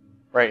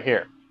right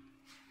here.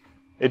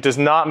 It does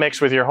not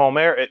mix with your home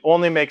air. It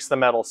only makes the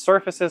metal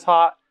surfaces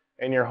hot,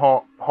 and your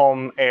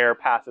home air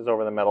passes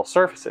over the metal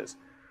surfaces.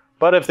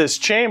 But if this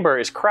chamber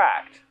is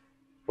cracked,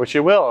 which it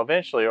will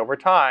eventually over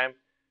time,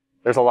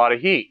 there's a lot of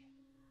heat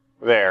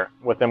there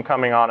with them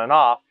coming on and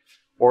off,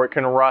 or it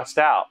can rust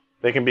out.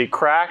 They can be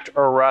cracked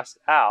or rust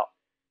out.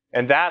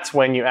 And that's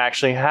when you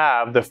actually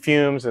have the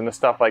fumes and the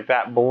stuff like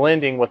that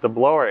blending with the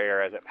blower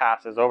air as it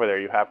passes over there.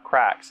 You have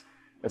cracks.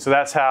 And so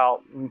that's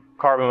how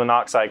carbon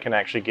monoxide can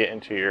actually get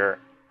into your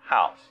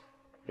house.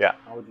 Yeah.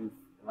 How would you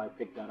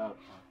pick that up?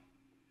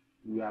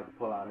 You have to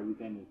pull out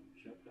everything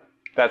to shut that.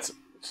 That's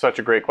such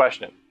a great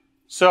question.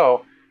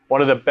 So one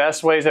of the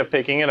best ways of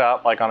picking it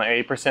up, like on an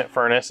 80%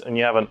 furnace, and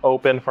you have an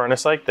open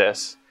furnace like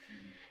this,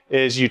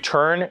 is you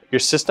turn your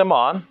system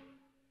on.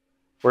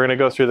 We're going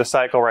to go through the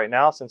cycle right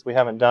now since we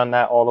haven't done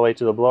that all the way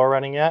to the blower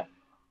running yet.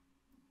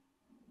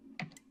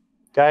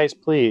 Guys,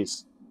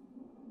 please.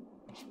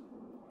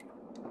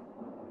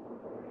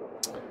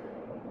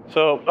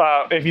 So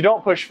if you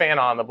don't push fan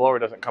on, the blower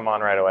doesn't come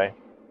on right away.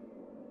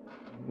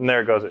 And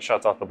there it goes, it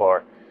shuts off the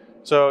blower.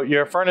 So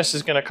your furnace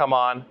is going to come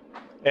on,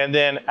 and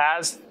then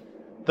as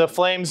the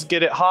flames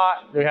get it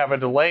hot, we have a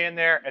delay in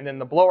there, and then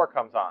the blower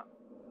comes on.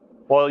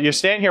 Well, you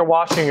stand here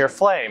watching your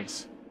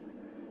flames.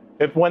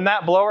 When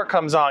that blower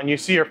comes on, you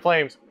see your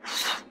flames,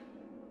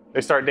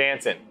 they start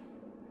dancing.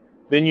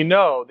 Then you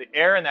know the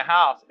air in the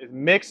house is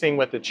mixing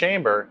with the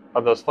chamber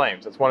of those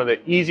flames. It's one of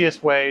the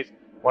easiest ways,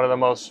 one of the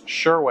most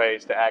sure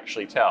ways to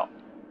actually tell.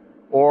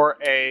 or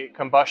a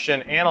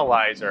combustion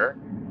analyzer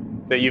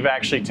that you've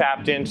actually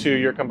tapped into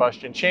your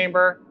combustion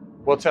chamber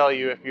will tell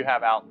you if you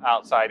have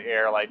outside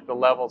air, like the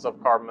levels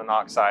of carbon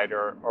monoxide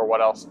or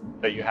what else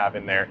that you have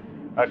in there.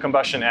 A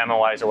combustion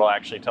analyzer will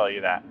actually tell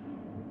you that.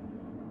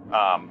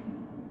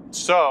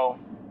 So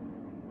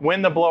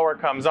when the blower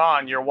comes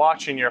on, you're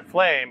watching your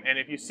flame, and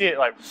if you see it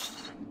like,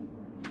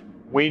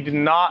 we do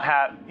not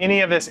have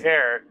any of this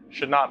air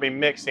should not be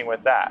mixing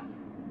with that.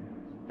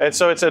 And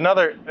so it's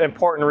another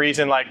important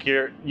reason, like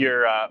your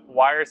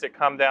wires that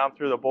come down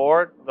through the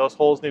board, those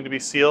holes need to be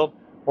sealed,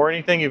 or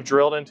anything you've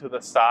drilled into the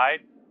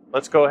side.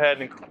 Let's go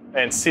ahead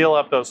and seal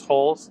up those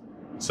holes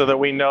so that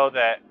we know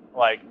that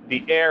like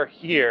the air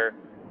here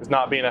is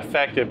not being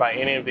affected by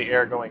any of the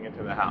air going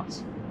into the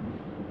house.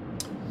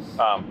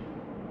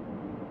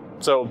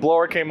 So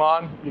blower came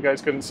on, you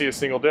guys couldn't see a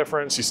single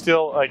difference. You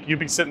still, like, you'd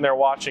be sitting there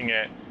watching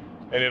it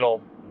and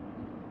it'll,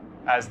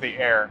 as the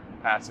air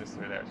passes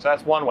through there. So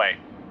that's one way.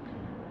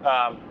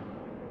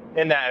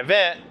 In that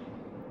event,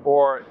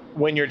 or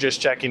when you're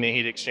just checking the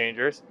heat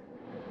exchangers,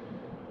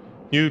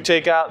 you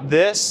take out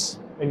this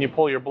and you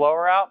pull your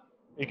blower out.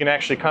 You can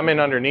actually come in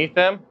underneath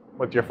them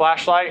with your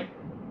flashlight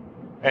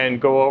and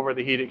go over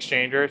the heat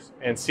exchangers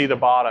and see the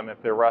bottom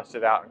if they're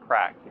rusted out and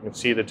cracked. You can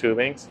see the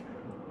tubings.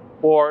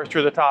 Or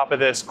through the top of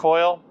this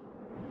coil,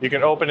 you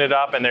can open it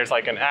up and there's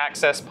like an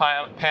access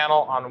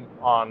panel on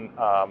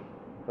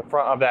the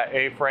front of that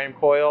A-frame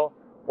coil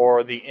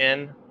or the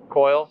N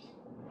coil.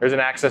 There's an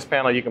access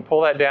panel. You can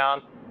pull that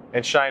down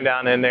and shine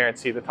down in there and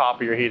see the top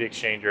of your heat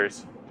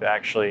exchangers to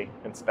actually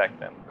inspect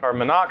them. Carbon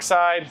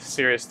monoxide,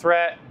 serious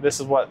threat.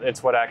 This is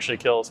what actually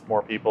kills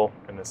more people.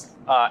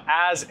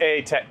 As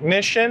a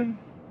technician,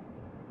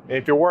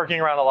 if you're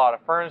working around a lot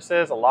of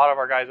furnaces, a lot of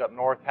our guys up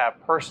north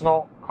have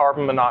personal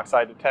carbon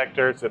monoxide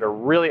detectors that are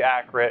really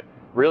accurate,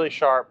 really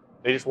sharp.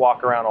 They just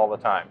walk around all the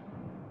time.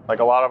 Like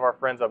a lot of our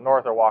friends up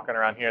north are walking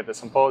around here at the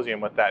symposium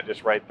with that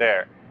just right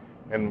there.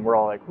 And we're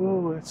all like,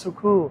 whoa, that's so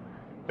cool.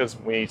 Because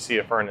we see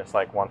a furnace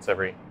like once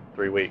every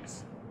 3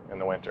 weeks in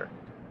the winter.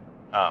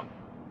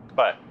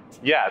 But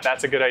yeah,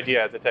 that's a good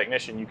idea as a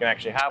technician. You can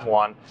actually have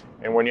one,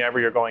 and whenever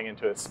you're going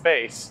into a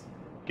space,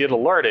 get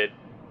alerted,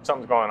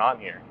 something's going on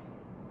here.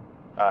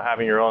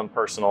 Having your own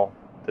personal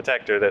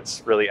detector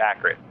that's really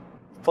accurate.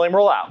 Flame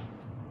rollout.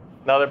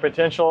 Another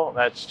potential,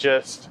 that's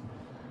just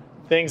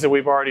things that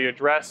we've already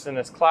addressed in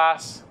this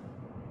class,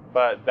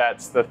 but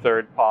that's the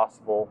third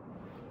possible.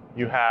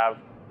 You have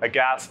a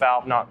gas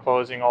valve not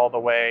closing all the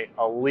way,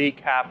 a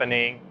leak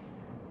happening.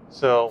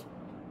 So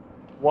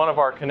one of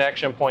our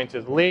connection points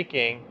is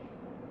leaking.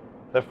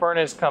 The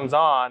furnace comes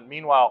on.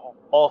 Meanwhile,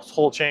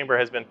 whole chamber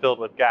has been filled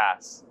with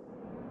gas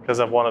because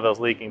of one of those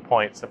leaking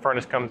points. The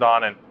furnace comes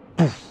on and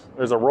poof,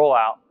 there's a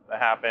rollout that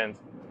happens.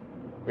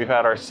 We've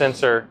had our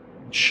sensor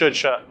should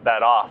shut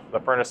that off, the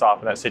furnace off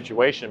in that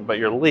situation, but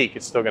your leak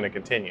is still going to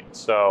continue.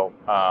 So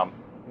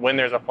when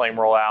there's a flame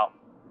rollout,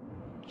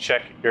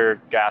 check your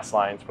gas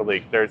lines for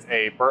leak. There's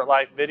a Bert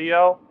Life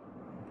video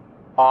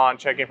on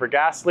checking for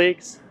gas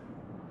leaks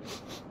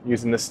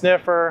using the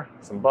sniffer,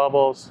 some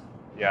bubbles.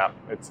 Yeah,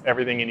 it's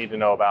everything you need to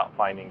know about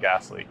finding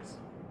gas leaks.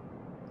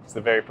 It's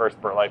the very first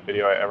Bert Life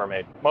video I ever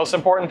made. Most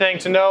important thing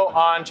to know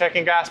on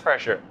checking gas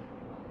pressure,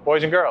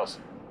 boys and girls.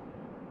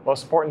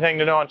 Most important thing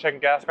to know on checking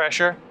gas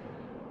pressure,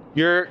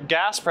 your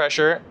gas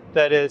pressure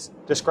that is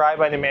described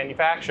by the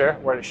manufacturer,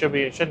 where it should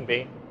be, it shouldn't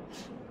be,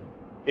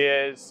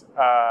 is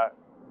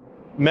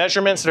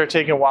measurements that are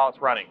taken while it's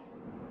running.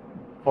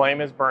 Flame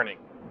is burning,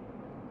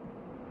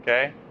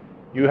 okay?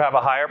 You have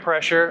a higher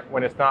pressure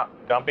when it's not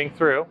dumping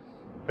through,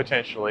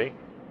 potentially,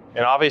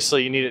 and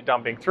obviously you need it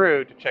dumping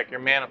through to check your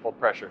manifold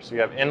pressure. So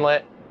you have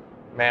inlet,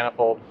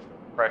 manifold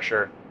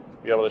pressure,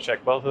 be able to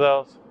check both of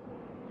those.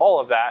 All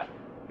of that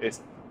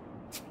is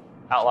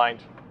outlined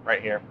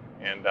right here.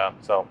 And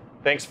so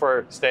thanks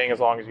for staying as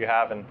long as you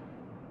have and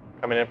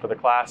coming in for the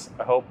class.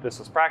 I hope this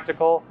was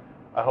practical.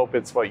 I hope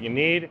it's what you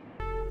need.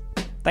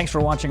 Thanks for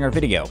watching our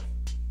video.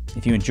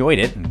 If you enjoyed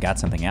it and got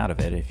something out of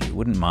it, if you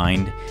wouldn't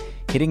mind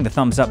hitting the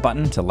thumbs up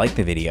button to like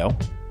the video,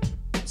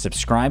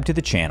 subscribe to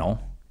the channel,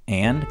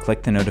 and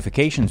click the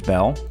notifications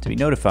bell to be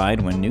notified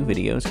when new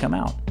videos come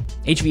out.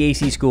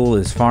 HVAC School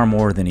is far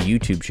more than a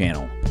YouTube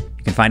channel.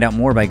 You can find out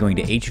more by going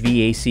to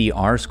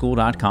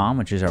hvacrschool.com,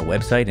 which is our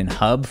website and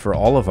hub for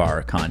all of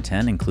our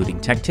content,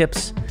 including tech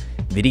tips,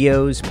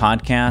 videos,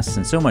 podcasts,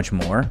 and so much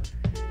more.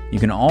 You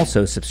can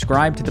also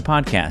subscribe to the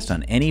podcast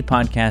on any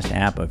podcast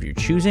app of your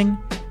choosing.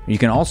 You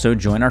can also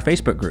join our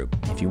Facebook group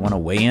if you want to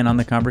weigh in on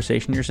the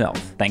conversation yourself.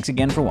 Thanks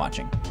again for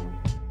watching.